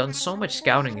 Since you've done so much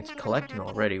scouting and collecting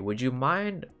already, would you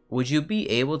be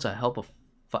able to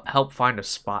help find a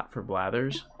spot for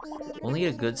Blathers? We'll need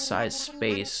a good-sized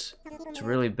space to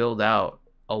really build out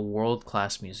a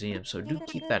world-class museum, so do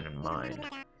keep that in mind.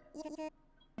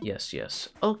 Yes, yes.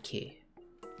 Okay.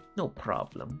 No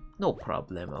problem. No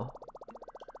problemo.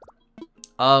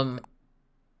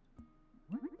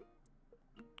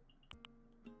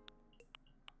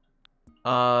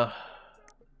 I'll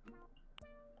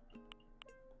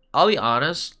be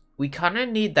honest. We kind of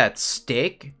need that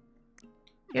stick.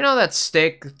 You know, that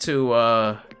stick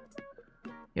to,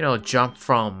 you know, jump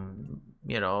from,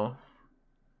 you know...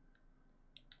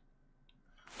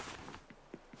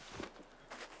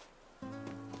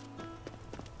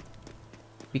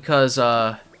 Because,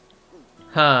 the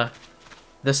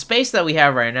space that we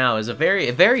have right now is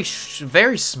very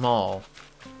small.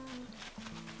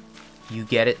 You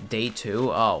get it, day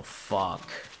 2? Oh, fuck.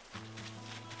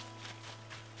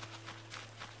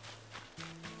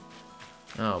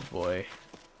 Oh, boy.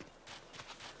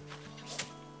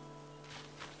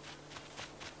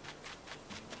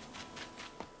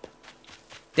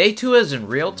 Day 2 as in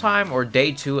real time, or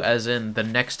day 2 as in the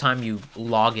next time you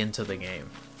log into the game?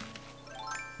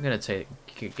 I'm gonna take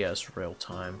a guess real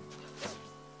time.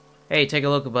 Hey, take a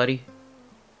look, buddy.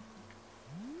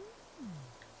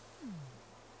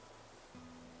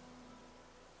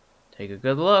 Take a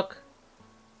good look.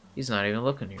 He's not even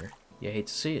looking here. You hate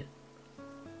to see it.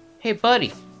 Hey,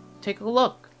 buddy, take a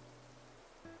look.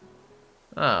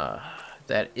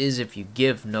 That is if you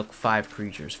give Nook 5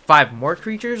 creatures. 5 more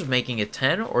creatures, making it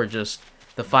 10, or just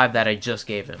the 5 that I just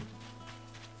gave him?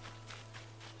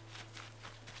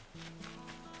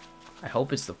 I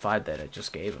hope it's the 5 that I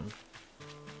just gave him.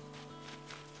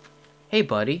 Hey,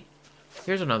 buddy.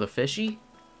 Here's another fishy.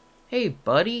 Hey,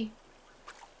 buddy.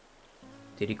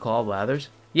 Did he call Blathers?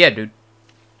 Yeah, dude.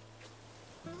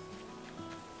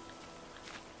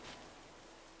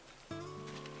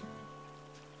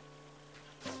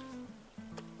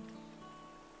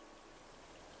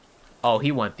 Oh,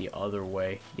 he went the other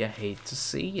way. You hate to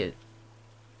see it.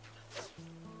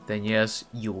 Then yes,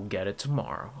 you will get it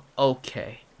tomorrow.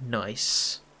 Okay,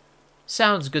 nice.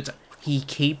 Sounds good. He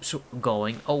keeps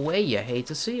going away. You hate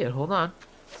to see it. Hold on.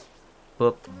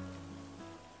 Boop.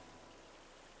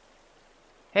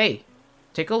 Hey,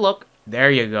 take a look. There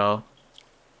you go.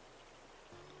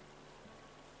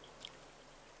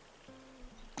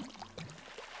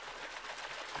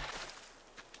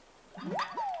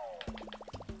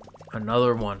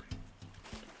 Another one.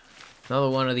 Another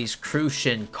one of these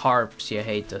crucian carps. You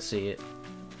hate to see it.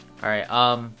 Alright,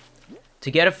 to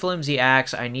get a flimsy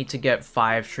axe, I need to get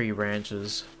 5 tree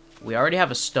branches. We already have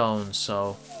a stone,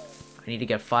 so I need to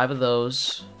get 5 of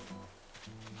those.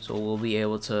 So we'll be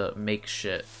able to make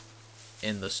shit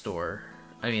in the store.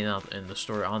 I mean, not in the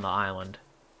store, on the island.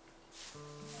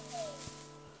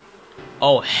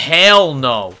 Oh, hell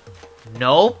no!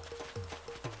 Nope.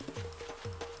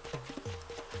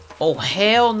 Oh,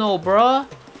 hell no, bruh.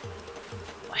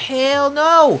 Hell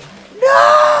no!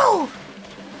 No!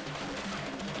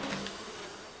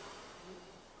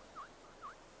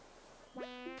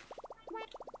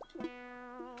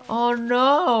 Oh,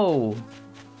 no.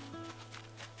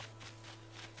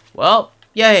 Well,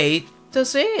 you hate to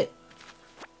see it.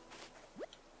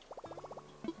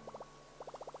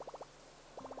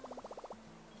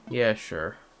 Yeah,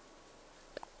 sure.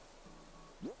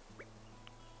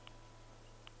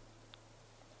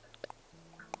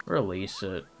 Release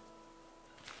it.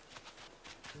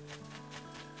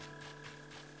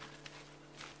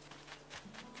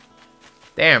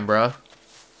 Damn, bro.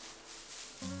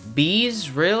 Bees?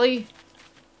 Really?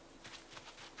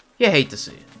 You hate to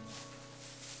see it.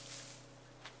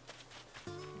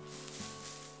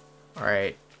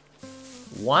 Alright.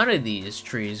 One of these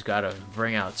trees gotta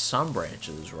bring out some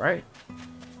branches, right?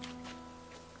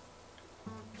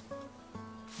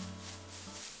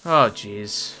 Oh,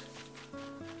 jeez.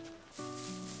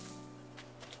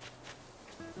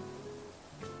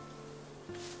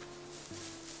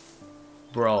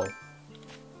 Bro.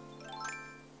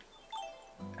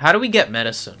 How do we get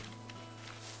medicine?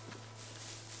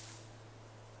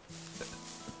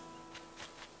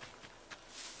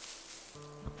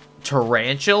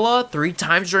 Tarantula? 3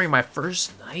 times during my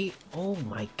first night? Oh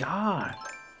my god.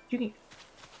 You can...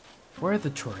 Where are the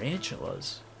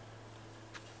tarantulas?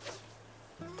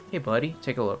 Hey buddy,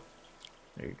 take a look.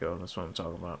 There you go, that's what I'm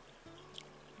talking about.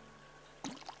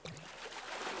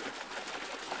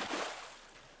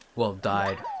 Well,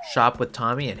 died. Shop with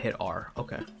Tommy and hit R.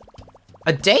 Okay.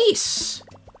 A dace!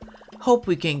 Hope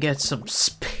we can get some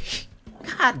space.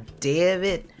 God damn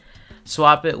it.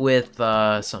 Swap it with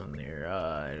something here.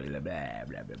 Blah,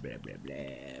 blah, blah, blah, blah,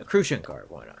 blah. Crucian card,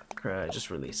 why not?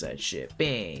 Just release that shit.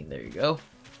 Bang, there you go.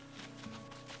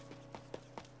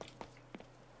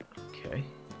 Okay.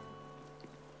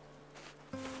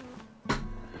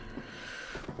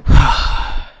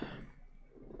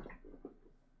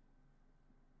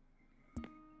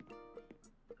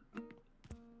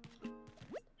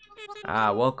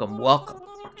 Ah, welcome, welcome.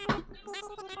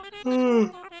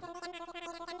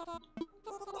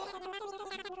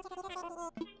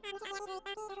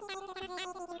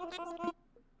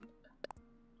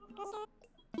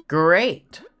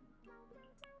 Great.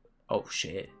 Oh,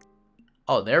 shit.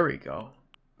 Oh, there we go.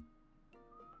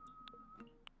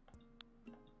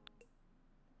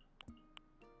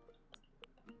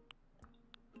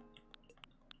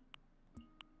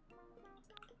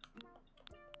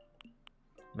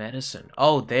 Medicine.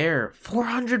 Oh, there.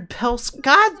 400 pills.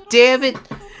 God damn it.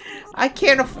 I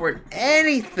can't afford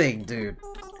anything, dude.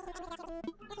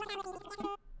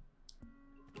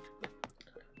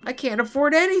 I can't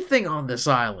afford anything on this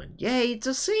island. You hate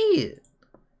to see it.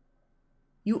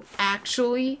 You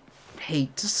actually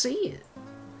hate to see it.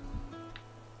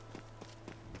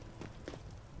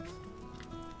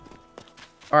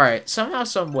 Alright, somehow,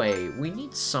 some way, we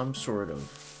need some sort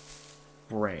of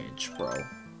branch, bro.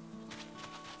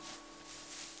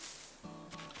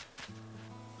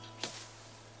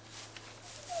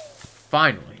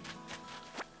 Finally.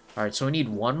 Alright, so we need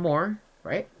one more,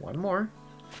 right? One more.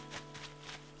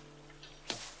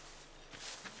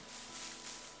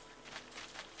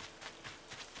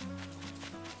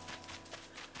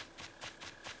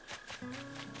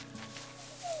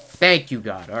 Thank you,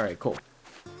 God. Alright, cool.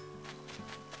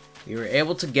 We were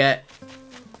able to get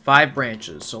 5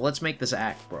 branches, so let's make this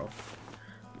axe, bro.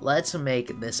 Let's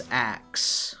make this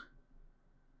axe.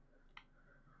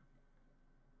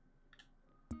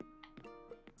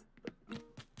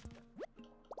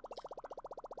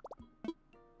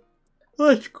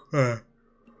 Let's craft.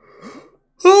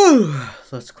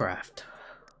 Let's craft.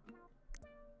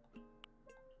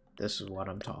 This is what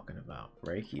I'm talking about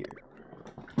right here.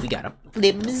 We got a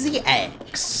flimsy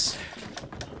axe.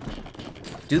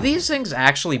 Do these things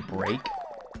actually break?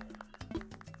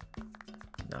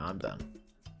 No, I'm done.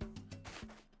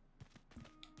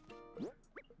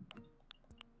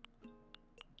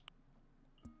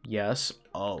 Yes.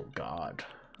 Oh, God.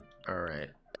 Alright.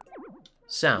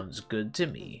 Sounds good to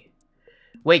me.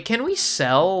 Wait, can we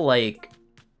sell, like,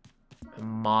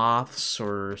 moths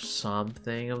or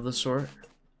something of the sort?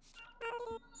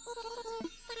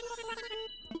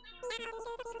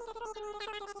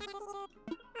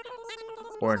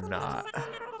 Or not?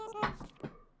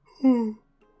 Oh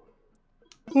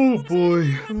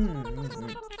boy.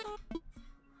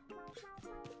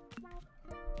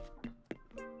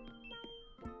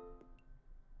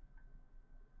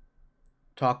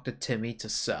 Talk to Timmy to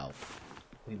sell.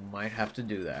 We might have to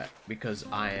do that because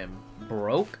I am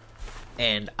broke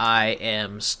and I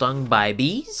am stung by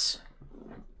bees.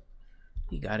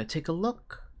 You gotta take a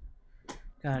look.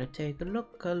 Gotta take a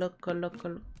look, a look, a look, a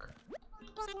look.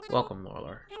 Welcome,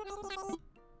 Norler.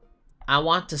 I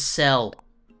want to sell,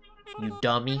 you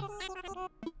dummy.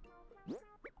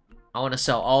 I want to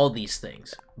sell all these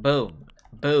things. Boom,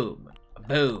 boom,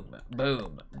 boom,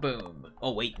 boom, boom.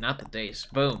 Oh, wait, not the days.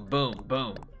 Boom, boom,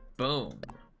 boom, boom.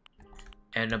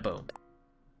 And a boom.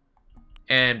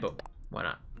 And boom. Why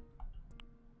not?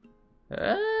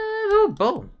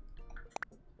 Boom.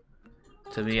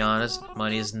 To be honest,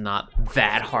 money is not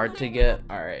that hard to get.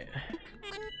 Alright.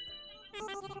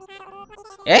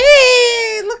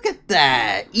 Hey, look at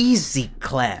that. Easy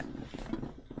clap.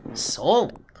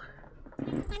 Sold.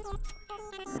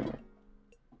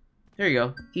 There you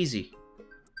go. Easy.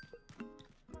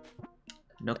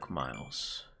 Nook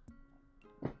miles.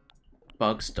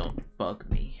 Bugs don't bug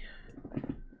me.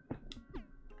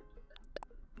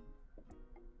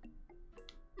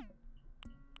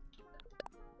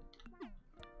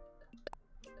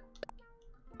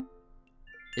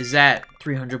 Is that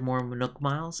 300 more Nook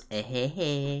miles?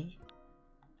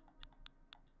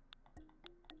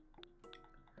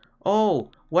 Oh,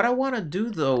 what I want to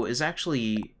do though is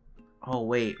actually... Oh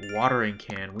wait, watering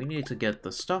can. We need to get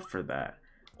the stuff for that.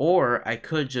 Or I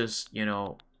could just, you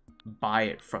know, buy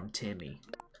it from Timmy.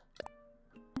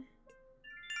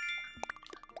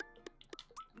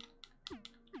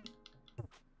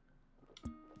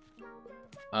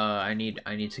 I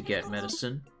need to get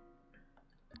medicine.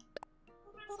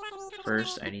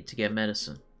 First, I need to get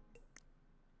medicine.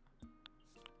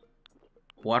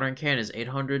 Watering can is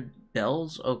 800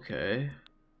 bells? Okay.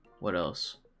 What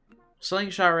else?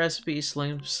 Slingshot recipe,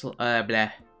 blah.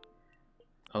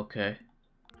 Okay.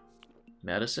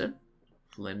 Medicine?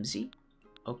 Flimsy?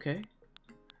 Okay.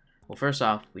 Well, first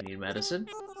off, we need medicine.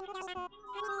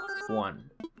 1.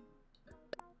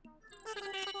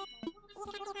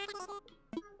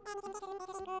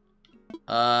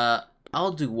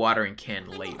 I'll do watering can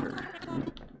later.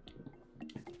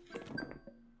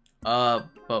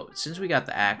 But since we got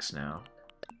the axe now,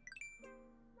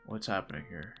 what's happening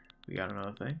here? We got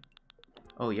another thing?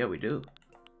 Oh, yeah, we do.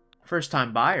 First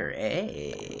time buyer.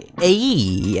 Hey.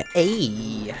 Hey.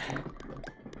 Hey.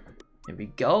 Here we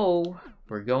go.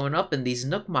 We're going up in these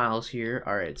Nook miles here.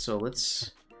 Alright, so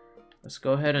let's Let's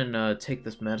go ahead and take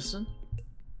this medicine.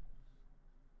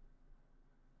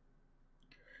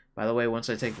 By the way, once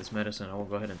I take this medicine, I will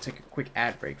go ahead and take a quick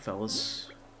ad break, fellas.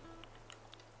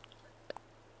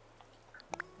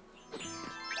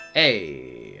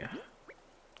 Hey.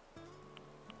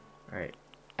 Alright.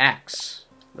 Axe.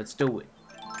 Let's do it.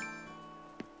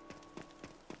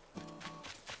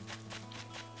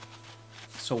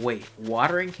 So wait,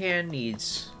 watering can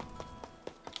needs...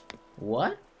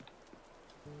 What?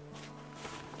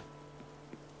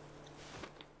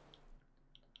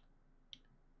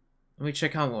 Let me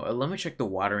check let me check the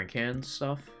watering can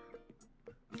stuff.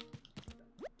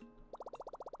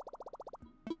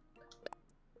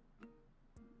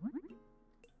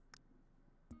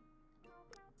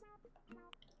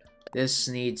 This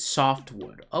needs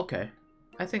softwood. Okay.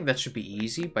 I think that should be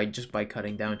easy by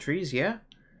cutting down trees, yeah?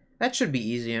 That should be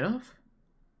easy enough.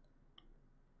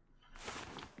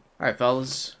 Alright,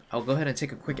 fellas. I'll go ahead and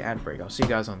take a quick ad break. I'll see you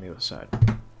guys on the other side.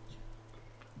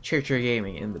 Cheer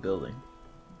Gaming in the building.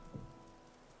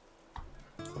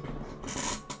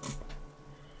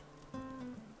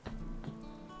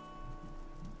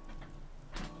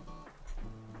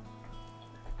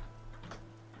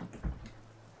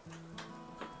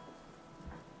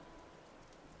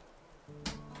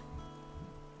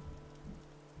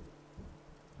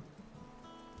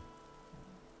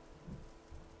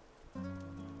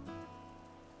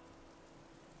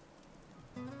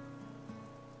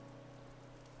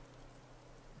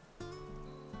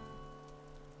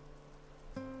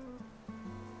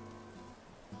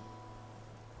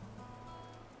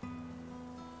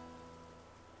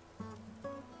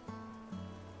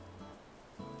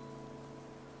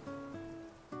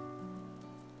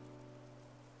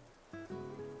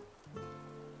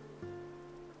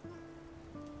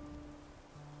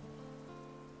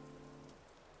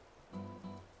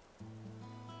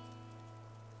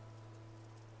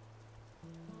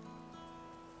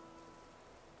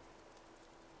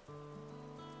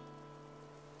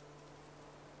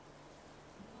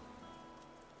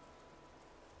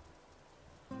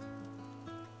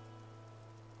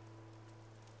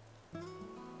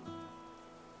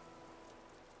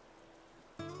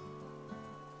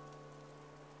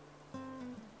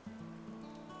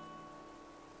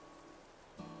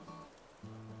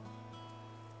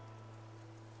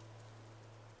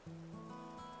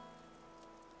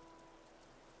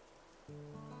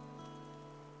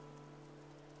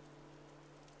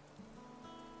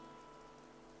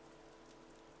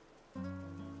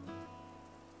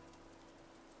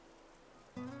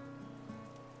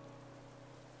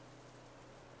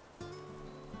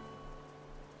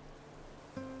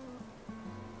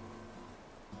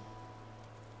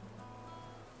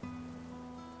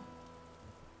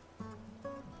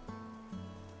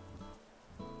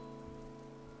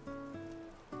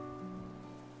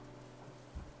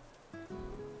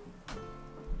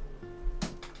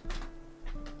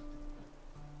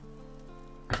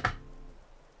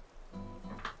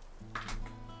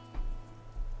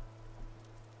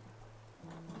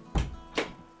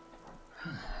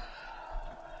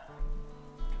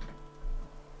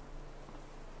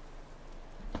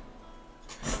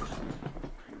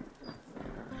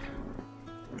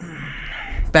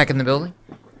 Back in the building.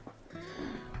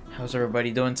 How's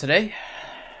everybody doing today?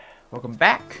 Welcome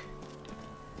back.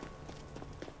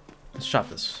 Let's chop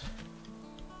this.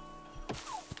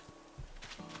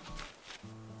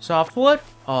 Softwood?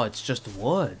 Oh, it's just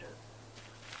wood.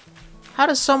 How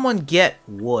does someone get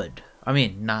wood? I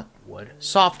mean, not wood.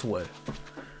 Softwood.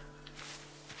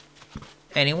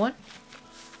 Anyone?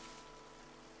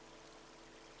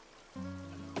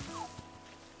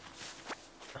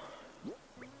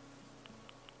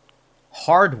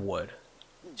 Hardwood.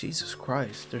 Jesus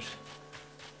Christ, there's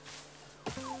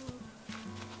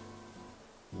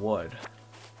wood.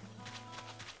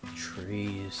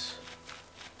 Trees.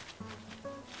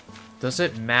 Does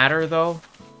it matter though?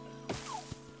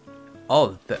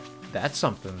 Oh, that's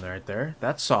something right there.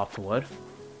 That's softwood.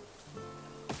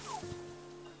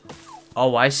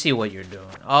 Oh, I see what you're doing.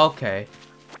 Okay.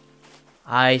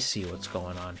 I see what's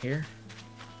going on here.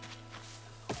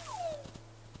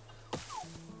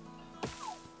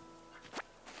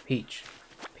 Peach.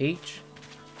 Peach?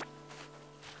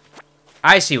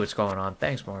 I see what's going on.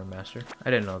 Thanks, Modern Master.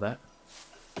 I didn't know that.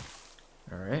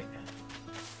 Alright.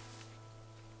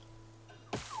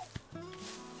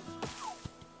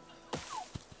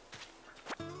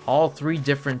 All three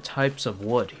different types of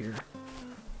wood here.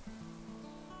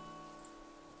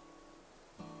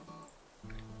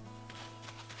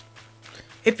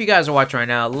 If you guys are watching right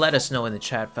now, let us know in the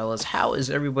chat, fellas. How is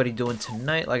everybody doing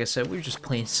tonight? Like I said, we're just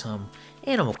playing some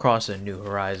Animal Crossing New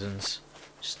Horizons.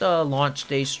 Just a launch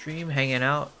day stream, hanging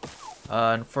out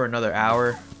for another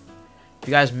hour. If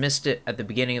you guys missed it at the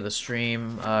beginning of the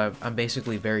stream, I'm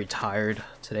basically very tired.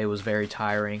 Today was very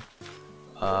tiring.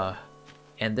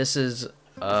 And this is,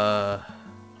 oh,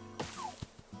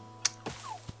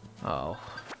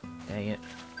 dang it.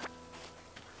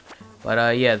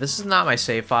 But, yeah, this is not my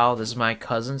save file. This is my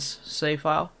cousin's save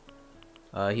file.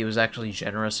 He was actually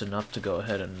generous enough to go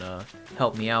ahead and,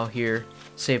 help me out here,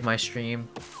 save my stream.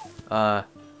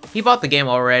 He bought the game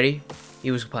already.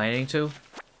 He was planning to.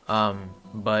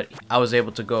 But I was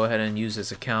able to go ahead and use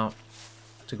his account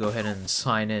to go ahead and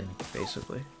sign in,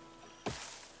 basically.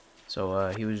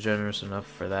 So, he was generous enough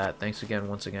for that. Thanks again,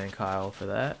 once again, Kyle, for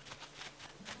that.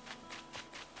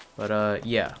 But,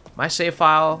 yeah. My save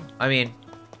file, I mean,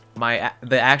 my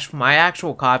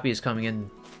actual copy is coming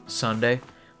in Sunday,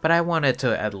 but I wanted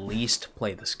to at least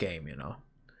play this game, you know.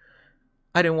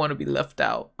 I didn't want to be left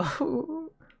out.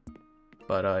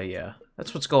 But, yeah.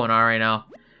 That's what's going on right now.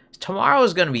 Tomorrow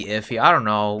is going to be iffy. I don't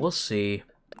know. We'll see.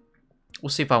 We'll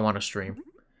see if I want to stream.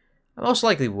 I most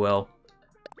likely will.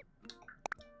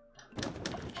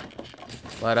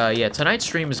 But, yeah, tonight's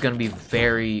stream is going to be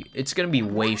it's going to be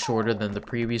way shorter than the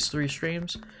previous 3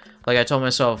 streams. Like, I told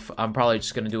myself, I'm probably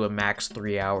just going to do a max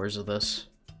 3 hours of this.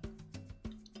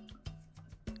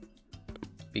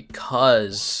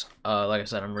 Because, like I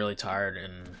said, I'm really tired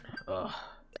and,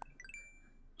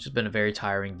 it's just been a very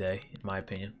tiring day, in my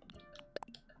opinion.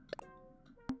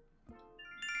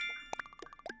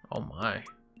 Oh my.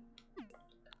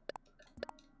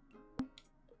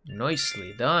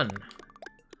 Nicely done.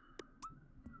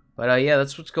 But, yeah,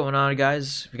 that's what's going on,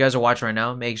 guys. If you guys are watching right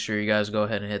now, make sure you guys go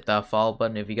ahead and hit that follow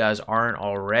button if you guys aren't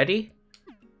already.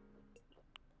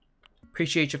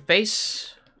 Appreciate your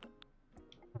face.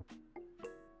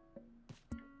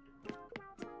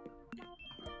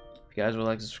 If you guys would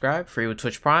like to subscribe, free with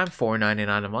Twitch Prime,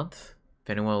 $4.99 a month. If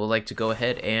anyone would like to go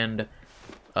ahead and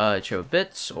share with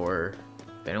bits, or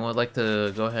if anyone would like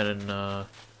to go ahead and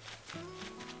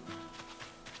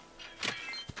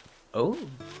oh.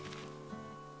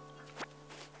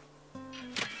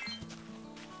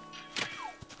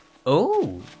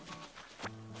 Oh!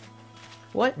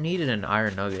 What needed an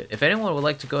iron nugget? If anyone would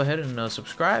like to go ahead and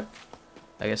subscribe,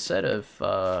 like I said, if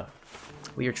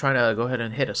we are trying to go ahead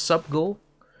and hit a sub goal,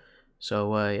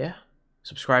 so yeah,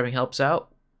 subscribing helps out.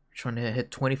 We're trying to hit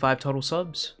 25 total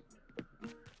subs.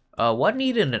 What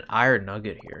needed an iron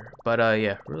nugget here? But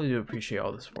yeah, really do appreciate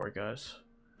all the support, guys.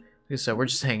 Like I said, we're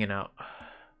just hanging out.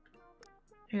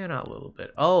 Hanging out a little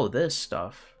bit. Oh, this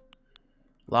stuff.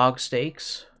 Log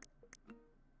steaks.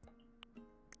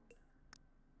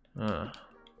 I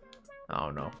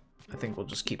don't know. I think we'll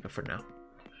just keep it for now.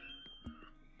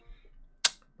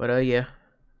 But yeah,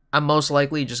 I'm most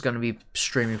likely just gonna be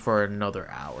streaming for another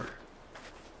hour.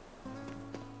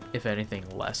 If anything,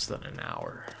 less than an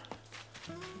hour.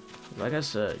 Like I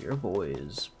said, your boy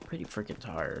is pretty freaking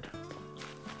tired.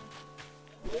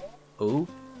 Oh.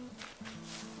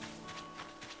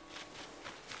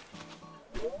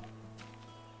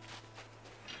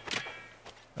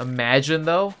 Imagine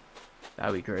though.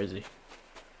 That'd be crazy.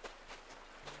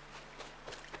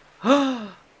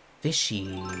 Fishy.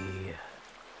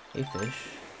 Hey, fish.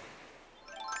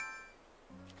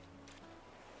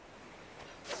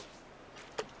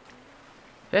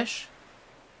 Fish?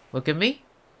 Look at me?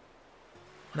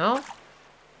 No?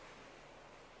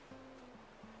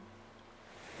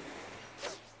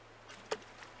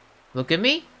 Look at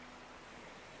me?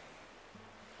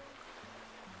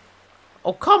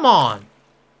 Oh, come on!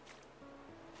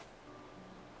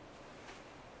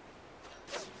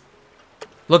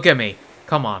 Look at me.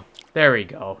 Come on. There we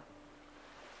go.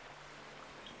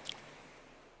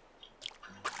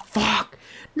 Fuck!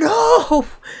 No!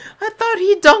 I thought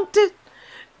he dunked it!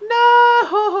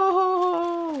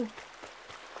 No!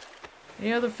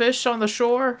 Any other fish on the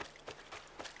shore?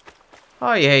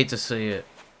 Oh, you hate to see it.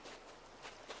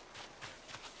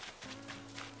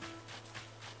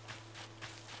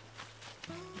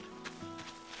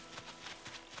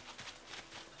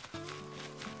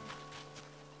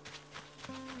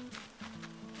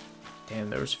 Damn,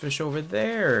 there was fish over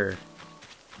there.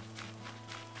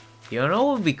 You know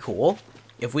what would be cool?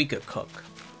 If we could cook.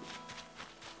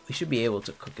 We should be able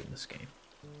to cook in this game.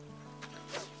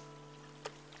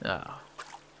 Oh.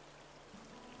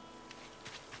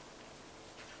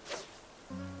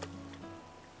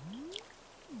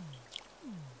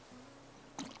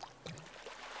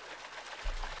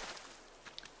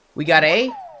 We got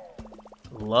a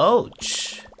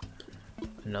loach.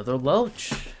 Another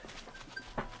loach.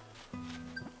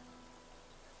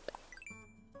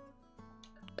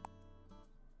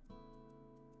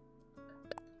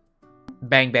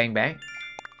 Bang, bang, bang.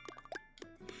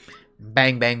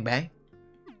 Bang, bang, bang.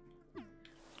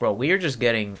 Bro, we are just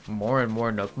getting more and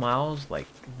more Nook Miles. Like,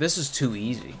 this is too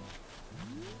easy.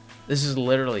 This is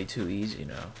literally too easy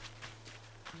now.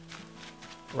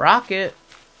 Rocket.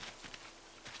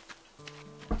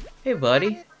 Hey,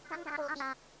 buddy.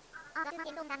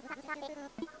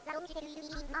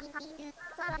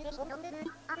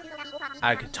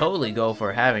 I could totally go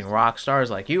for having rock stars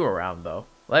like you around, though.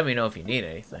 Let me know if you need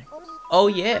anything. Oh,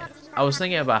 yeah. I was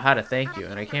thinking about how to thank you,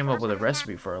 and I came up with a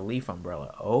recipe for a leaf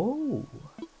umbrella. Oh.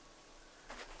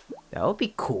 That would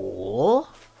be cool.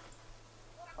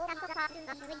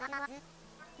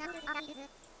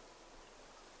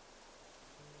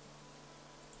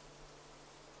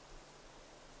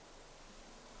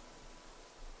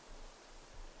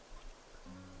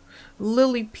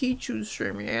 Lily Pichu's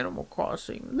streaming Animal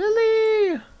Crossing.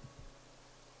 Lily!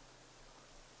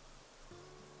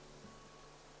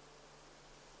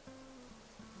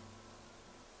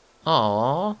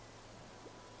 Aww.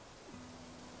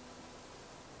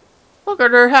 Look at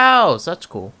her house. That's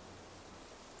cool.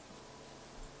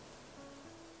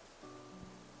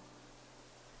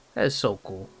 That is so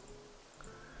cool.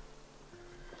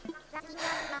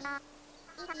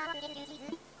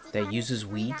 That uses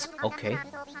weeds? Okay.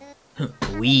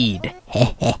 Weed.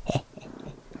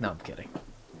 No, I'm kidding.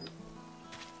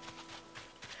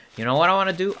 You know what I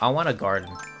want to do? I want to garden.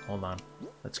 Hold on.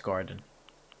 Let's garden.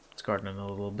 Let's garden a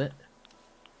little bit.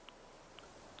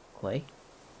 Clay?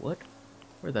 Wood?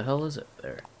 Where the hell is it?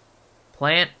 There.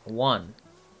 Plant 1.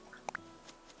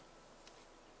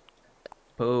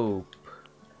 Poop.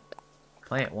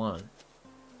 Plant 1.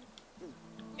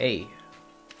 A.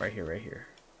 Right here, right here.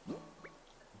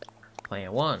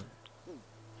 Plant 1. I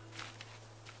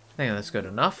think that's good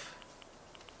enough.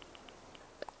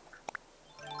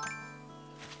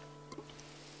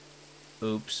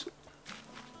 Oops.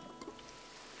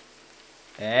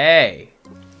 Hey!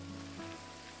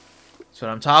 That's what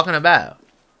I'm talking about.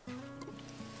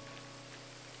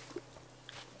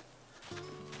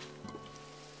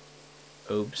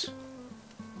 Oops.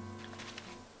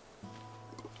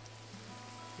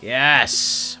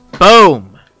 Yes!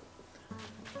 Boom!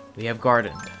 We have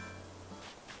gardened.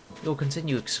 We'll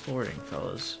continue exploring,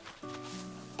 fellas.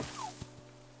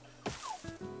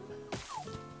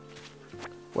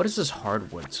 What is this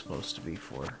hardwood supposed to be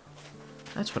for?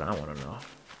 That's what I want to know.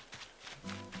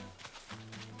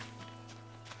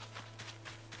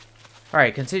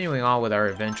 Alright, continuing on with our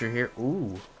adventure here.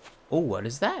 Ooh. Oh, what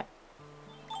is that?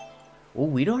 Oh,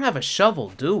 we don't have a shovel,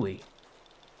 do we?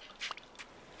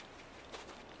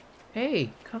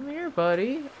 Hey, come here,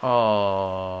 buddy.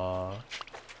 Aww.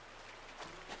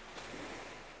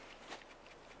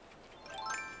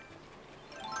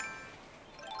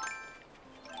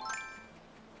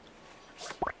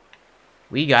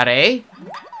 We got a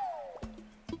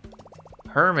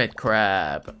hermit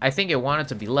crab. I think it wanted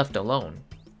to be left alone.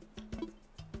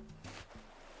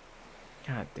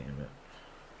 God damn it.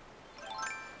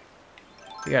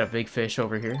 We got a big fish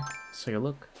over here. Let's take a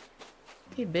look.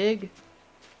 Hey, big.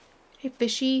 Hey,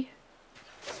 fishy.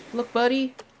 Look,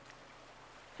 buddy.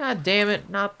 God damn it,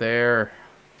 not there.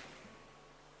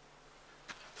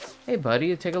 Hey,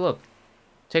 buddy, take a look.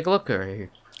 Take a look right here.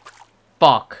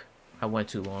 Fuck. I went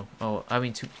too long. Oh, I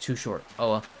mean too short.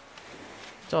 Oh well.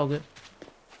 It's all good.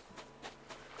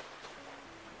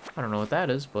 I don't know what that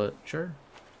is, but sure.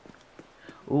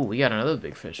 Ooh, we got another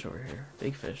big fish over here.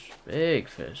 Big fish. Big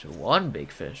fish. One big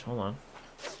fish. Hold on.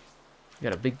 We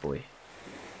got a big boy.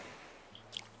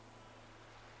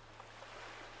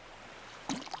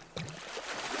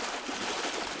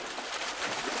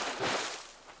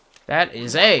 That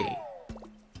is a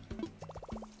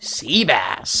sea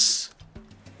bass.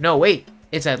 No, wait.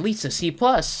 It's at least a C+.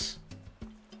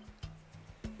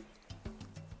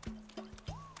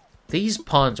 These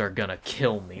puns are gonna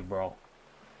kill me, bro.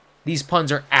 These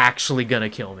puns are actually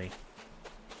gonna kill me.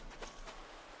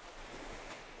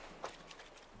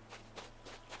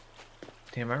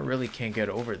 Damn, I really can't get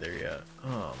over there yet.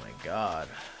 Oh my god.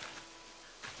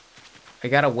 I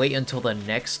gotta wait until the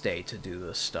next day to do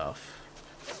this stuff.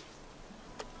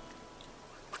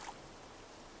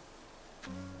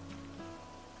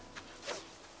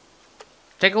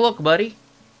 Take a look, buddy.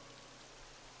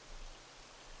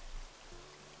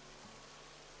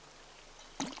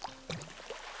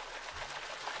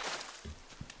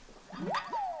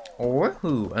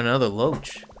 Woohoo, another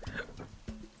loach.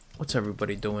 What's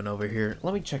everybody doing over here?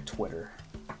 Let me check Twitter.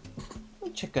 Let me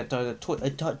check out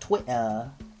Twitter.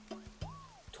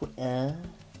 Twitter.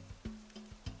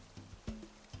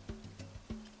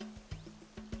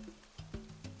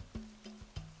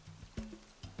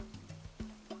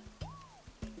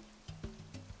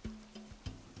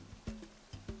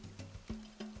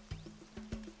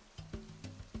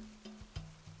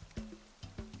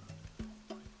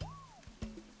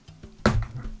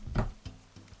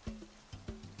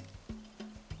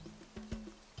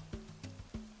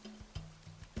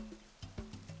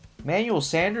 Emmanuel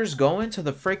Sanders going to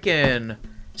the freaking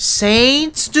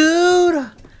Saints,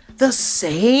 dude. The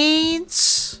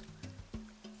Saints.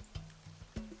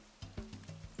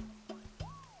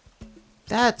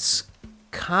 That's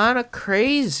kind of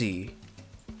crazy.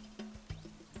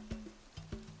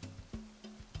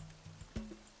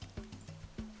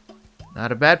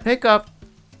 Not a bad pickup.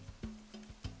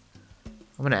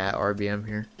 I'm gonna add RBM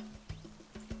here.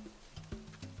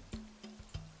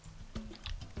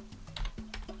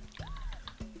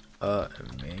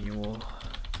 Emmanuel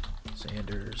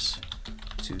Sanders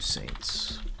to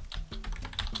Saints.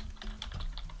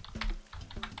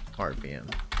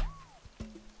 RBM.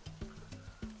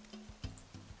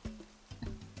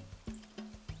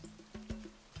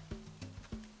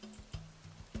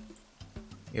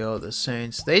 Yo, the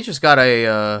Saints. They just got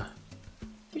a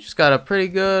pretty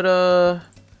good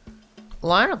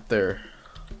lineup there.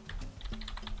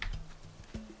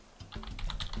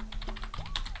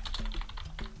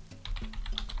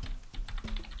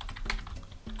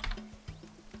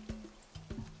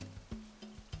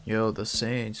 Yo, the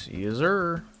Saints, yes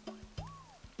sir.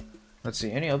 Let's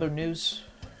see, any other news?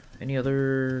 Any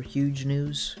other huge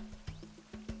news?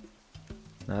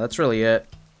 No, that's really it.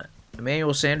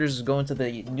 Emmanuel Sanders is going to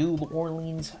the New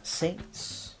Orleans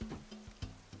Saints.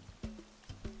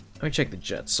 Let me check the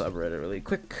Jets subreddit really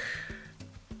quick.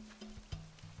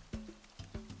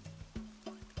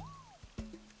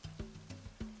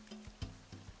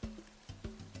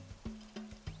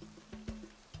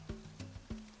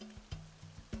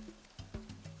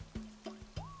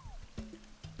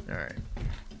 Alright.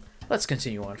 Let's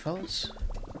continue on, fellas.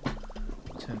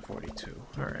 10:42.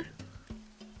 Alright.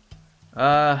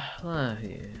 Yeah.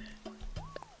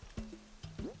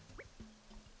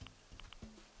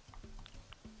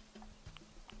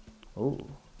 Oh.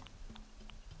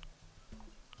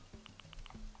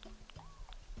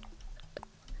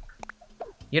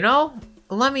 You know,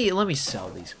 let me sell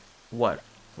these. What?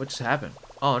 What just happened?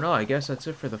 Oh no, I guess that's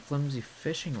it for the flimsy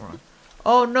fishing rod.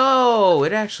 Oh no,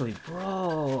 it actually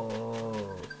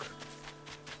broke.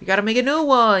 You gotta make a new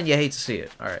one. You hate to see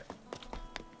it. All right.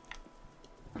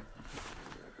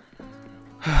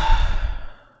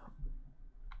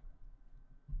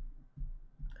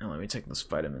 And let me take this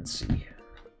vitamin C.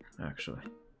 Actually,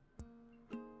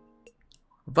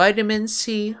 vitamin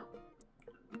C.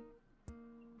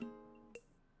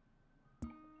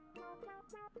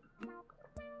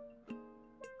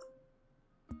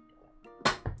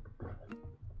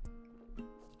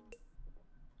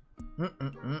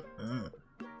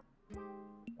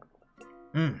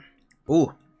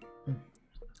 Ooh.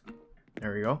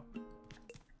 There we go.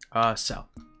 Sell.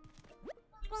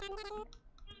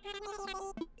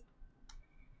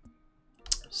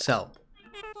 Sell.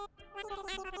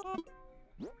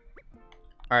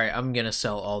 Alright, I'm gonna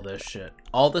sell all this shit.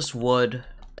 All this wood.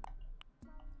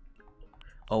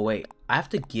 Oh wait, I have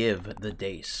to give the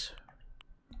dace.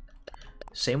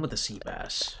 Same with the sea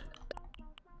bass.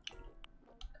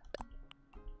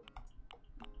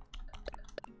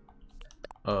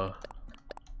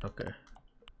 Okay.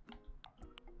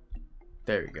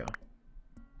 There we go.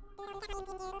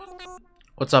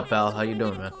 What's up, Val? How you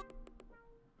doing, man?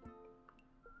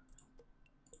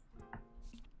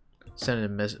 Send a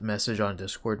message on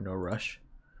Discord, no rush.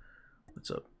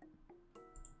 What's up?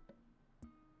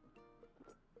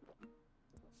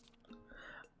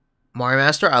 Mario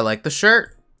Master, I like the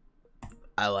shirt.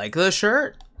 I like the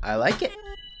shirt. I like it.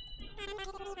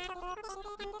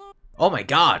 Oh my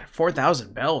god,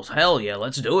 4,000 bells. Hell yeah,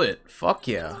 let's do it. Fuck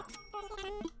yeah.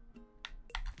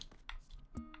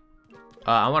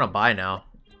 I want to buy now.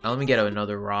 Let me get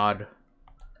another rod.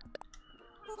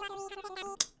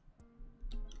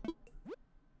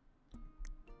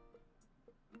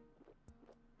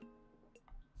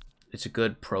 It's a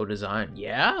good pro design.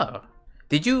 Yeah.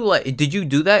 Did you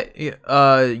do that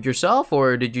yourself,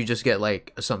 or did you just get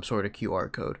like some sort of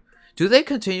QR code? Do they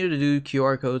continue to do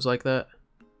QR codes like that?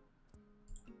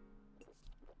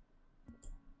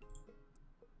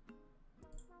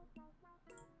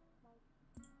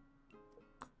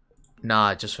 Nah,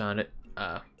 I just found it.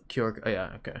 QR. Oh,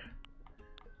 yeah, okay.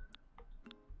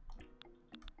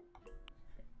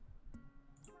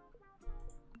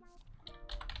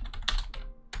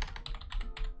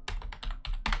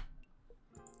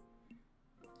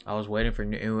 I was waiting for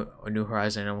New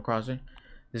Horizon Animal Crossing.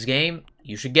 This game,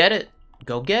 you should get it.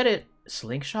 Go get it.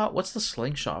 Slingshot? What's the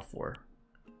slingshot for?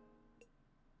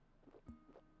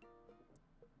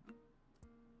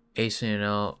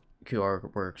 ACNH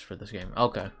QR works for this game.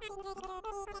 Okay.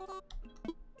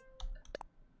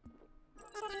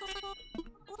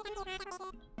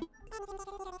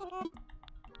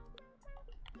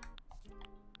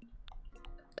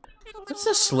 What's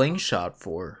the slingshot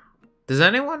for? Does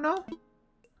anyone know?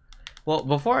 Well,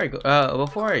 before I go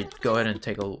ahead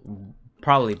and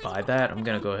probably buy that, I'm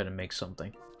gonna go ahead and make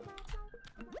something.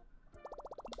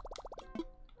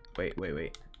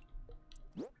 Wait.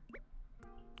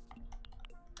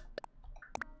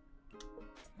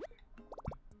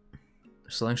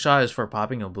 Slingshot is for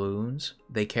popping of balloons.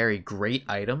 They carry great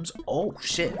items. Oh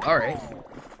shit! All right,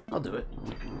 I'll do it.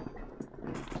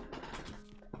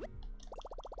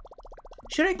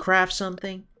 Should I craft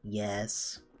something?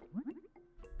 Yes.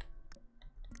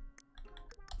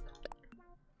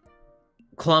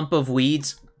 Clump of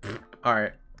weeds. All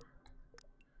right.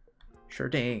 Sure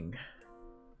thing.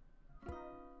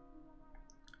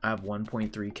 I have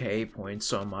 1.3k points,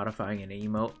 so I'm modifying an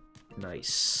emote.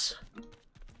 Nice.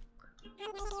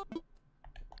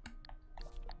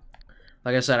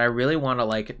 Like I said, I really want to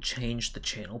like change the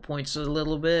channel points a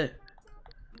little bit.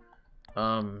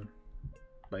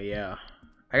 But yeah,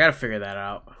 I gotta figure that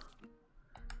out.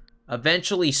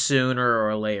 Eventually, sooner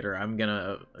or later, I'm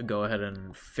gonna go ahead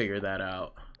and figure that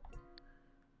out.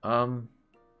 Let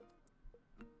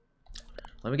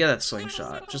me get that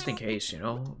slingshot, just in case, you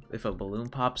know, if a balloon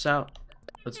pops out.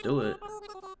 Let's do it.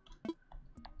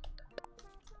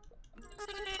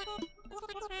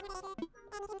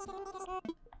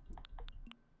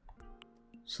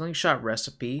 Slingshot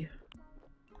recipe.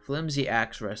 Flimsy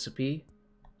axe recipe.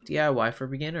 DIY for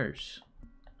beginners.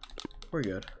 We're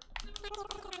good.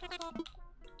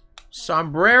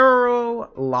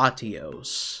 Sombrero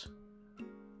Latios.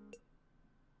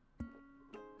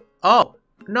 Oh,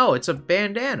 no, it's a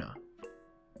bandana.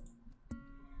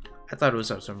 I thought it was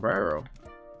a sombrero.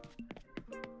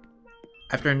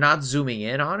 After not zooming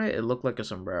in on it, it looked like a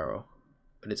sombrero.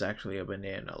 But it's actually a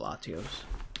bandana, Latios.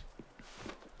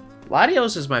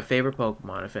 Latios is my favorite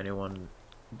Pokemon, if anyone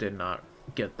did not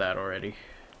get that already.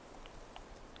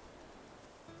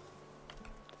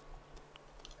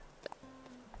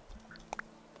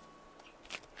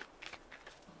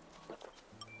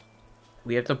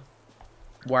 We have to...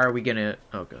 Why are we gonna...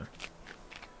 Okay.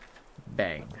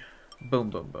 Bang.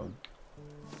 Boom, boom, boom.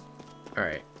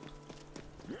 Alright.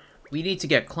 We need to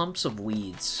get clumps of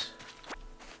weeds.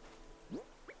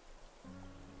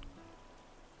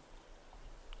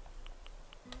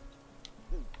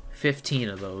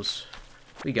 $15 of those.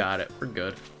 We got it. We're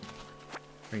good.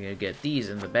 We're gonna get these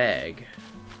in the bag.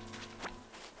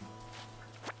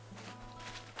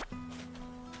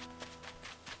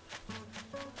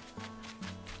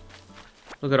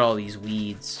 Look at all these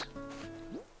weeds.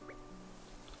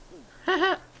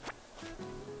 Haha.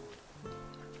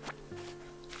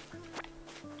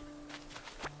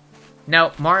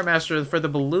 Now, Mario Master, for the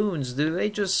balloons, do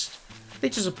they just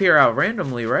appear out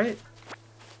randomly, right?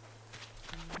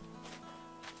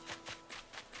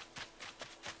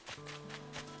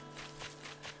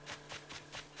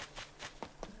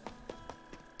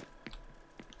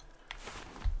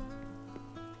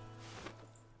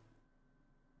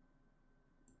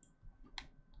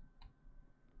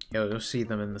 Yo, you'll see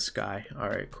them in the sky.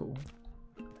 Alright, cool.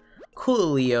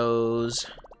 Coolios.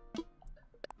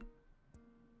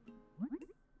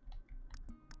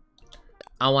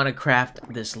 I want to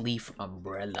craft this leaf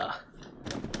umbrella.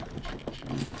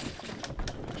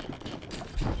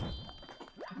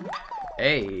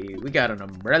 Hey, we got an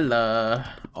umbrella.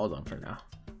 Hold on for now.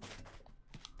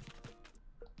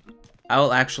 I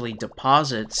will actually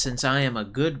deposit, since I am a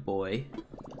good boy,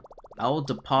 I will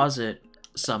deposit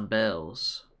some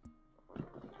bells.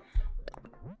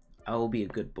 I will be a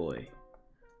good boy.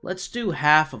 Let's do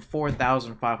half of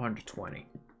 4,520.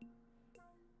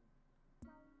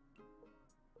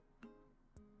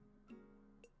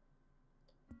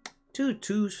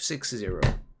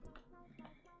 $2,260.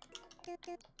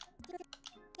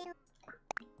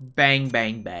 Bang,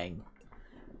 bang, bang.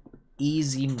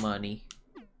 Easy money.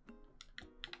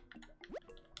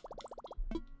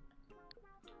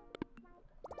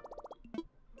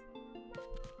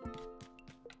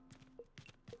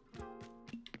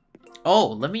 Oh,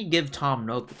 let me give Tom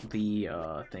Nook the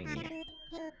thingy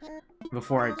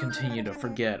before I continue to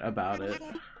forget about it.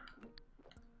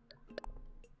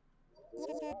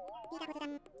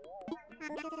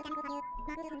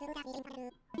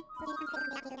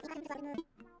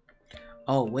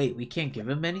 Oh, wait, we can't give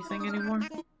him anything anymore?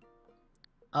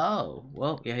 Oh,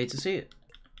 well, you hate to see it.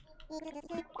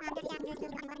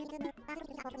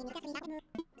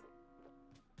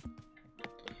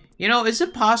 You know, is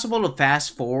it possible to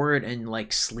fast forward and,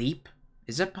 like, sleep?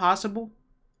 Is it possible?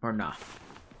 Or not?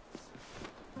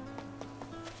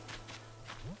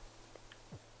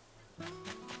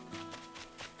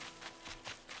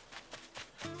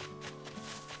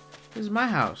 This is my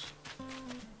house.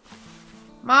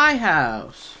 My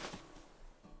house.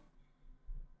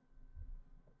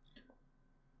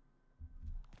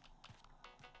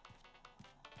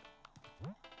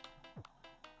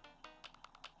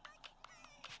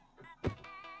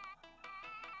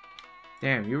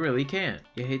 Damn, you really can't.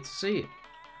 You hate to see it.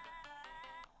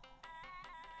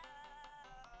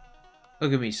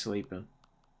 Look at me sleeping.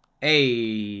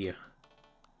 Hey.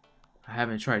 I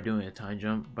haven't tried doing a time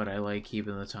jump, but I like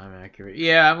keeping the time accurate.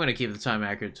 Yeah, I'm gonna keep the time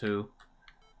accurate too.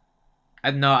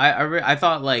 I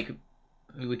thought like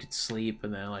we could sleep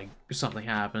and then like something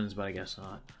happens, but I guess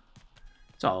not.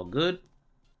 It's all good.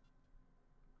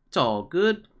 It's all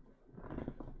good.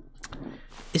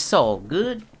 It's all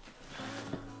good.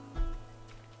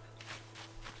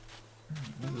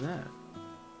 What is that?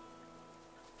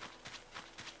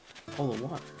 All the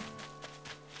water.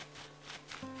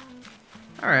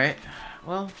 Alright.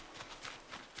 Well,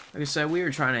 like I said, we were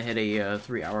trying to hit a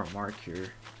 3-hour mark here.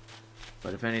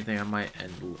 But if anything, I might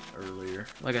end earlier.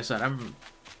 Like I said, I'm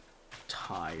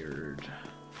tired.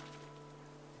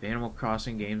 The Animal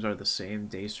Crossing games are the same.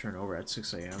 Days turn over at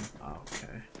 6 a.m. Oh,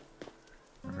 okay.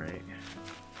 Alright.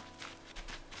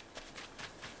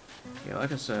 Yeah,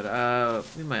 like I said,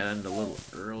 we might end a little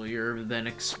earlier than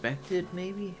expected,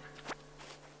 maybe?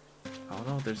 I don't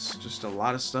know, there's just a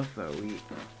lot of stuff that we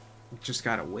just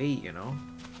gotta wait, you know?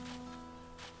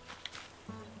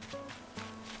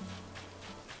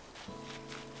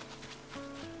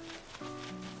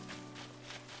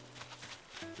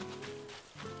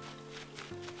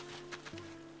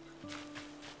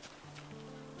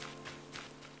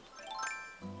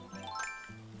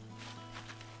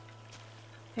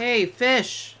 Hey,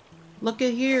 fish! Look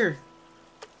at here!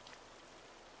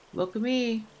 Look at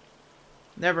me!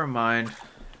 Never mind.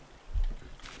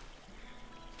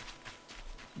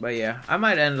 But yeah, I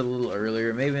might end a little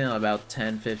earlier, maybe in about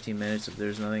 10-15 minutes if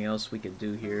there's nothing else we could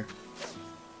do here.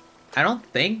 I don't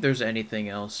think there's anything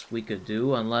else we could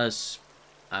do unless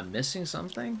I'm missing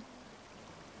something.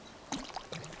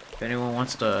 If anyone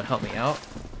wants to help me out.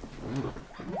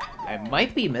 I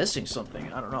might be missing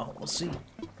something, I don't know, we'll see.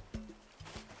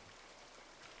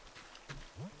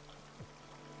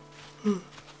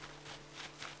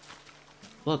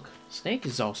 Look, Snake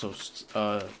is also,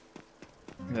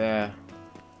 yeah.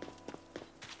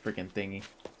 Freaking thingy.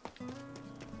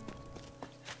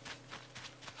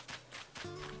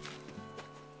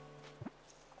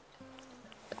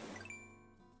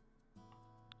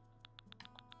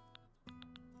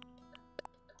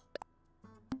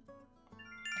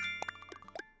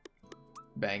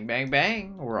 Bang, bang,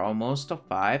 bang. We're almost to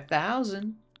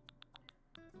 5,000.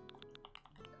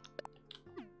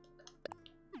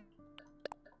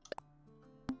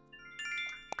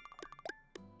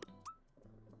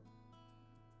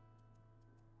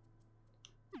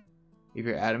 If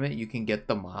you're adamant, you can get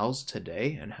the miles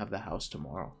today and have the house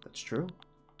tomorrow. That's true.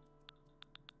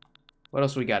 What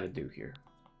else we got to do here?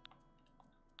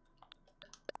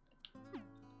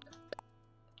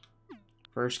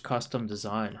 First custom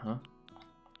design, huh?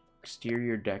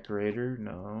 Exterior decorator?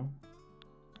 No.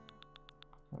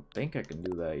 I don't think I can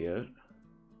do that yet.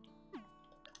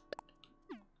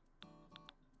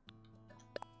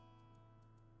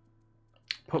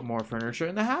 Put more furniture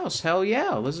in the house. Hell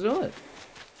yeah, let's do it.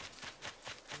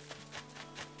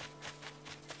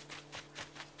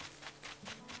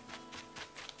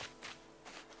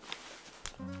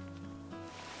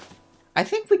 I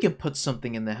think we can put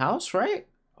something in the house, right?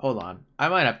 Hold on. I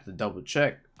might have to double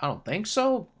check. I don't think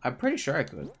so. I'm pretty sure I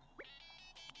could.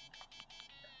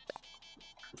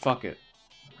 Fuck it.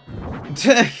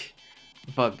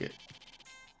 Fuck it.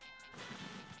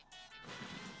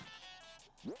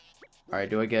 Alright,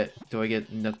 do I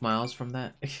get Nook Miles from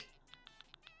that?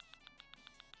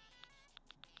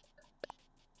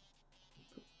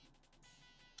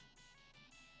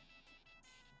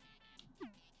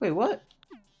 Wait, what?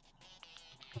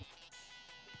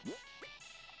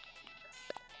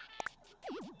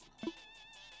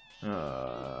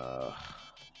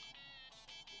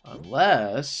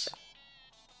 Unless...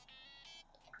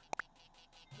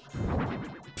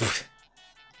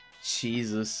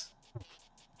 Jesus.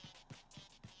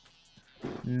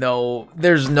 No,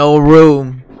 there's no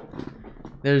room.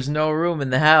 There's no room in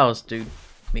the house, dude.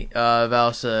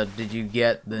 Val said, did you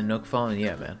get the Nook phone?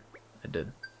 Yeah, man. I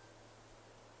did.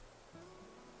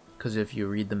 Because if you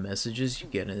read the messages, you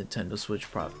get a Nintendo Switch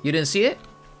Pro. You didn't see it?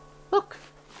 Look.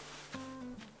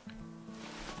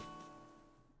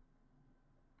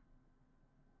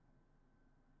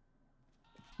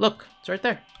 Look, it's right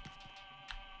there.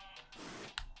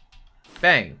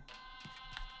 Bang.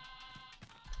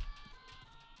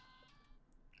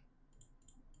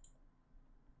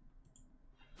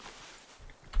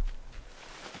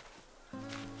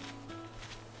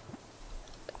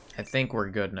 think we're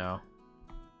good now.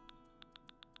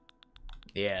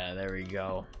 Yeah, there we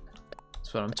go.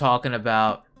 That's what I'm talking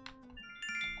about.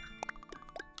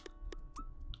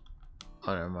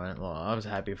 Oh, never mind. Well, I was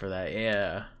happy for that.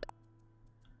 Yeah.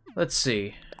 Let's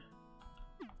see.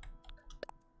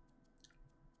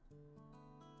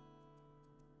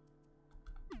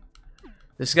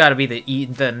 This got to be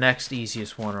the next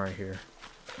easiest one right here.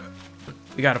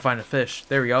 We got to find a fish.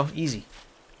 There we go. Easy.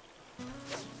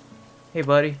 Hey,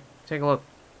 buddy. Take a look.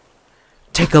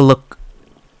 Take a look.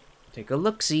 Take a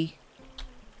look-see.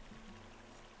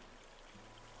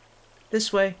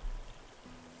 This way.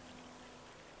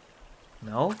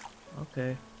 No?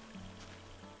 Okay.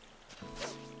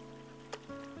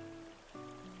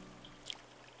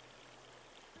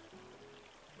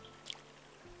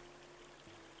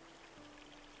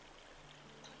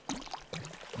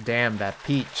 Damn, that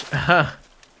peach.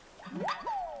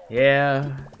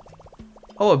 Yeah.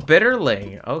 Oh, a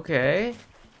bitterling. Okay.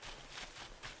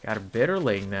 Got a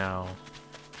bitterling now.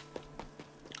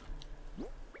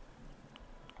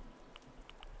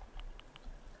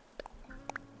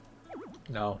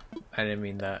 No, I didn't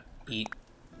mean that. Eat.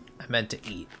 I meant to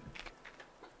eat.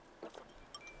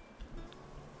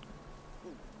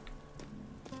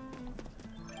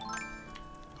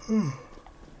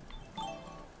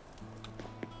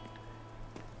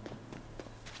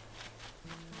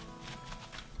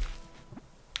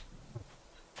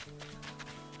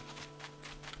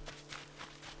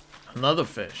 Another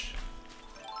fish.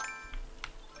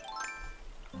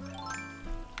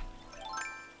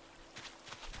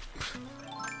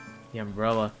 The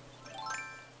umbrella.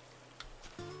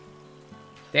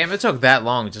 Damn, it took that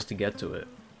long just to get to it.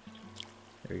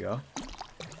 There we go.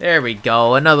 There we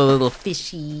go. Another little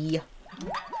fishy.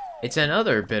 It's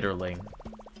another bitterling.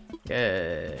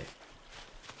 Yay.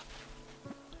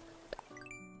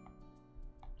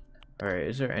 Alright,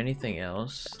 is there anything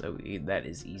else that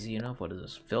is easy enough? What is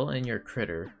this? Fill in your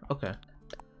critter. Okay.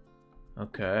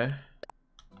 Okay.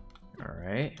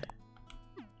 Alright.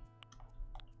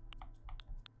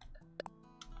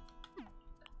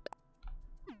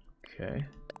 Okay.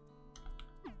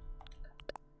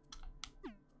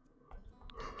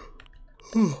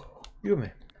 You me.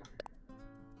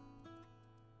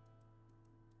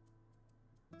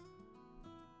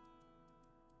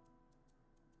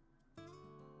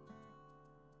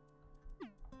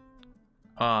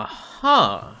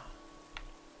 Uh-huh.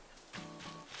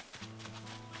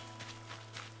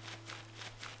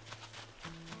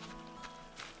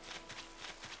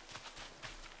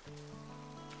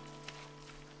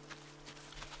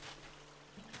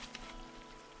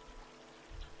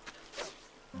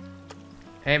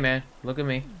 Hey man, look at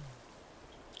me.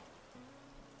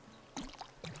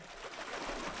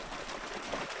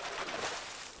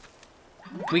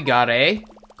 We got a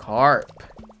carp.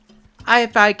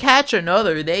 If I catch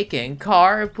another, they can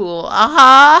carpool.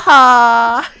 Ah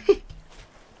ha ha!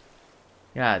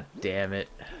 God damn it.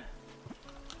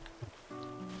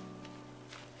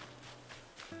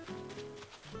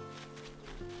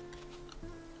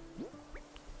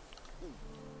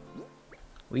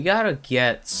 We gotta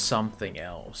get something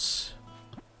else.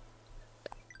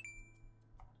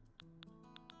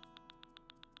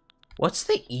 What's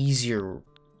the easier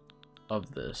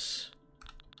of this?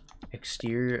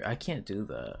 Exterior, I can't do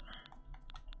that.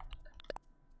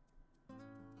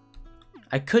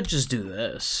 I could just do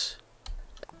this.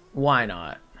 Why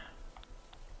not?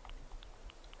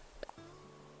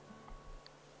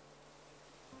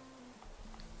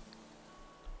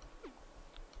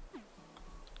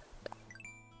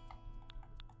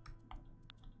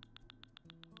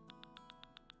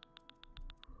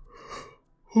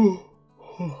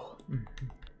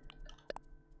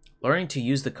 Learning to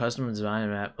use the custom design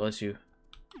map lets you.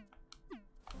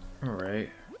 Alright.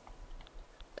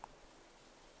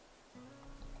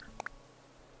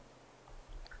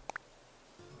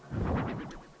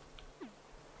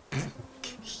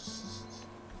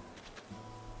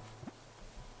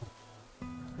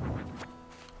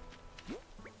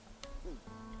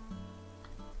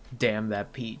 Damn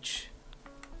that peach.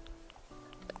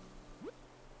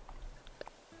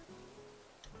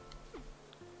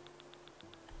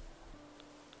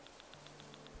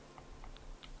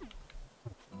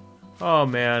 Oh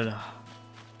man.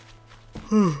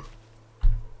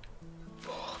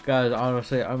 Guys,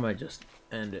 honestly, I might just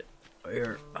end it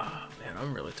here. Oh, man,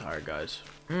 I'm really tired, guys.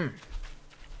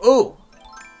 Oh!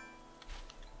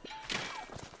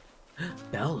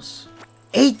 Bells.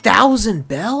 8,000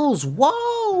 bells!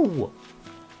 Whoa!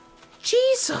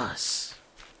 Jesus!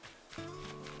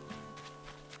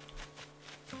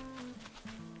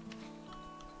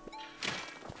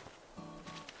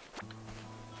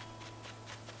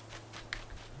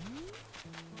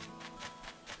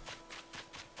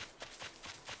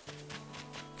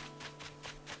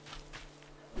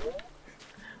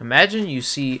 Imagine you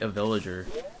see a villager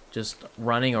just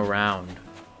running around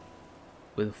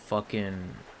with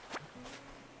fucking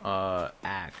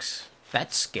axe.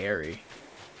 That's scary.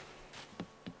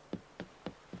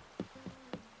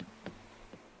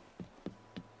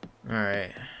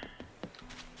 Alright.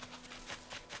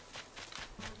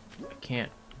 I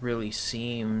can't really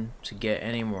seem to get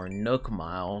any more Nook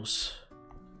miles,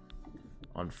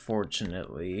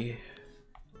 unfortunately.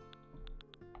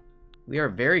 We are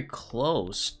very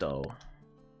close, though.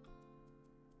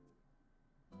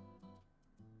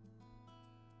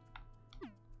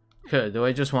 Do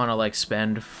I just want to, like,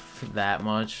 spend that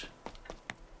much?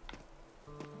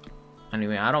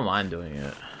 Anyway, I don't mind doing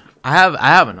it. I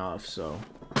have enough, so.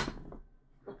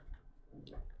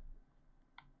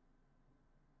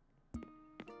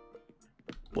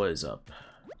 What is up?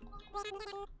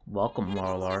 Welcome,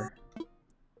 Marlar.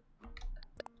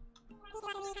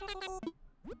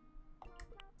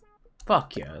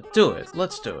 Fuck yeah, do it.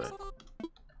 Let's do it.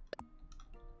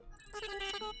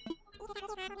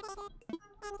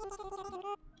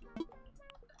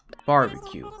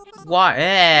 Barbecue.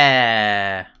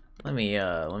 Why? Let me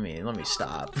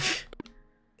stop.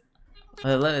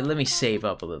 let me save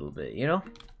up a little bit, you know?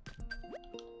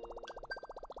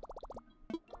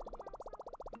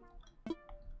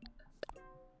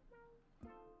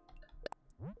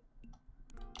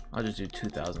 I'll just do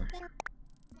 2,000.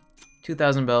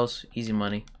 2,000 bells, easy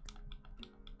money.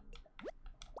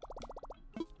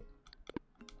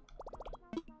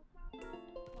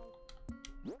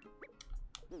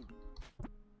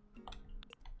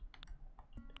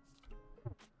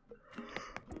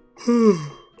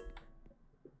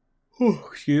 Oh,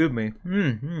 excuse me.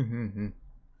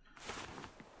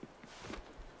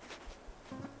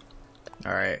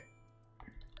 Alright.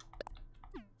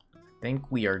 I think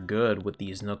we are good with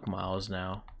these Nook miles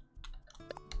now.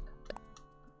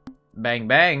 Bang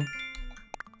bang.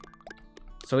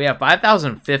 So we have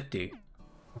 5,050.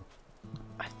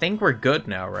 I think we're good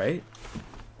now, right?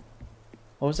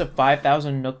 What was it?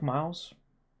 5,000 Nook miles?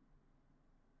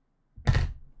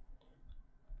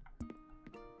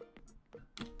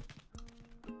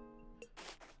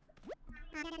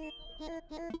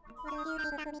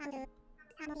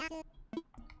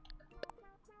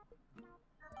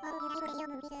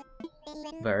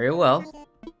 Very well.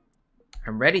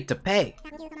 I'm ready to pay.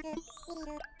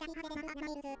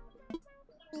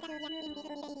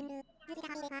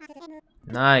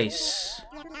 Nice.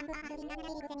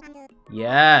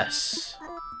 Yes.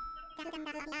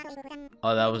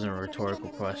 Oh, that wasn't a rhetorical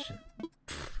question.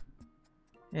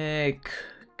 It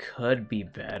could be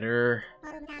better.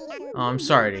 Oh, I'm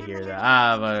sorry to hear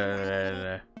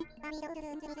that.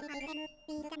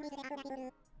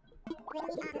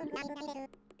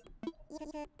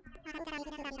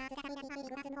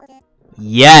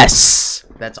 Yes!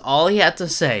 That's all he had to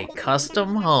say.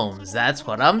 Custom homes. That's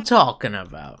what I'm talking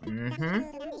about.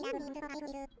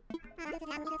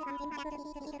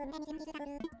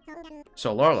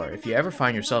 So, Lorlar, if you ever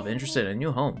find yourself interested in a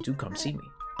new home, do come see me.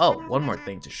 Oh, one more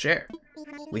thing to share.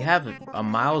 We have a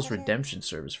Miles redemption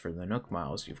service for the Nook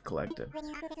Miles you've collected.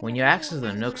 When you access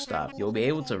the Nook stop, you'll be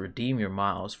able to redeem your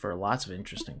miles for lots of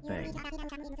interesting things.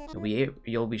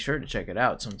 You'll be sure to check it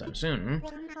out sometime soon.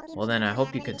 Well then, I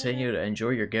hope you continue to enjoy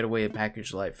your getaway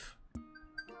package life.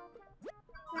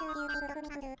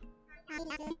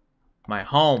 My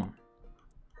home.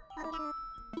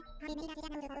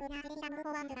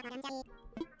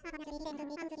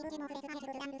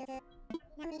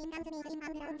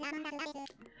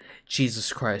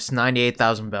 Jesus Christ,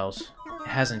 98,000 bells. It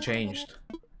hasn't changed.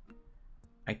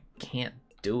 I can't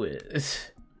do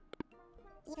it.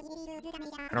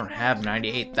 I don't have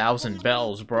 98,000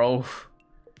 bells, bro.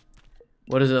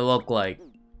 What does it look like?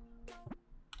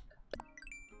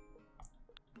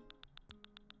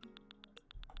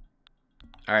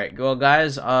 Alright, well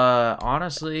guys,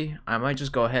 honestly, I might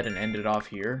just go ahead and end it off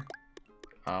here.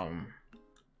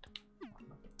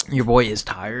 Your boy is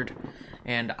tired,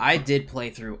 and I did play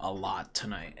through a lot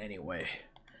tonight anyway.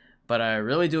 But I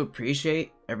really do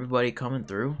appreciate everybody coming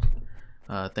through.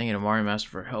 Thank you to Mario Master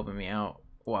for helping me out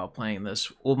while playing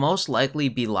this. Will most likely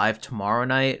be live tomorrow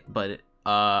night, but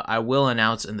I will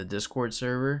announce in the Discord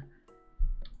server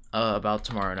about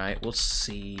tomorrow night. We'll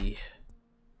see.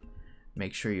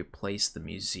 Make sure you place the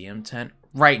museum tent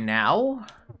right now,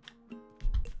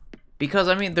 because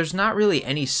I mean there's not really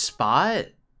any spot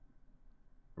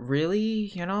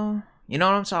really, you know what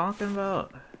I'm talking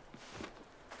about.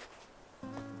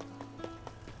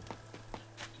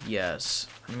 Yes,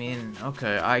 I mean,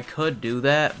 okay, I could do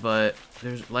that, but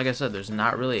there's, like I said, there's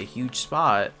not really a huge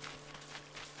spot.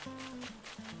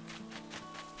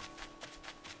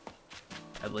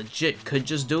 I legit could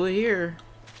just do it here.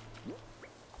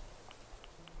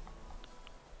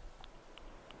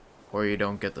 Or you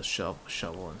don't get the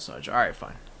shovel and such. Alright,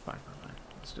 fine. Fine.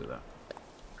 Let's do that.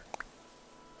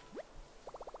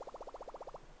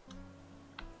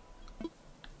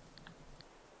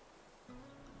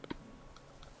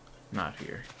 Not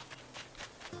here.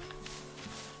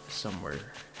 Somewhere.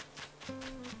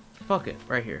 Fuck it,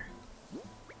 right here.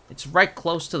 It's right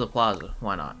close to the plaza.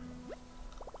 Why not?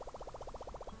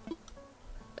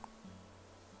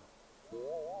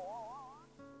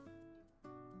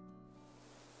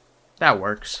 That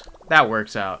works. That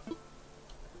works out.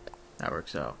 That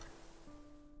works out.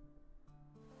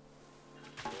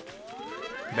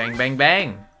 Bang, bang,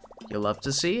 bang. You'll love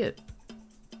to see it.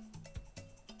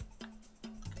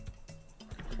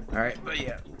 Alright, but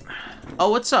yeah. Oh,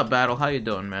 what's up, Battle? How you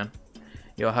doing, man?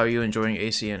 Yo, how are you enjoying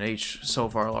ACNH so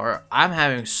far, Laura? I'm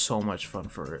having so much fun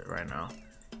for it right now.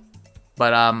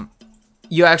 But,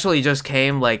 you actually just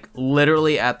came, like,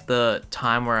 literally at the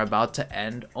time we're about to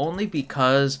end. Only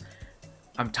because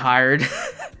I'm tired.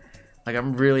 Like,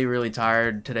 I'm really, really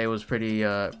tired. Today was pretty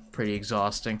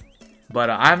exhausting. But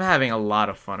I'm having a lot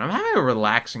of fun. I'm having a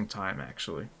relaxing time,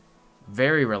 actually.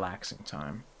 Very relaxing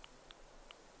time.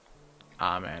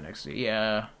 Ah, man, XD.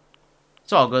 Yeah.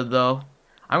 It's all good, though.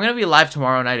 I'm gonna be live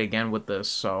tomorrow night again with this,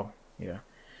 so, yeah.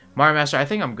 Mario Master, I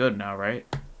think I'm good now, right?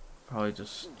 Probably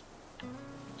just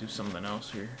do something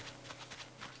else here.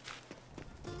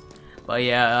 But,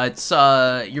 yeah, it's,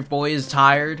 your boy is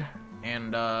tired.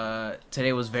 And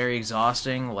today was very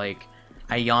exhausting. Like,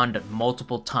 I yawned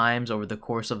multiple times over the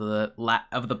course of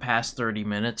the past 30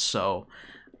 minutes, so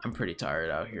I'm pretty tired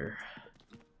out here.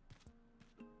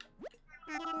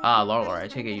 Ah, Laura, I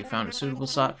take it you found a suitable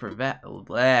spot for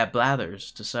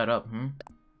Blathers to set up,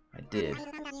 I did.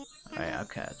 Alright,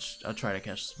 I'll try to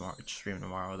catch the stream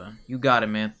tomorrow then. You got it,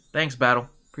 man. Thanks, Battle.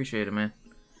 Appreciate it, man.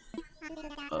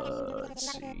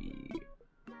 Let's see.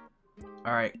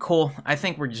 Alright, cool. I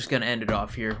think we're just gonna end it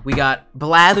off here. We got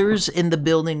Blathers in the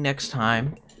building next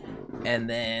time. And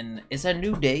then it's a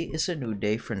new day. It's a new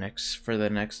day for the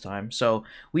next time. So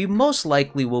we most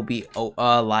likely will be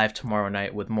live tomorrow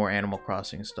night with more Animal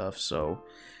Crossing stuff. So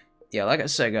yeah, like I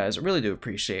said, guys, I really do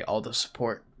appreciate all the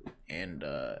support. And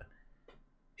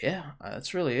yeah,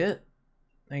 that's really it.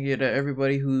 Thank you to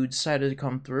everybody who decided to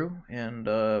come through. And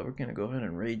we're gonna go ahead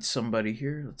and raid somebody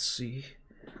here. Let's see.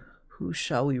 Who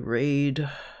shall we raid?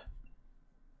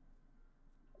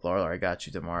 Laura, I got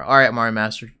you tomorrow. Alright, Mario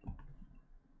Master.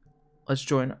 Let's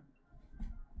join up.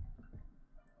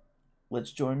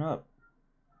 Let's join up.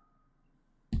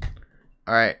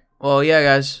 Alright. Well, yeah,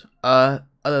 guys. Other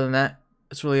than that,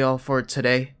 that's really all for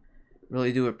today.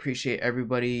 Really do appreciate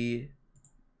everybody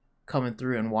coming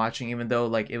through and watching, even though,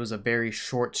 like, it was a very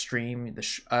short stream.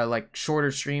 Like,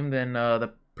 shorter stream than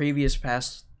the previous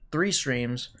past 3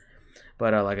 streams.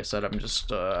 But like I said, I'm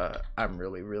just I'm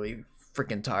really, really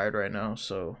freaking tired right now.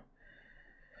 So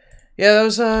yeah, that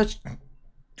was a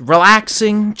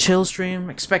relaxing, chill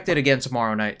stream. Expect it again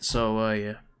tomorrow night. So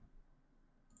yeah.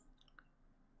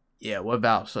 Yeah, what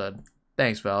Val said.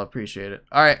 Thanks, Val. Appreciate it.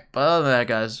 All right, but other than that,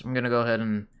 guys, I'm gonna go ahead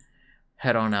and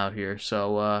head on out here.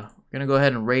 So we're gonna go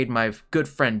ahead and raid my good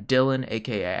friend Dylan,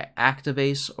 aka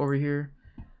Activace, over here.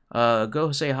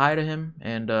 Go say hi to him,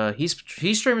 and he's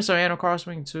streaming some Animal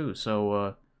Crossing too,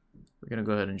 so we're gonna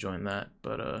go ahead and join that.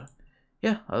 But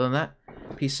yeah, other than that,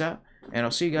 peace out, and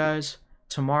I'll see you guys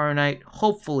tomorrow night.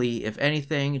 Hopefully, if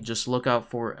anything, just look out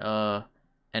for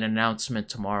an announcement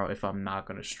tomorrow if I'm not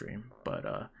gonna stream,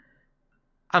 but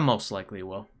I most likely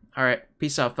will. All right,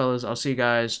 peace out, fellas. I'll see you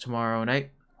guys tomorrow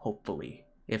night, hopefully.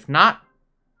 If not,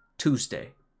 Tuesday,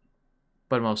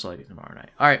 but most likely tomorrow night.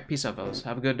 All right, peace out, fellas.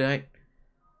 Have a good night.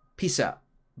 Peace out.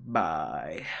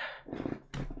 Bye.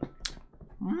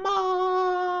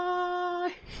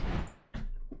 Bye.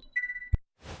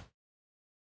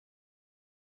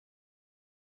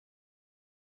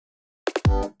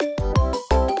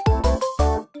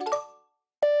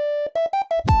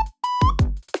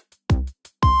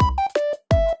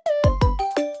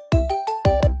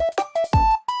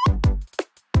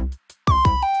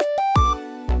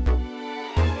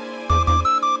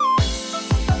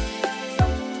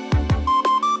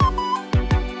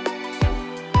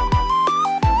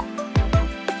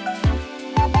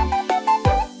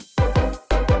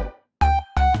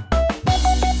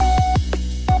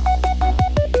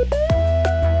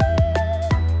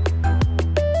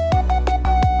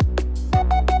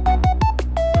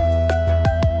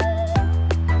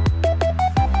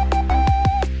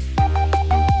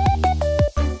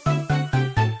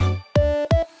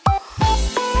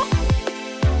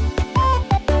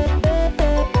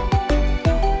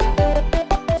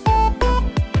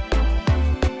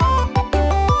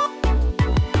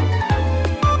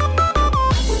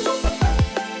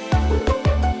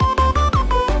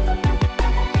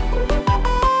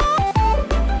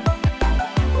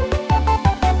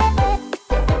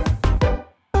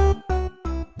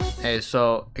 Hey,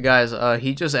 so guys,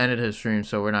 he just ended his stream,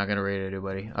 so we're not gonna raid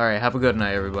anybody. All right, have a good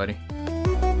night, everybody.